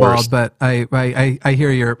handsome bald, but I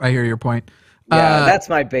hear your point. Yeah, that's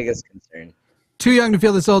my biggest concern. Too Young to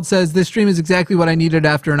Feel This Old says, this stream is exactly what I needed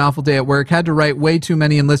after an awful day at work. Had to write way too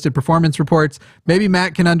many enlisted performance reports. Maybe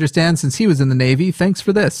Matt can understand since he was in the Navy. Thanks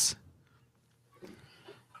for this.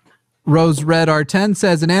 Rose Red R10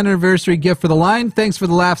 says, an anniversary gift for the line. Thanks for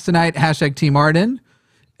the laughs tonight. Hashtag Team Arden.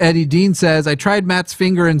 Eddie Dean says, I tried Matt's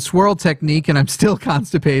finger and swirl technique and I'm still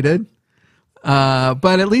constipated.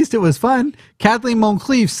 But at least it was fun. Kathleen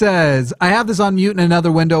Moncleef says, I have this on mute in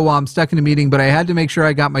another window while I'm stuck in a meeting, but I had to make sure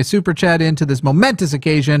I got my super chat into this momentous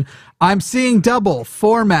occasion. I'm seeing double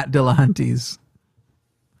for Matt Dillahunties.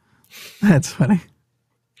 That's funny.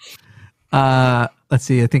 Let's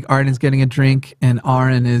see. I think Arden's getting a drink and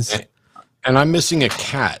Aron is... And I'm missing a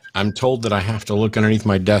cat. I'm told that I have to look underneath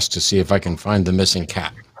my desk to see if I can find the missing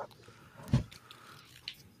cat.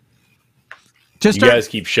 You guys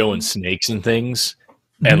keep showing snakes and things,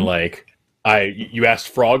 and like you asked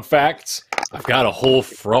frog facts. I've got a whole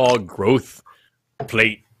frog growth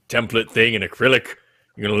plate template thing in acrylic.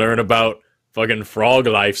 You're gonna learn about fucking frog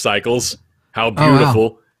life cycles. How beautiful! Oh,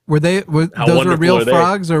 wow. Were those were real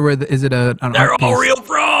frogs, or is it an They're art all piece? real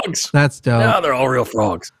frogs. That's dope. No, they're all real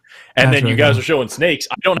frogs. And That's then you really guys cool. are showing snakes.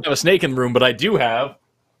 I don't have a snake in the room, but I do have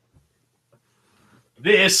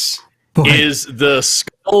this. Is the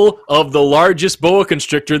skull of the largest boa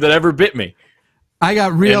constrictor that ever bit me. I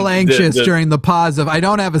got real anxious during the pause of I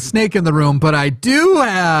don't have a snake in the room, but I do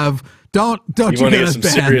have. Don't you want get to get us some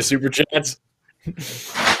banned. serious super chats?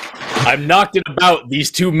 I'm knocked it about.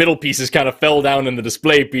 These two middle pieces kind of fell down in the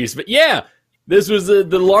display piece, but yeah, this was the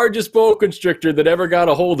largest boa constrictor that ever got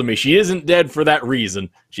a hold of me. She isn't dead for that reason.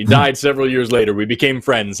 She died several years later. We became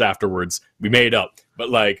friends afterwards. We made up, but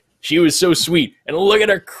like. She was so sweet. And look at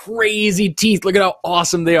her crazy teeth. Look at how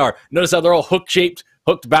awesome they are. Notice how they're all hook-shaped,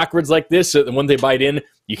 hooked backwards like this, so that when they bite in,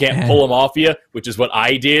 you can't pull them off you, which is what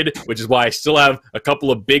I did, which is why I still have a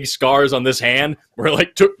couple of big scars on this hand where I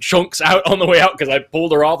like took chunks out on the way out because I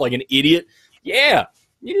pulled her off like an idiot. Yeah,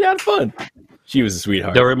 you had fun. She was a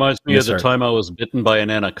sweetheart. That reminds me Yes, of the sir. time I was bitten by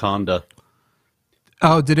an anaconda.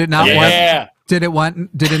 Oh, did it not Yeah.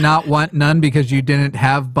 want? Did it not want none because you didn't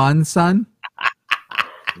have buns, son?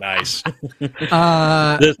 Nice.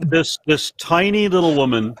 This tiny little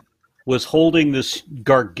woman was holding this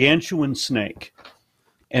gargantuan snake,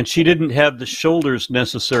 and she didn't have the shoulders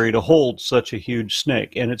necessary to hold such a huge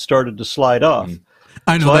snake, and it started to slide off.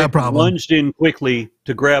 I know So that I problem. lunged in quickly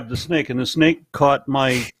to grab the snake, and the snake caught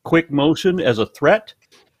my quick motion as a threat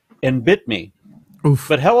and bit me. Oof.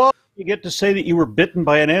 But how often do you get to say that you were bitten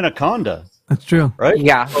by an anaconda? That's true. Right?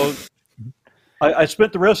 Yeah. So I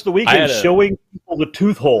spent the rest of the weekend showing people the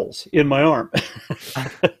tooth holes in my arm.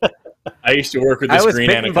 I used to work with I this was green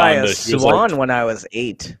bitten anaconda. by a She was swan like, when I was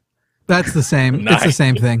 8. That's the same. Nice. It's the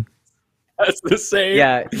same thing. That's the same.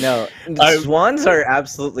 Yeah, no. Swans are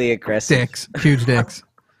absolutely aggressive. Dicks. Huge dicks.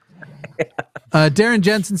 Darren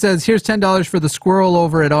Jensen says, here's $10 for the squirrel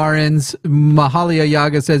over at Aron's. Mahalia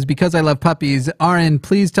Yaga says, because I love puppies. Aron,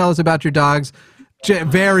 please tell us about your dogs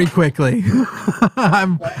very quickly.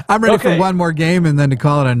 I'm ready for one more game and then to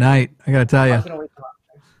call it a night. I got to tell you.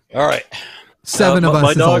 All right. 7 of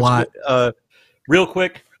us is a lot. Real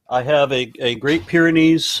quick, I have a Great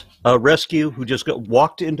Pyrenees rescue who just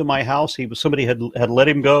walked into my house. Somebody had let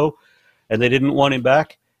him go, and they didn't want him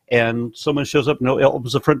back. And someone shows up,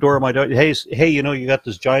 opens the front door of my dog. Hey, you got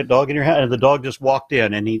this giant dog in your house, and the dog just walked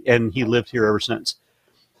in, and he lived here ever since.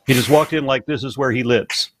 He just walked in like this is where he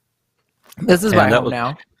lives. This is my home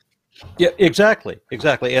now. Yeah, exactly.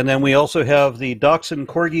 And then we also have the Dachshund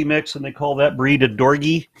Corgi mix, and they call that breed a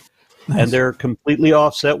Dorgie. Nice. And they're completely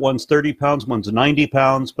offset. One's 30 pounds, one's 90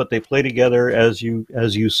 pounds, but they play together as you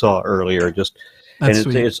saw earlier.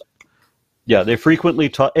 They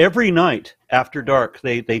frequently every night after dark.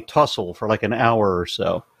 They tussle for like an hour or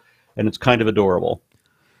so, and it's kind of adorable.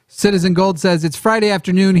 Citizen Gold says it's Friday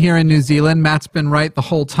afternoon here in New Zealand. Matt's been right the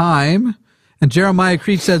whole time. And Jeremiah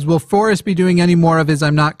Creech says, will Forrest be doing any more of his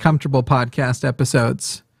I'm Not Comfortable podcast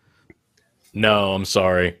episodes? No, I'm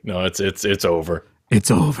sorry. No, it's over.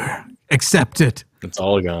 It's over. Accept it. It's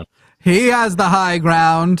all gone. He has the high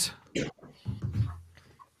ground.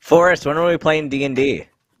 Forrest, when are we playing D&D?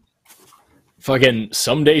 Fucking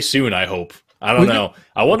someday soon, I hope. I don't know.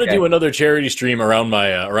 I want to do another charity stream around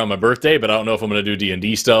my birthday, but I don't know if I'm going to do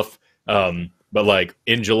D&D stuff. But like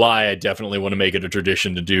in July, I definitely want to make it a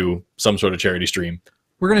tradition to do some sort of charity stream.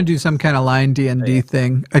 We're going to do some kind of line D&D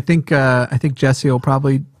thing. I think Jesse will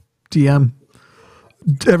probably DM.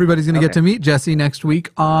 Everybody's going to get to meet Jesse next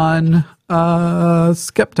week on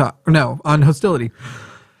Skeptalk. No, on HOSTility.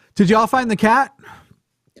 Did y'all find the cat?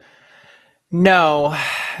 No.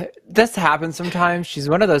 This happens sometimes. She's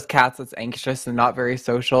one of those cats that's anxious and not very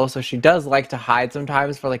social, so she does like to hide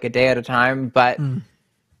sometimes for like a day at a time, but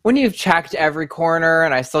when you've checked every corner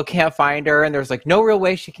and I still can't find her and there's like no real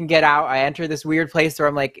way she can get out, I enter this weird place where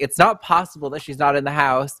I'm like, it's not possible that she's not in the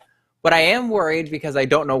house. But I am worried because I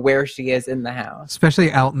don't know where she is in the house.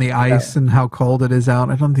 Especially out in the ice and how cold it is out.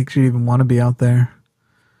 I don't think she'd even want to be out there.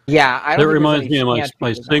 Yeah, I don't. That reminds me of my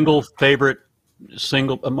favorite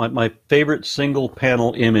single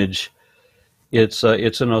panel image. It's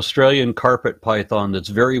an Australian carpet python that's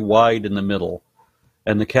very wide in the middle,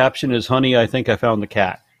 and the caption is, "Honey, I think I found the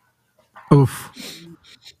cat." Oof.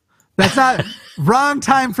 That's not wrong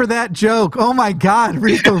time for that joke. Oh my God,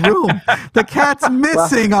 read the room. The cat's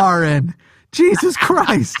missing, Aaron. Jesus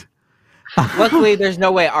Christ. Luckily, there's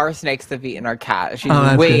no way our snakes have eaten our cat. She's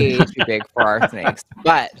way too big for our snakes.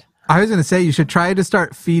 But I was going to say you should try to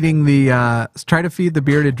start feeding feed the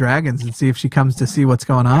bearded dragons and see if she comes to see what's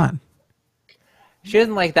going on. She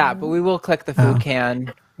doesn't like that, but we will click the food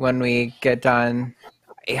can when we get done.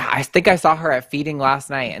 I think I saw her at feeding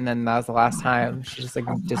last night, and then that was the last time. She just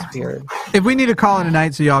disappeared. If we need to call it a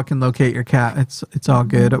night so y'all can locate your cat, it's all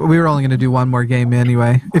good. We were only going to do one more game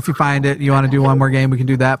anyway. If you find it, you want to do one more game, we can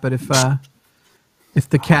do that. But if the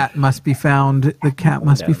cat must be found, the cat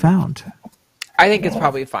must be found. I think it's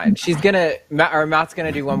probably fine. Matt's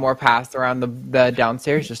gonna do one more pass around the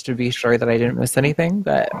downstairs just to be sure that I didn't miss anything.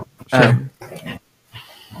 But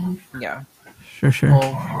yeah, sure.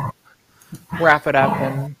 We'll wrap it up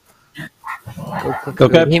and go click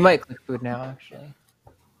food. He might click food now, actually.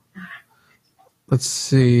 Let's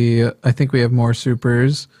see. I think we have more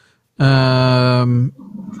supers. Those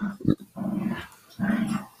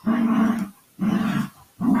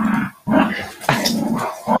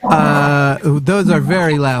are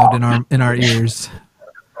very loud in our ears.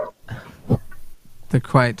 They're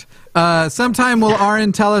quite. Sometime will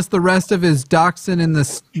Aron tell us the rest of his dachshund in the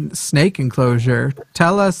snake enclosure?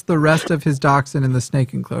 Tell us the rest of his dachshund in the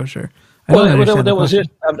snake enclosure. That was it.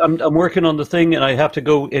 I'm working on the thing, and I have to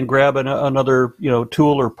go and grab another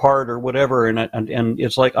tool or part or whatever, and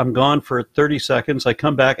it's like I'm gone for 30 seconds. I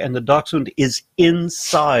come back, and the dachshund is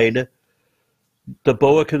inside the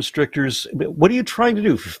boa constrictors. What are you trying to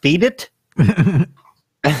do? Feed it?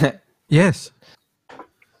 Yes.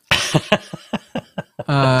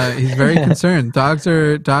 He's very concerned. Dogs.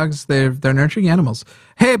 They're nurturing animals.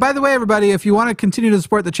 Hey, by the way, everybody, if you want to continue to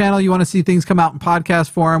support the channel, you want to see things come out in podcast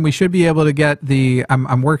form, we should be able to get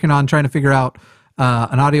I'm working on trying to figure out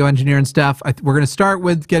an audio engineer and stuff. We're going to start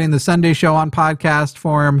with getting the Sunday show on podcast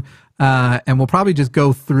form, and we'll probably just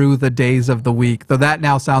go through the days of the week. Though that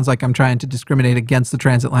now sounds like I'm trying to discriminate against the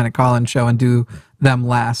Transatlantic Call-In show and do them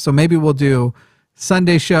last. So maybe we'll do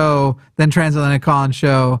Sunday show, then Transatlantic Call-In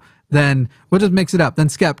show, then we'll just mix it up. Then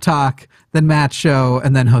Skeptalk, then Matt's show,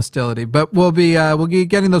 and then HOSTility. But we'll be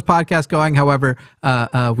getting those podcasts going. However,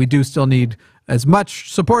 we do still need as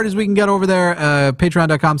much support as we can get over there.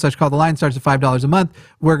 Patreon.com/calltheline starts at $5 a month.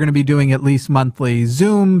 We're going to be doing at least monthly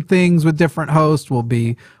Zoom things with different hosts. We'll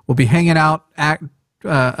be hanging out,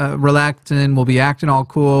 relaxing. We'll be acting all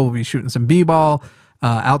cool. We'll be shooting some b-ball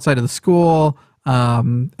outside of the school.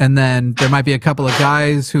 And then there might be a couple of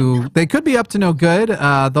guys who they could be up to no good.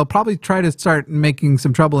 They'll probably try to start making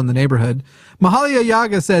some trouble in the neighborhood. Mahalia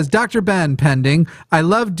Yaga says, Dr. Ben pending. I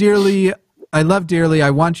love dearly. I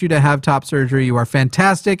want you to have top surgery. You are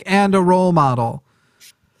fantastic and a role model.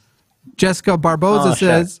 Jessica Barboza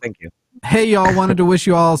says, thank you. Hey, y'all, wanted to wish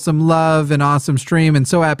you all some love and awesome stream and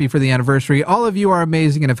so happy for the anniversary. All of you are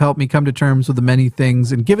amazing and have helped me come to terms with the many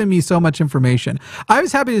things and given me so much information. I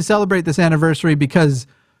was happy to celebrate this anniversary because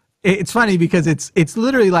it's funny because it's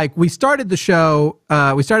literally like we started the show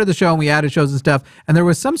and we added shows and stuff, and there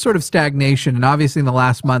was some sort of stagnation, and obviously in the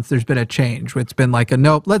last month there's been a change. It's been like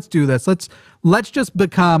nope, let's do this. Let's just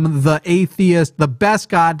become the best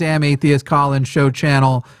goddamn atheist call-in show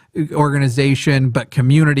channel organization, but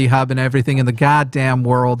community hub and everything in the goddamn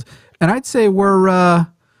world. And I'd say we're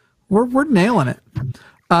nailing it.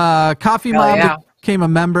 Coffee Mom became a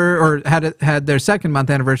member or had their second month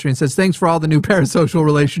anniversary and says, thanks for all the new parasocial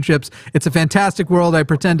relationships. It's a fantastic world I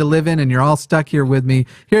pretend to live in, and you're all stuck here with me.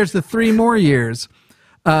 Here's the 3 more years.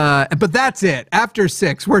 But that's it. After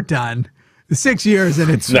 6, we're done. 6 years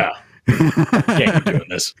and it's... No. Can't keep doing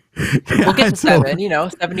this. We'll get to 7,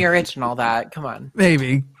 7-year itch and all that. Come on.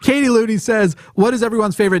 Maybe. Katie Ludy says, what is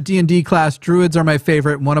everyone's favorite D&D class? Druids are my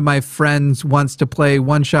favorite. One of my friends wants to play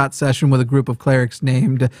one-shot session with a group of clerics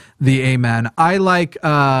named the Amen. I like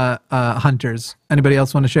hunters. Anybody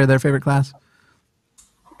else want to share their favorite class?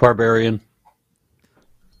 Barbarian.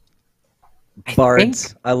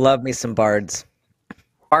 Bards. I love me some bards.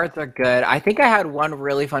 Bards are good. I think I had one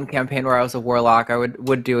really fun campaign where I was a warlock. I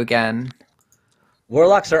would do again.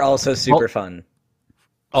 Warlocks are also super fun.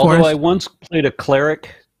 Although I once played a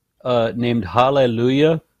cleric named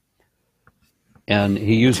Hallelujah, and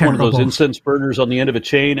he used one of those incense burners on the end of a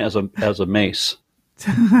chain as a mace.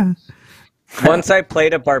 Once I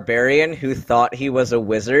played a barbarian who thought he was a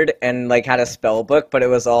wizard and like had a spell book, but it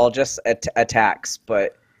was all just attacks.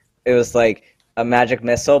 But it was like a magic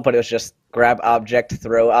missile, but it was just grab object,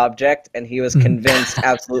 throw object, and he was convinced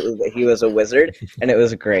absolutely that he was a wizard, and it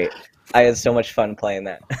was great. I had so much fun playing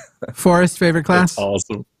that. Forrest, favorite class? That's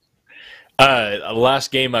awesome.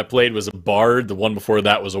 Last game I played was a bard. The one before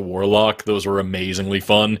that was a warlock. Those were amazingly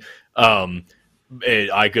fun.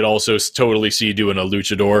 I could also totally see doing a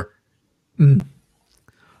luchador.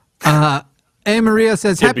 A. Maria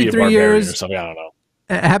says, happy 3 years. Or something, I don't know.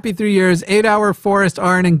 Happy 3 years. 8-hour Forrest,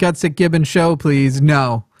 Arden, and Gutsick Gibbon show, please.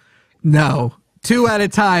 No. 2 at a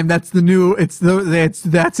time. That's the new.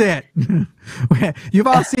 That's it. You've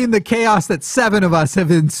all seen the chaos that 7 of us have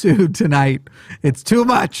ensued tonight. It's too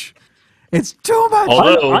much. It's too much.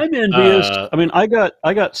 Although, I'm envious. I mean, I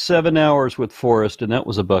got 7 hours with Forrest, and that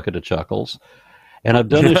was a bucket of chuckles. And I've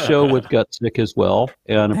done a show with Gutsick as well,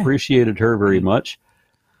 and appreciated her very much.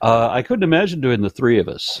 I couldn't imagine doing the 3 of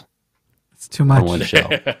us. It's too much. On one show.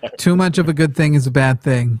 Too much of a good thing is a bad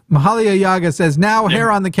thing. Mahalia Yaga says, now hair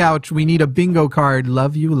on the couch. We need a bingo card.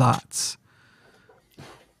 Love you lots.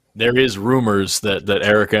 There is rumors that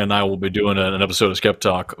Erica and I will be doing an episode of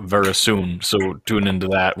Skeptalk very soon, so tune into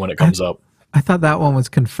that when it comes up. I thought that one was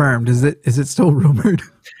confirmed. Is it still rumored?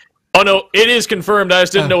 Oh, no, it is confirmed. I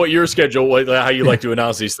just didn't know what your schedule, how you like to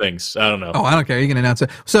announce these things. I don't know. Oh, I don't care. You can announce it.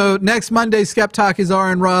 So next Monday, Skeptalk is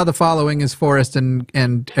Aron Ra. The following is Forrest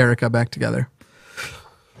and Erica back together.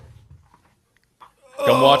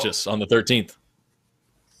 Come watch us on the 13th.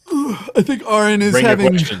 I think Aron is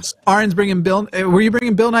having... Aron's bringing Bill... Were you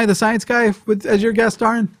bringing Bill Nye the Science Guy as your guest,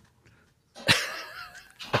 Aron?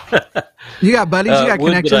 You got buddies? You got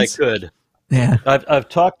connections? That I could. Yeah. I've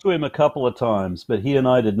talked to him a couple of times, but he and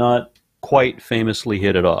I did not quite famously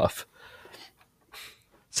hit it off.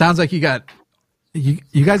 Sounds like you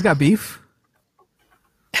guys got beef?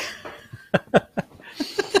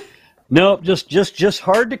 No, just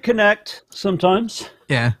hard to connect sometimes.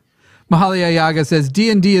 Yeah. Mahalia Yaga says,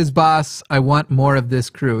 D&D is boss. I want more of this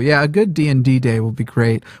crew. Yeah, a good D&D day will be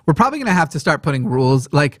great. We're probably going to have to start putting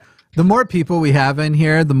rules. Like, the more people we have in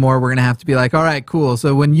here, the more we're going to have to be like, all right, cool.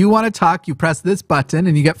 So when you want to talk, you press this button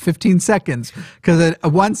and you get 15 seconds. Because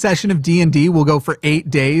one session of D&D will go for 8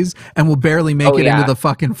 days and we'll barely make it into the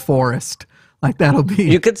fucking forest. Like, that'll be...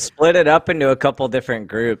 You could split it up into a couple different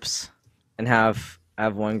groups and have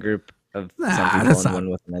one group of some people and one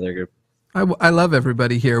with another group. I love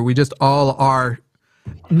everybody here. We just all are...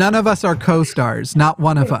 None of us are co-stars. Not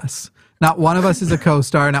one of us. Not one of us is a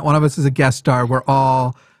co-star. Not one of us is a guest star. We're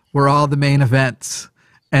all the main events.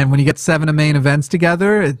 And when you get 7 main events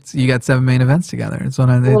together, you got 7 main events together. It's one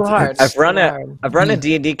of the... I've run a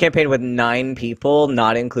D&D campaign with 9 people,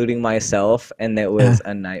 not including myself, and it was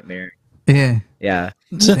a nightmare. Yeah.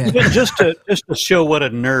 Just to show what a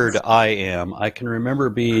nerd I am, I can remember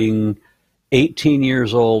being 18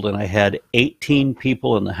 years old and I had 18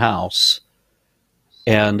 people in the house,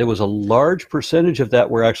 and there was a large percentage of that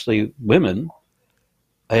were actually women,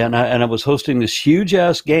 and I was hosting this huge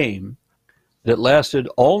ass game that lasted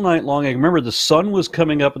all night long. I remember the sun was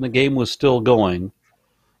coming up and the game was still going,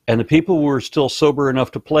 and the people who were still sober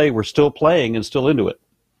enough to play were still playing and still into it.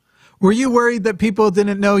 Were you worried that people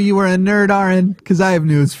didn't know you were a nerd, Aron? Because I have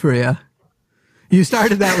news for you. You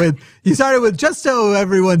started with just so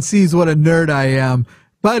everyone sees what a nerd I am,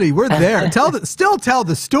 buddy. We're there. Still tell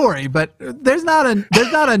the story, but there's not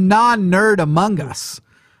a non-nerd among us.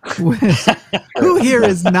 Who here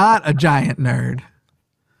is not a giant nerd?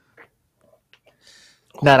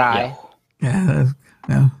 Not I. Yeah.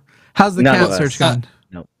 No. How's the cat search going?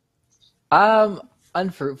 No.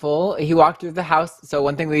 Unfruitful. He walked through the house. So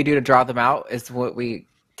one thing we do to draw them out is what we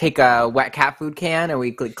take a wet cat food can and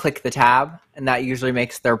we click the tab, and that usually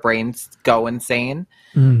makes their brains go insane.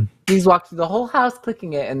 He's walked through the whole house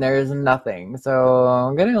clicking it, and there's nothing. So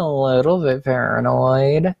I'm getting a little bit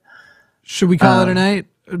paranoid. Should we call it a night?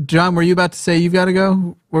 John, were you about to say you've got to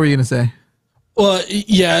go? What were you going to say? Well,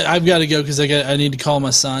 yeah, I've got to go because I need to call my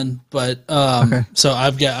son. But okay. So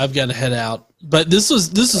I've got to head out. But this was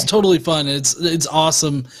totally fun. It's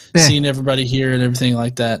awesome seeing everybody here and everything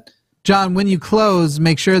like that. John, when you close,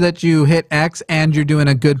 make sure that you hit X and you're doing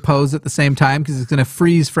a good pose at the same time because it's going to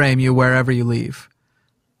freeze frame you wherever you leave.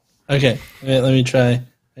 Okay, wait, let me try.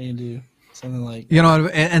 I can do something like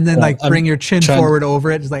and then bring your chin forward over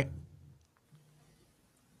it, just like.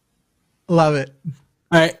 Love it.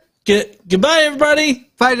 All right, goodbye, everybody.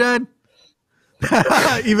 Bye, John.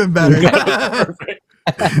 Even better.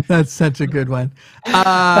 That's such a good one.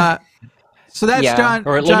 So that's John.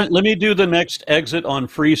 All right, let me do the next exit on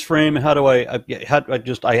freeze frame. How do I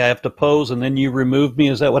have to pose and then you remove me?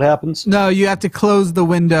 Is that what happens? No, you have to close the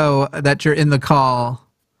window that you're in the call.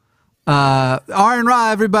 Aron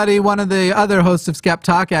Ra, everybody, one of the other hosts of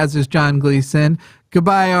Skeptalk, as is John Gleason.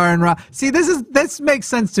 Goodbye, Aron Ra. See, this makes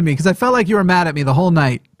sense to me because I felt like you were mad at me the whole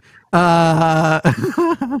night. How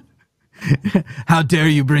dare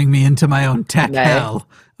you bring me into my own tech hell?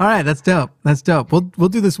 All right, that's dope. That's dope. We'll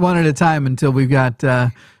do this one at a time until we've got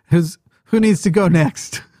who needs to go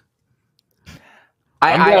next.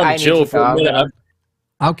 I'm down to chill for a minute.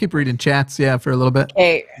 I'll keep reading chats, for a little bit.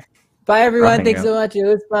 Hey, bye everyone. Thanks so much. It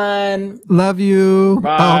was fun. Love you.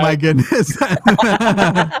 Bye. Oh my goodness.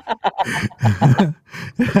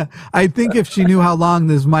 I think if she knew how long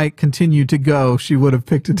this might continue to go, she would have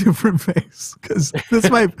picked a different face because this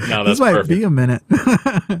might be a minute.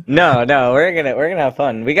 No, we're gonna have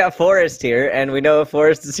fun. We got Forrest here, and we know if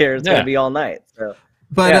Forrest is here, it's gonna be all night. So.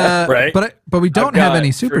 But right. but we don't have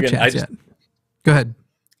any super chats yet. Go ahead.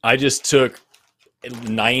 I just took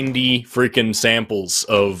 90 freaking samples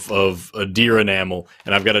of a deer enamel,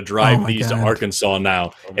 and I've got to drive these to Arkansas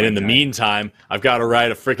now. And in the meantime, I've got to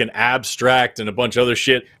write a freaking abstract and a bunch of other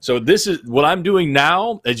shit. So this is what I'm doing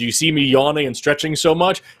now, as you see me yawning and stretching so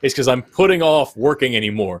much, is because I'm putting off working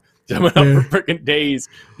anymore. I'm up for freaking days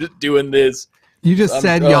just doing this. You just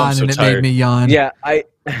said yawn, and it made me yawn. Yeah, I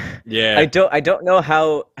don't know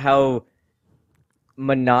how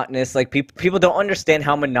monotonous, like people don't understand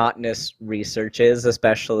how monotonous research is,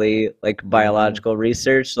 especially like biological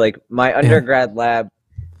research. Like my undergrad lab,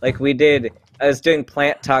 I was doing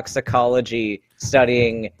plant toxicology,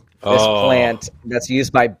 studying this plant that's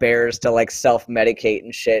used by bears to like self-medicate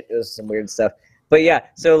and shit. It was some weird stuff. But yeah,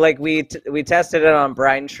 so like we tested it on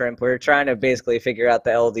brine shrimp. We were trying to basically figure out the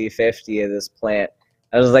LD50 of this plant.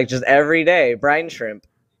 I was like, just every day, brine shrimp,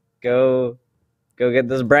 go get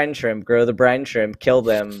this brine shrimp, grow the brine shrimp, kill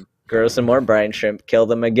them, grow some more brine shrimp, kill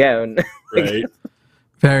them again. Right.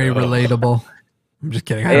 Very relatable. I'm just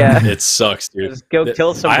kidding. Yeah. It sucks, dude. Just go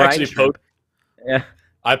kill some brine shrimp.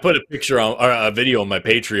 I put a picture on, or a video on my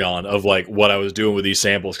Patreon of like what I was doing with these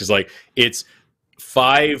samples, because like it's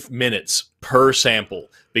 5 minutes per sample,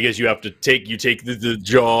 because you have to take the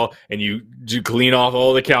jaw and you clean off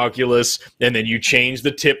all the calculus, and then you change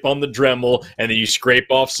the tip on the Dremel, and then you scrape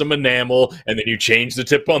off some enamel, and then you change the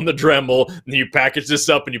tip on the Dremel, and then you package this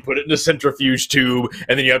up and you put it in a centrifuge tube,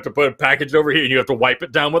 and then you have to put a package over here and you have to wipe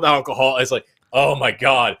it down with alcohol. It's like, oh my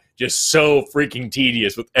god, just so freaking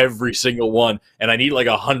tedious with every single one, and I need like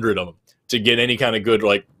 100 of them to get any kind of good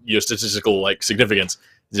like statistical like significance.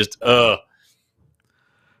 Just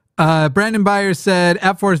Brandon Byers said,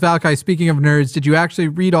 at Forrest Valkai, speaking of nerds, did you actually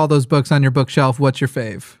read all those books on your bookshelf? What's your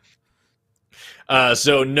fave?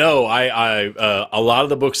 So no, I a lot of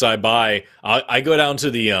the books I buy, I go down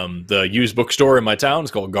to the used bookstore in my town.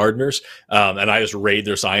 It's called Gardeners, and I just raid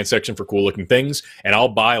their science section for cool looking things, and I'll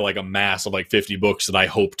buy like a mass of like 50 books that I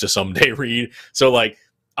hope to someday read. So like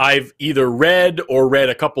I've either read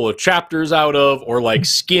a couple of chapters out of, or like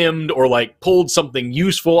skimmed, or like pulled something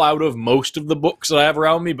useful out of most of the books that I have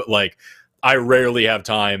around me, but like I rarely have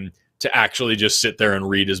time to actually just sit there and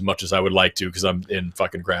read as much as I would like to, because I'm in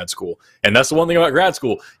fucking grad school. And that's the one thing about grad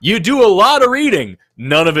school. You do a lot of reading,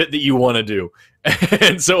 none of it that you want to do.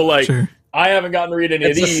 And so like I haven't gotten to read any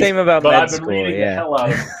of these. It's the same about med school, I've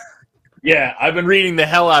been reading the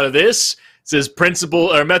hell out of this. It says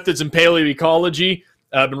principle or methods in paleoecology.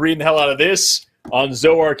 I've been reading the hell out of this on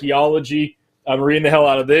zooarchaeology. I've been reading the hell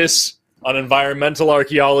out of this on environmental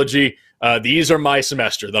archaeology. These are my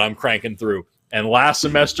semester that I'm cranking through. And last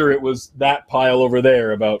semester it was that pile over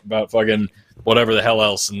there about fucking whatever the hell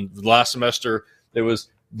else. And last semester it was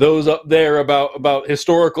those up there about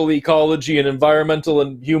historical ecology and environmental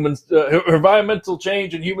and environmental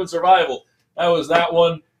change and human survival. That was that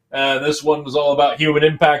one. This one was all about human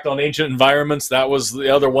impact on ancient environments. That was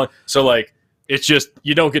the other one. So like, it's just,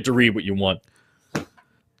 you don't get to read what you want.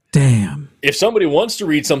 Damn. If somebody wants to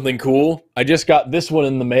read something cool, I just got this one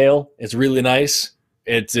in the mail. It's really nice.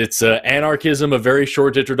 It's Anarchism, A Very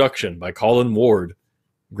Short Introduction by Colin Ward.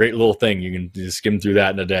 Great little thing. You can just skim through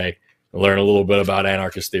that in a day and learn a little bit about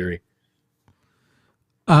anarchist theory.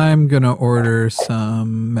 I'm going to order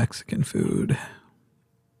some Mexican food.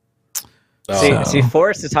 See,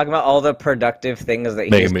 Forrest is talking about all the productive things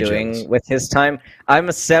that he's doing with his time.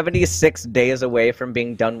 I'm 76 days away from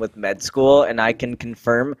being done with med school, and I can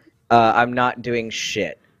confirm I'm not doing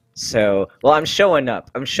shit. So, well, I'm showing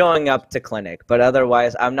up. I'm showing up to clinic, but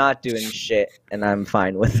otherwise, I'm not doing shit, and I'm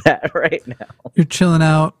fine with that right now. You're chilling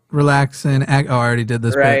out, relaxing. I already did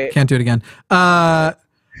this, but can't do it again.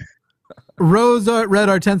 Rose Red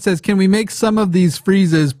R10 says, can we make some of these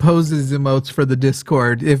freezes poses emotes for the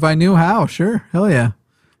Discord? If I knew how, sure. Hell yeah.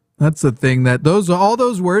 That's the thing that all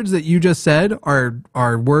those words that you just said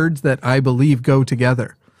are words that I believe go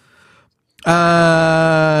together.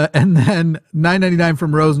 And then 999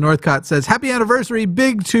 from Rose Northcott says, happy anniversary.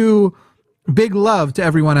 Big love to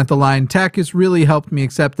everyone at the line. TACIS really helped me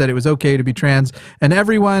accept that it was okay to be trans, and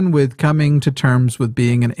everyone with coming to terms with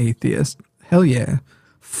being an atheist. Hell yeah.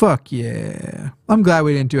 Fuck yeah. I'm glad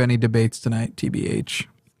we didn't do any debates tonight, TBH.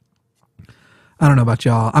 I don't know about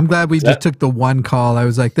y'all. I'm glad we just took the one call. I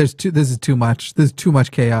was like, this is too much. There's too much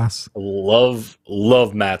chaos.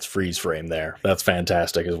 Love Matt's freeze frame there. That's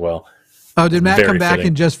fantastic as well. Oh, did Matt come back fitting.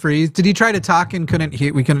 and just freeze? Did he try to talk and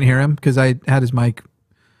we couldn't hear him because I had his mic?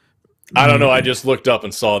 I don't know. I just looked up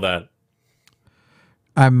and saw that.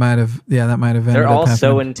 I might have. Yeah, that might have been. They're all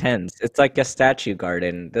so intense. It's like a statue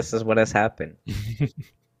garden. This is what has happened.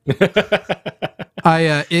 His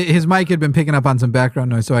mic had been picking up on some background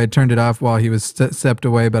noise, so I had turned it off while he was stepped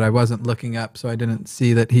away, but I wasn't looking up, so I didn't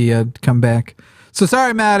see that he had come back. So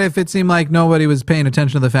sorry, Matt, if it seemed like nobody was paying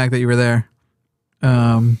attention to the fact that you were there.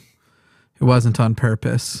 It wasn't on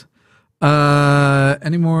purpose.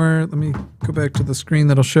 Any more? Let me go back to the screen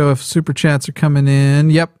that'll show if super chats are coming in.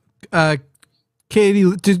 Yep.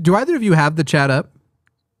 Katie, do either of you have the chat up?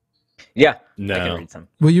 Yeah. No. I can read some.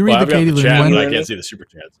 Will you read the Katie chat, one? I can't see the super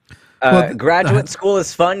chats. Graduate school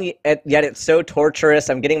is fun, yet it's so torturous.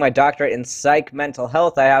 I'm getting my doctorate in psych mental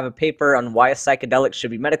health. I have a paper on why psychedelics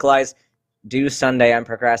should be medicalized. Due Sunday. I'm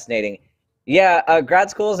procrastinating. Yeah, grad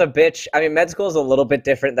school is a bitch. I mean, med school is a little bit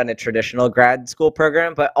different than a traditional grad school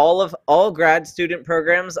program, but all grad student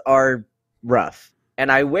programs are rough.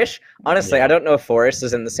 And I wish, honestly, I don't know if Forrest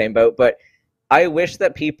is in the same boat, but I wish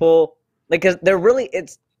that people, like, 'cause there's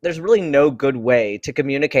really no good way to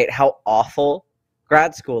communicate how awful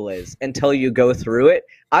grad school is until you go through it.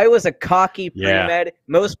 I was a cocky pre-med.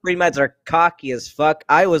 Most pre-meds are cocky as fuck.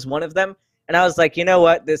 I was one of them. And I was like, you know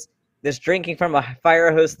what? This drinking from a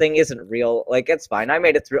fire hose thing isn't real. Like, it's fine. I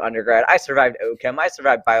made it through undergrad. I survived OChem. I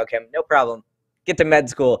survived biochem. No problem. Get to med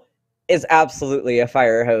school. Is absolutely a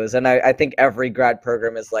fire hose. And I think every grad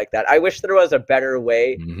program is like that. I wish there was a better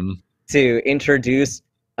way to introduce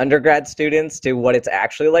undergrad students to what it's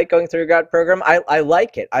actually like going through a grad program. I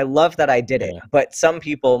like it. I love that I did it. But some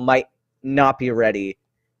people might not be ready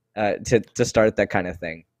to start that kind of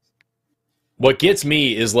thing. What gets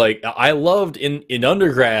me is, like, I loved in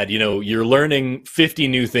undergrad, you know, you're learning 50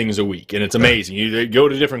 new things a week, and it's amazing. You go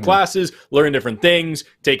to different classes, learn different things,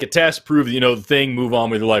 take a test, prove that you know the thing, move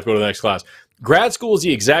on with your life, go to the next class. Grad school is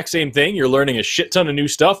the exact same thing. You're learning a shit ton of new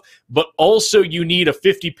stuff, but also you need a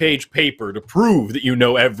 50-page paper to prove that you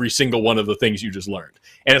know every single one of the things you just learned.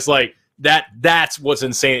 And it's like, that's what's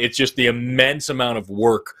insane. It's just the immense amount of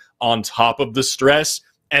work on top of the stress,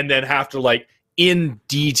 and then have to, like, in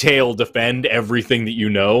detail defend everything that you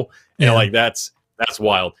know. And like, that's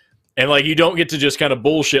wild. And like, you don't get to just kind of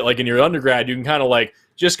bullshit like in your undergrad. You can kind of like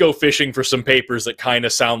just go fishing for some papers that kind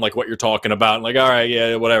of sound like what you're talking about, and like, all right,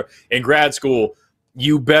 yeah, whatever. In grad school,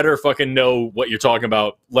 you better fucking know what you're talking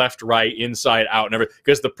about, left, right, inside, out, and everything,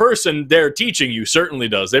 because the person they're teaching you certainly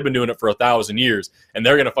does. They've been doing it for 1,000 years, and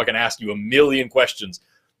they're gonna fucking ask you a million questions.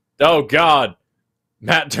 Oh God,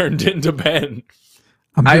 Matt turned into Ben.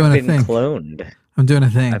 I've been cloned. I'm doing a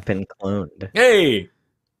thing. I've been cloned. Hey.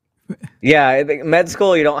 Yeah, I think med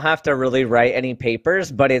school, you don't have to really write any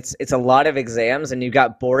papers, but it's a lot of exams, and you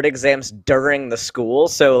got board exams during the school.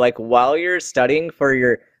 So like while you're studying for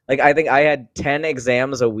your, like, I think I had 10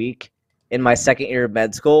 exams a week in my second year of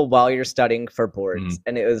med school while you're studying for boards.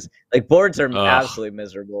 And it was like, boards are absolutely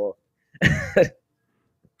miserable.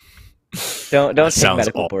 Don't take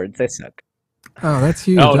medical boards. They suck. Oh, that's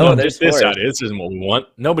huge. Oh, no, this out. This isn't what we want.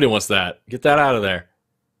 Nobody wants that. Get that out of there.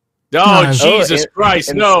 Oh, Jesus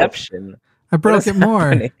Christ, Inception. no. I broke it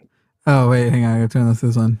more. Oh, wait, hang on. I gotta turn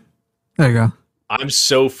this on. There you go. I'm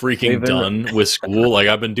so freaking done with school. Like,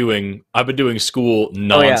 I've been doing school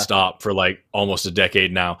nonstop for like almost a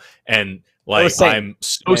decade now. And like, I'm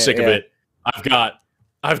so sick of it. I've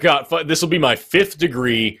got, this will be my 5th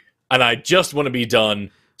degree, and I just want to be done.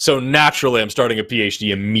 So naturally, I'm starting a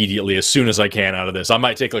PhD immediately as soon as I can out of this. I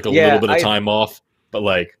might take like a little bit of time off, but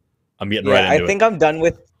like, I'm getting right into it.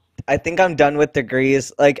 I think I'm done with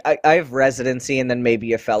degrees. Like, I have residency and then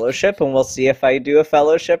maybe a fellowship, and we'll see if I do a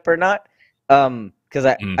fellowship or not. Because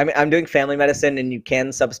I mean, I'm doing family medicine, and you can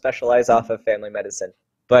subspecialize off of family medicine.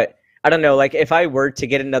 But I don't know. Like, if I were to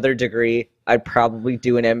get another degree, I'd probably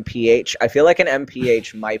do an MPH. I feel like an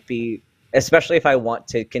MPH might be, especially if I want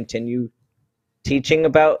to continue teaching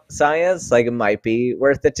about science, like it might be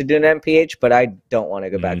worth it to do an MPH, but I don't want to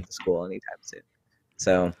go back to school anytime soon.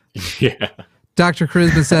 So yeah. Dr.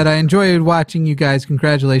 Charisma said, I enjoyed watching you guys.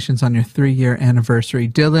 Congratulations on your 3-year anniversary.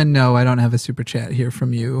 Dylan, no, I don't have a super chat here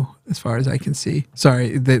from you as far as I can see.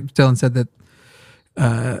 Sorry, Dylan said that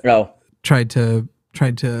tried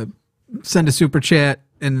to send a super chat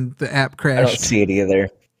and the app crashed. I don't see it either.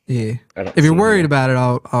 Yeah. If you're worried about it,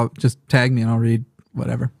 I'll just tag me and I'll read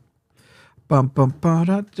whatever. Y'all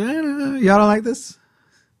don't like this?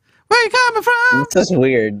 Where you coming from? This is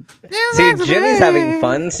weird. See, Jimmy's having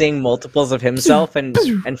fun seeing multiples of himself, and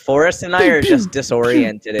Forrest and I are just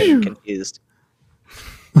disoriented and confused.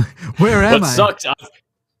 Where am I? What sucks,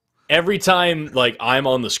 every time like I'm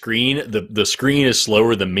on the screen, the screen is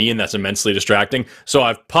slower than me, and that's immensely distracting. So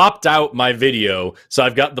I've popped out my video, so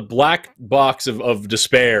I've got the black box of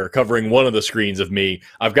despair covering one of the screens of me.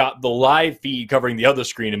 I've got the live feed covering the other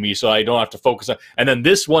screen of me, so I don't have to focus on. And then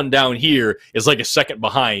this one down here is like a second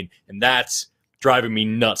behind, and that's driving me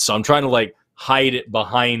nuts. So I'm trying to like hide it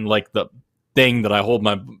behind like the thing that I hold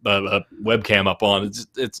my webcam up on.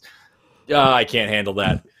 I can't handle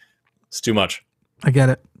that. It's too much. I get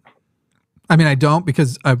it. I mean, I don't,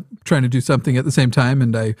 because I'm trying to do something at the same time,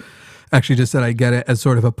 and I actually just said I get it as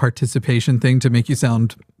sort of a participation thing to make you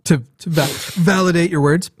sound, to validate your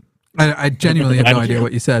words. I genuinely have no idea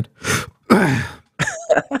what you said.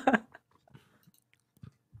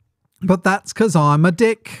 But that's because I'm a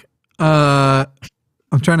dick. I'm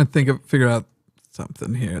trying to figure out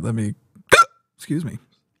something here. Let me, excuse me.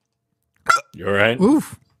 You all right?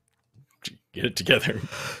 Oof. Get it together.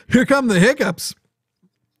 Here come the hiccups.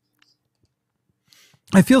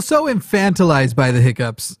 I feel so infantilized by the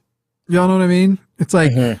hiccups. Y'all know what I mean? It's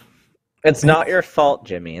like... It's not your fault,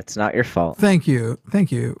 Jimmy. It's not your fault. Thank you.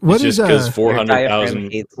 Thank you. What it's just because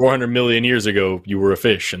 400 million years ago, you were a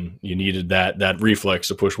fish, and you needed that reflex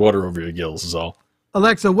to push water over your gills is all.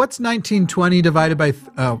 Alexa, what's 1920 divided by...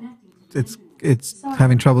 it's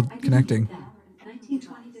having trouble connecting.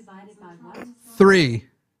 1920 divided by what? 3.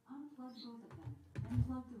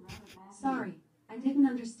 Sorry, I didn't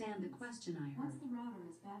understand the question I heard.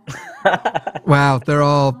 Wow, they're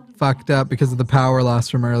all fucked up because of the power loss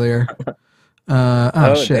from earlier.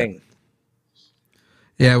 Shit. Dang.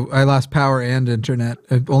 Yeah, I lost power and internet.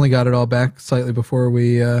 I only got it all back slightly before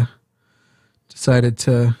we decided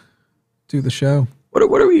to do the show. What are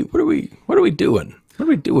we doing? What are we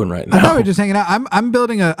doing right now? I thought we were just hanging out. I'm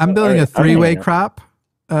building a 3-way crop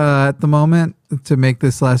at the moment to make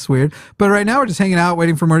this less weird. But right now we're just hanging out,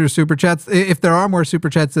 waiting for more super chats. If there are more super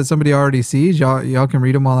chats that somebody already sees, y'all can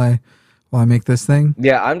read them while I make this thing.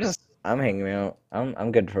 Yeah, I'm hanging out.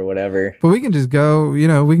 I'm good for whatever. But we can just go. We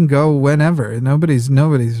can go whenever. Nobody's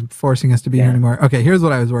forcing us to be here anymore. Okay, here's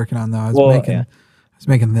what I was working on though. I was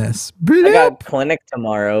making this. I got clinic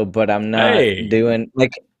tomorrow, but I'm not doing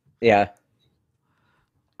I'm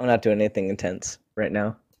not doing anything intense right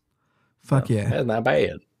now. Fuck yeah. That's not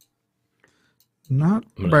bad. Not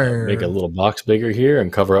I'm gonna make a little box bigger here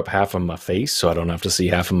and cover up half of my face so I don't have to see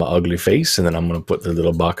half of my ugly face, and then I'm gonna put the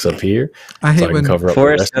little box up here. I hate when cover up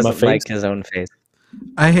Forrest the rest of my doesn't face. like his own face.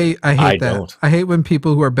 I hate that. Don't. I hate when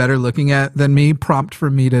people who are better looking than me prompt for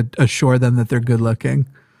me to assure them that they're good looking.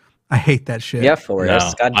 I hate that shit. Yeah,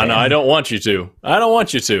 Forrest. No, I don't want you to. I don't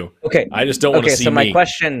want you to. Okay. I just don't want to see so me.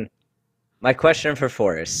 my question for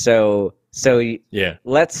Forrest. So yeah.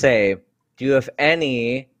 Let's say, do you have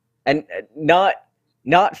any, and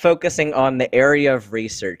not focusing on the area of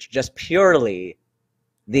research, just purely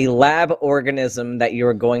the lab organism that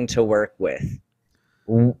you're going to work with.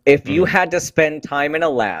 If you had to spend time in a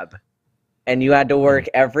lab and you had to work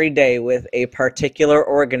every day with a particular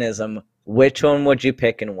organism, which one would you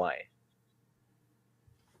pick and why?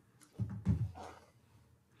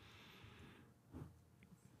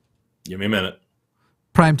 Give me a minute.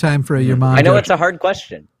 Prime time for your mom. I know it's a hard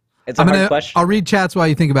question. It's a hard question. I'll read chats while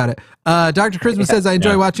you think about it. Dr. Christmas says, I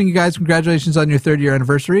enjoy watching you guys. Congratulations on your 3rd-year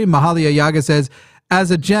anniversary. Mahalia Yaga says,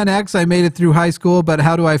 as a Gen X, I made it through high school, but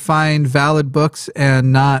how do I find valid books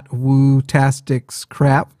and not woo-tastics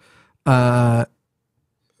crap? You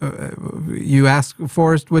ask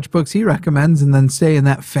Forrest which books he recommends and then stay in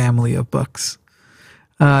that family of books.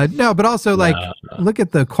 No, but also look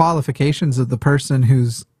at the qualifications of the person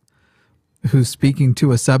who's speaking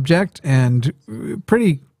to a subject, and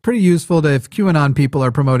pretty useful to, if QAnon people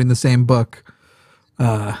are promoting the same book,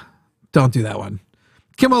 don't do that one.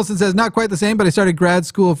 Kim Wilson says, not quite the same, but I started grad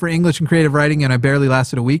school for English and creative writing, and I barely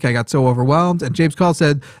lasted a week. I got so overwhelmed. And James Call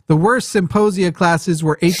said, the worst symposia classes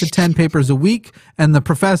were 8 to 10 papers a week, and the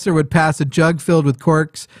professor would pass a jug filled with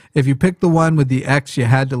corks. If you picked the one with the X, you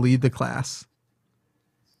had to lead the class.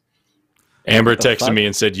 Amber texted me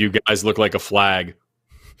and said, "You guys look like a flag."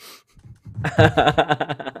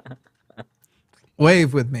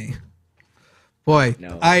 Wave with me. Boy,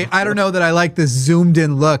 no. I don't know that I like this zoomed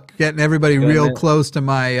in look, getting everybody real close to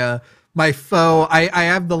my my foe. I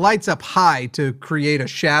have the lights up high to create a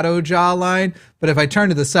shadow jawline, but if I turn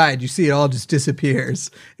to the side, you see it all just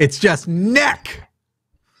disappears. It's just neck.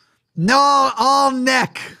 No, all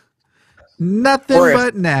neck. Nothing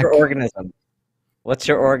but neck. Your organism. What's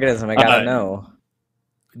your organism? I gotta know.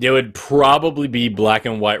 It would probably be black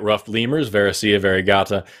and white ruffed lemurs, Varicea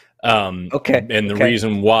variegata. Okay. And the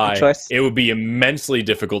reason why it would be immensely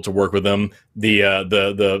difficult to work with them, the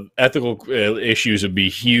ethical issues would be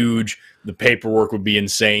huge. The paperwork would be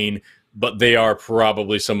insane, but they are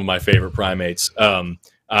probably some of my favorite primates.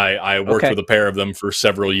 I worked with a pair of them for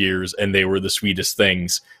several years, and they were the sweetest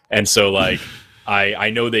things. And so, like,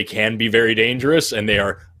 I know they can be very dangerous, and they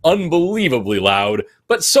are unbelievably loud,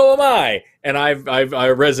 but so am I. And I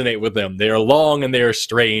resonate with them. They are long, and they are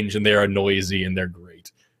strange, and they are noisy, and they're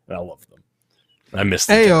great. I love them. I miss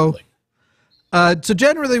them. Ayo. So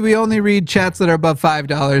generally we only read chats that are above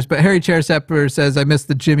 $5, but Harry Chairsepper says, I miss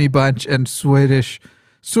the Jimmy Bunch, and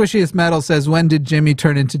Swishiest Metal says, when did Jimmy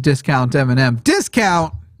turn into Discount M&M?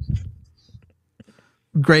 Discount!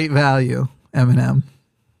 Great value, M&M.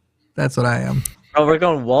 That's what I am. Oh, we're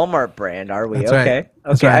going Walmart brand, are we? That's okay. Right.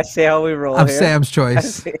 That's okay, right. I see how we roll I'm here. Sam's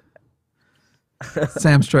Choice.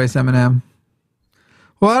 Sam's Choice M&M.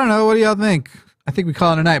 Well, I don't know. What do y'all think? I think we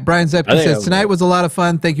call it a night. Brian Zepke says, tonight was a lot of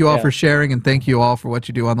fun. Thank you all for sharing, and thank you all for what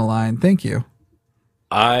you do on the line. Thank you.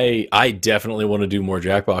 I definitely want to do more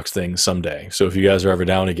Jackbox things someday. So if you guys are ever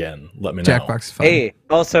down again, let me know. Jackbox is fun. Hey,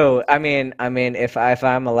 also, I mean, if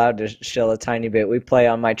I'm allowed to shill a tiny bit, we play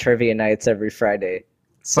on my trivia nights every Friday.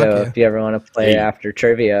 So if you ever want to play after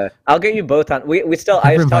trivia, I'll get you both on. I was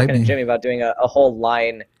talking to Jimmy about doing a whole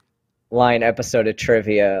line episode of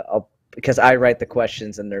trivia because I write the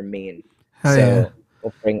questions and they're mean. So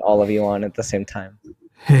we'll bring all of you on at the same time.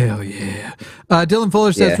 Hell yeah. Dylan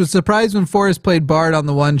Fuller says, was surprised when Forrest played Bard on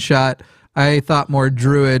the one shot. I thought more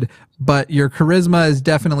Druid, but your charisma is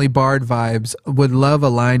definitely Bard vibes. Would love a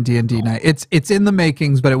line D&D night. It's in the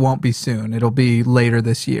makings, but it won't be soon. It'll be later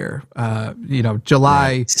this year.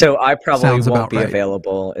 July. So I probably won't be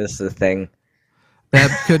available is the thing. That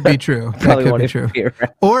could be true. That could be true.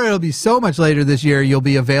 Or it'll be so much later this year, you'll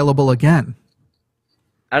be available again.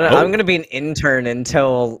 I don't know. I'm going to be an intern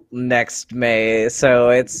until next May,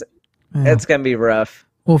 so it's going to be rough.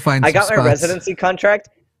 We'll find I got my residency contract.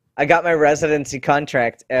 and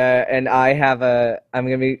I'm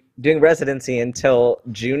going to be doing residency until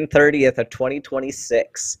June 30th of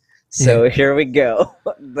 2026. So here we go.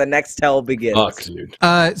 The next hell begins. Fuck, dude.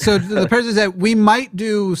 So the person said, we might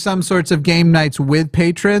do some sorts of game nights with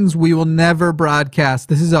patrons. We will never broadcast.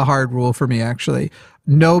 This is a hard rule for me, actually.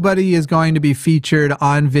 Nobody is going to be featured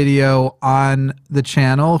on video on the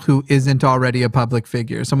channel who isn't already a public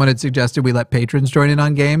figure. Someone had suggested we let patrons join in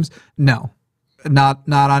on games. No, not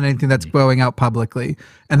on anything that's going out publicly.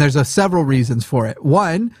 And there's several reasons for it.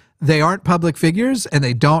 One, they aren't public figures, and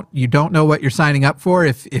you don't know what you're signing up for.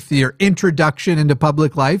 If your introduction into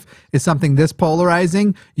public life is something this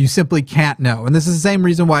polarizing, you simply can't know. And this is the same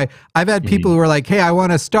reason why I've had people who are like, hey, I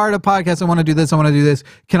want to start a podcast. I want to do this. I want to do this.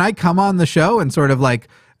 Can I come on the show and sort of like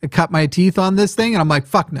cut my teeth on this thing? And I'm like,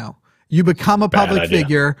 fuck no. You become a public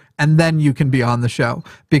figure, and then you can be on the show,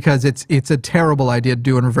 because it's a terrible idea to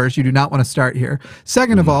do in reverse. You do not want to start here.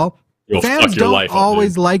 Second of all, fans don't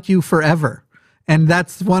always like you forever. And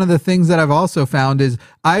that's one of the things that I've also found is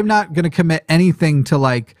I'm not going to commit anything to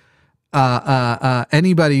like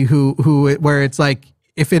anybody who where it's like,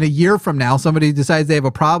 if in a year from now somebody decides they have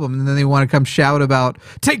a problem and then they want to come shout about,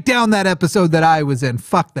 take down that episode that I was in.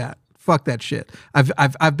 Fuck that. Fuck that shit.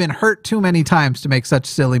 I've been hurt too many times to make such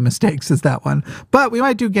silly mistakes as that one. But we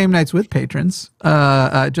might do game nights with patrons.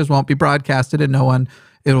 It just won't be broadcasted, and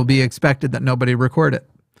it'll be expected that nobody record it.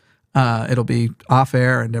 It'll be off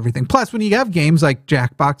air and everything. Plus, when you have games like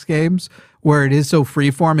Jackbox games where it is so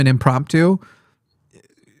freeform and impromptu,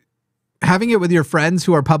 having it with your friends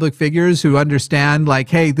who are public figures who understand, like,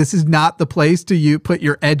 hey, this is not the place to put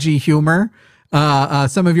your edgy humor,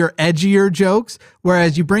 some of your edgier jokes,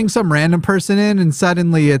 whereas you bring some random person in and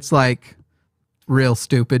suddenly it's like real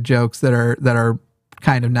stupid jokes that are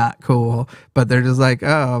kind of not cool, but they're just like,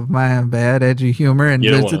 oh, my bad edgy humor. And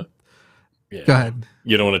go ahead.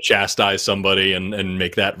 You don't want to chastise somebody and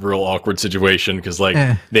make that real awkward situation because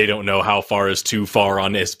they don't know how far is too far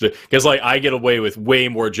on this. Because like I get away with way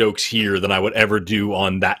more jokes here than I would ever do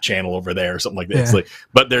on that channel over there or something like that. It's like,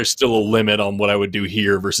 but there's still a limit on what I would do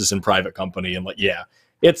here versus in private company. And like,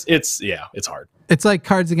 it's hard. It's like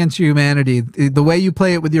Cards Against Humanity. The way you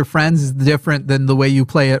play it with your friends is different than the way you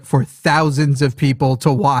play it for thousands of people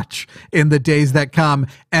to watch in the days that come.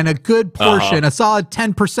 And a good portion, a solid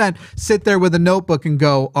 10%, sit there with a notebook and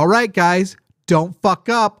go, all right, guys, don't fuck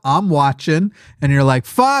up. I'm watching. And you're like,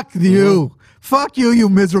 fuck you. Fuck you, you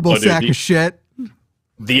miserable sack of shit.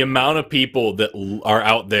 The amount of people that are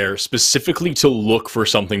out there specifically to look for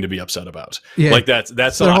something to be upset about. Yeah. Like that's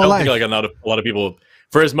I don't think like a lot of people,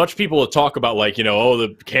 for as much people talk about like, you know, oh,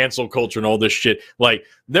 the cancel culture and all this shit, like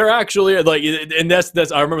they're actually like, and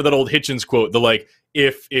that's, I remember that old Hitchens quote, the like,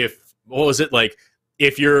 if what was it, like,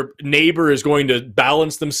 if your neighbor is going to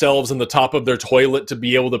balance themselves on the top of their toilet to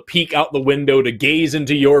be able to peek out the window, to gaze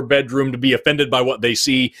into your bedroom, to be offended by what they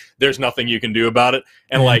see, there's nothing you can do about it.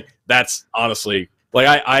 And like, that's honestly, like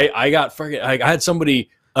I had somebody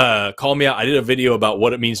call me out. I did a video about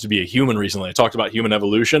what it means to be a human recently. I talked about human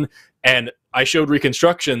evolution, and I showed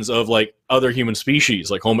reconstructions of like other human species,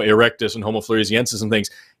 like Homo erectus and Homo floresiensis and things,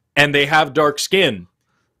 and they have dark skin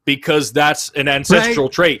because that's an ancestral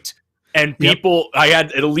trait. And people, I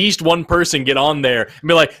had at least one person get on there and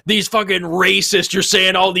be like, these fucking racists, you're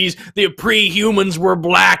saying all these, the pre-humans were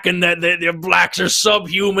black and that the blacks are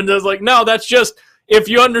subhuman. I was like, no, that's just, if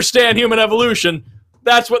you understand human evolution,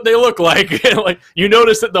 that's what they look like. Like, you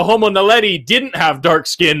notice that the Homo naledi didn't have dark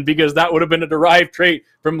skin because that would have been a derived trait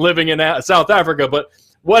from living in South Africa, but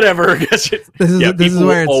whatever. People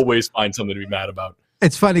will always find something to be mad about.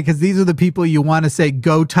 It's funny because these are the people you want to say,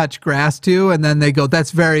 go touch grass to, and then they go, that's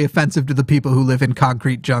very offensive to the people who live in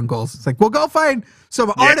concrete jungles. It's like, well, go find some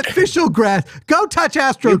artificial grass. Go touch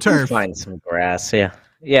AstroTurf. You can find some grass,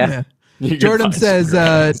 yeah. Jordan says,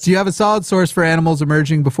 do you have a solid source for animals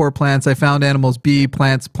emerging before plants? I found animals B,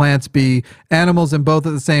 plants B, animals in both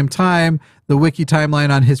at the same time. The wiki timeline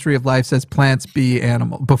on history of life says plants B,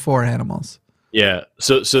 before animals. Yeah,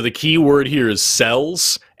 so the key word here is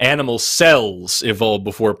cells. Animal cells evolved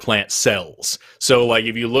before plant cells. So, like,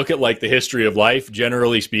 if you look at, like, the history of life,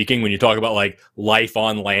 generally speaking, when you talk about, like, life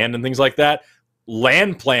on land and things like that,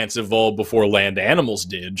 land plants evolved before land animals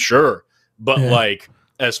did, sure. But, like,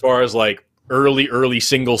 as far as, like, early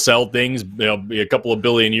single-cell things, you know, a couple of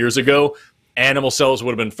billion years ago, animal cells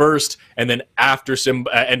would have been first, and then after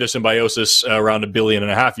endosymbiosis around 1.5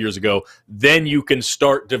 billion years ago, then you can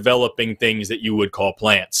start developing things that you would call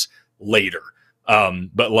plants later.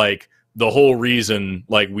 But like the whole reason,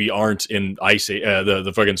 like we aren't in ice age,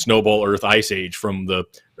 the fucking snowball Earth ice age from the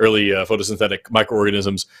early photosynthetic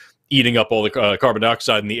microorganisms eating up all the carbon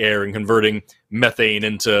dioxide in the air and converting methane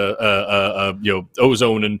into you know,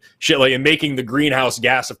 ozone and shit, like, and making the greenhouse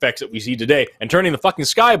gas effects that we see today and turning the fucking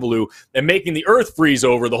sky blue and making the Earth freeze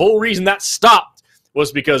over. The whole reason that stopped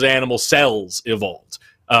was because animal cells evolved.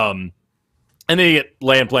 And then you get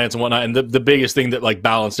land plants and whatnot, and the biggest thing that like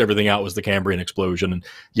balanced everything out was the Cambrian explosion. And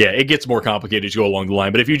yeah, it gets more complicated as you go along the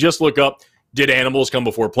line. But if you just look up, did animals come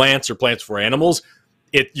before plants or plants before animals,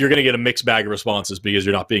 you're going to get a mixed bag of responses because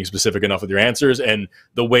you're not being specific enough with your answers, and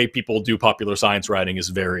the way people do popular science writing is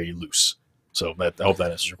very loose. So I hope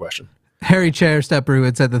that answers your question. Harry Chairstepper, who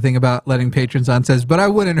had said the thing about letting patrons on, says, but I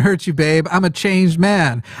wouldn't hurt you, babe. I'm a changed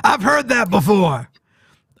man. I've heard that before.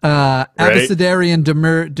 Abecedarian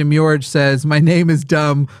Demurge says, my name is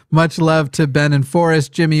dumb. Much love to Ben and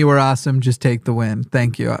Forrest. Jimmy, you were awesome. Just take the win.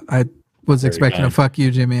 Thank you. I was expecting a fuck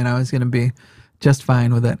you, Jimmy, and I was going to be just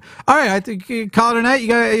fine with it. All right, I think call it a night.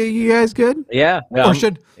 You guys good? Yeah. Or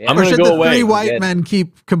should the three white men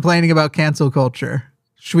keep complaining about cancel culture?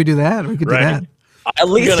 Should we do that? We could do that. At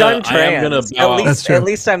least I'm trans. At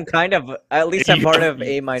least I'm part of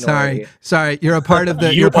a minority. Sorry. You're a part of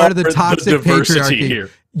the toxic patriarchy. Here.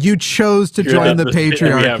 You chose to join the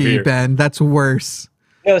patriarchy, Ben. That's worse.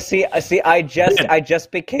 No, see, I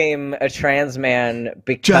just became a trans man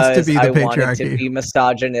because I wanted to be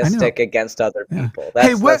misogynistic against other people.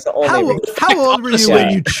 That's the only reason. How old were you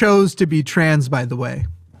when you chose to be trans, by the way?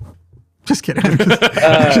 Just kidding.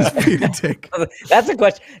 Just being a dick. That's a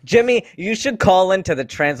question. Jimmy, you should call into the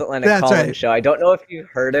Transatlantic Call-In show. I don't know if you've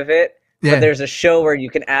heard of it, but there's a show where you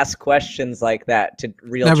can ask questions like that to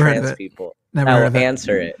real trans people. I will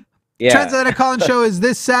answer it. Yeah. Transatlantic Call-In show is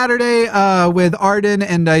this Saturday with Arden,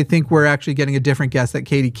 and I think we're actually getting a different guest that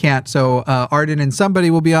Katy can't. So Arden and somebody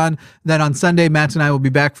will be on. Then on Sunday, Matt and I will be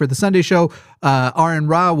back for the Sunday show. Aron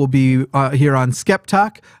Ra will be here on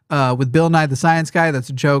Skeptalk with Bill Nye the Science Guy. That's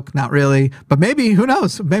a joke, not really, but maybe, who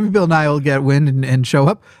knows? Maybe Bill Nye will get wind and show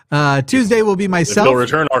up. Tuesday will be myself. He'll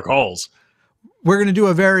return our calls. We're going to do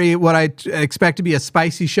what I expect to be a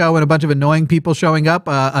spicy show and a bunch of annoying people showing up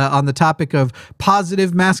on the topic of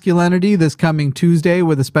positive masculinity this coming Tuesday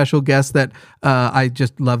with a special guest that I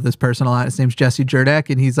just love this person a lot. His name's Jesse Jurdek,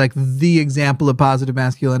 and he's like the example of positive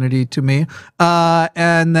masculinity to me.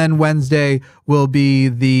 And then Wednesday will be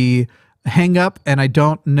the hang up, and I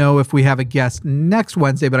don't know if we have a guest next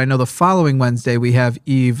Wednesday, but I know the following Wednesday we have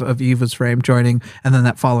Eve of Eva's Frame joining, and then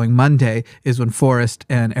that following Monday is when Forrest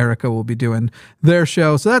and Erica will be doing their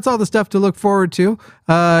show. So that's all the stuff to look forward to.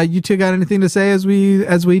 You two got anything to say as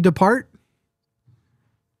we depart?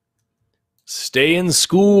 Stay in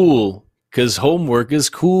school, because homework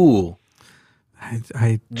is cool.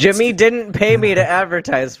 Jimmy didn't pay me to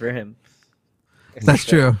advertise for him. That's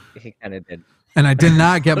true. He kind of did. And I did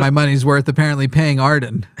not get my money's worth apparently paying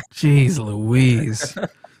Arden. Jeez Louise. All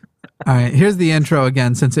right, here's the intro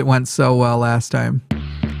again since it went so well last time.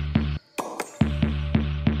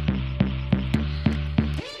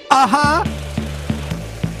 I'm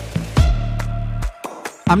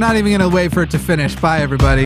not even going to wait for it to finish. Bye, everybody.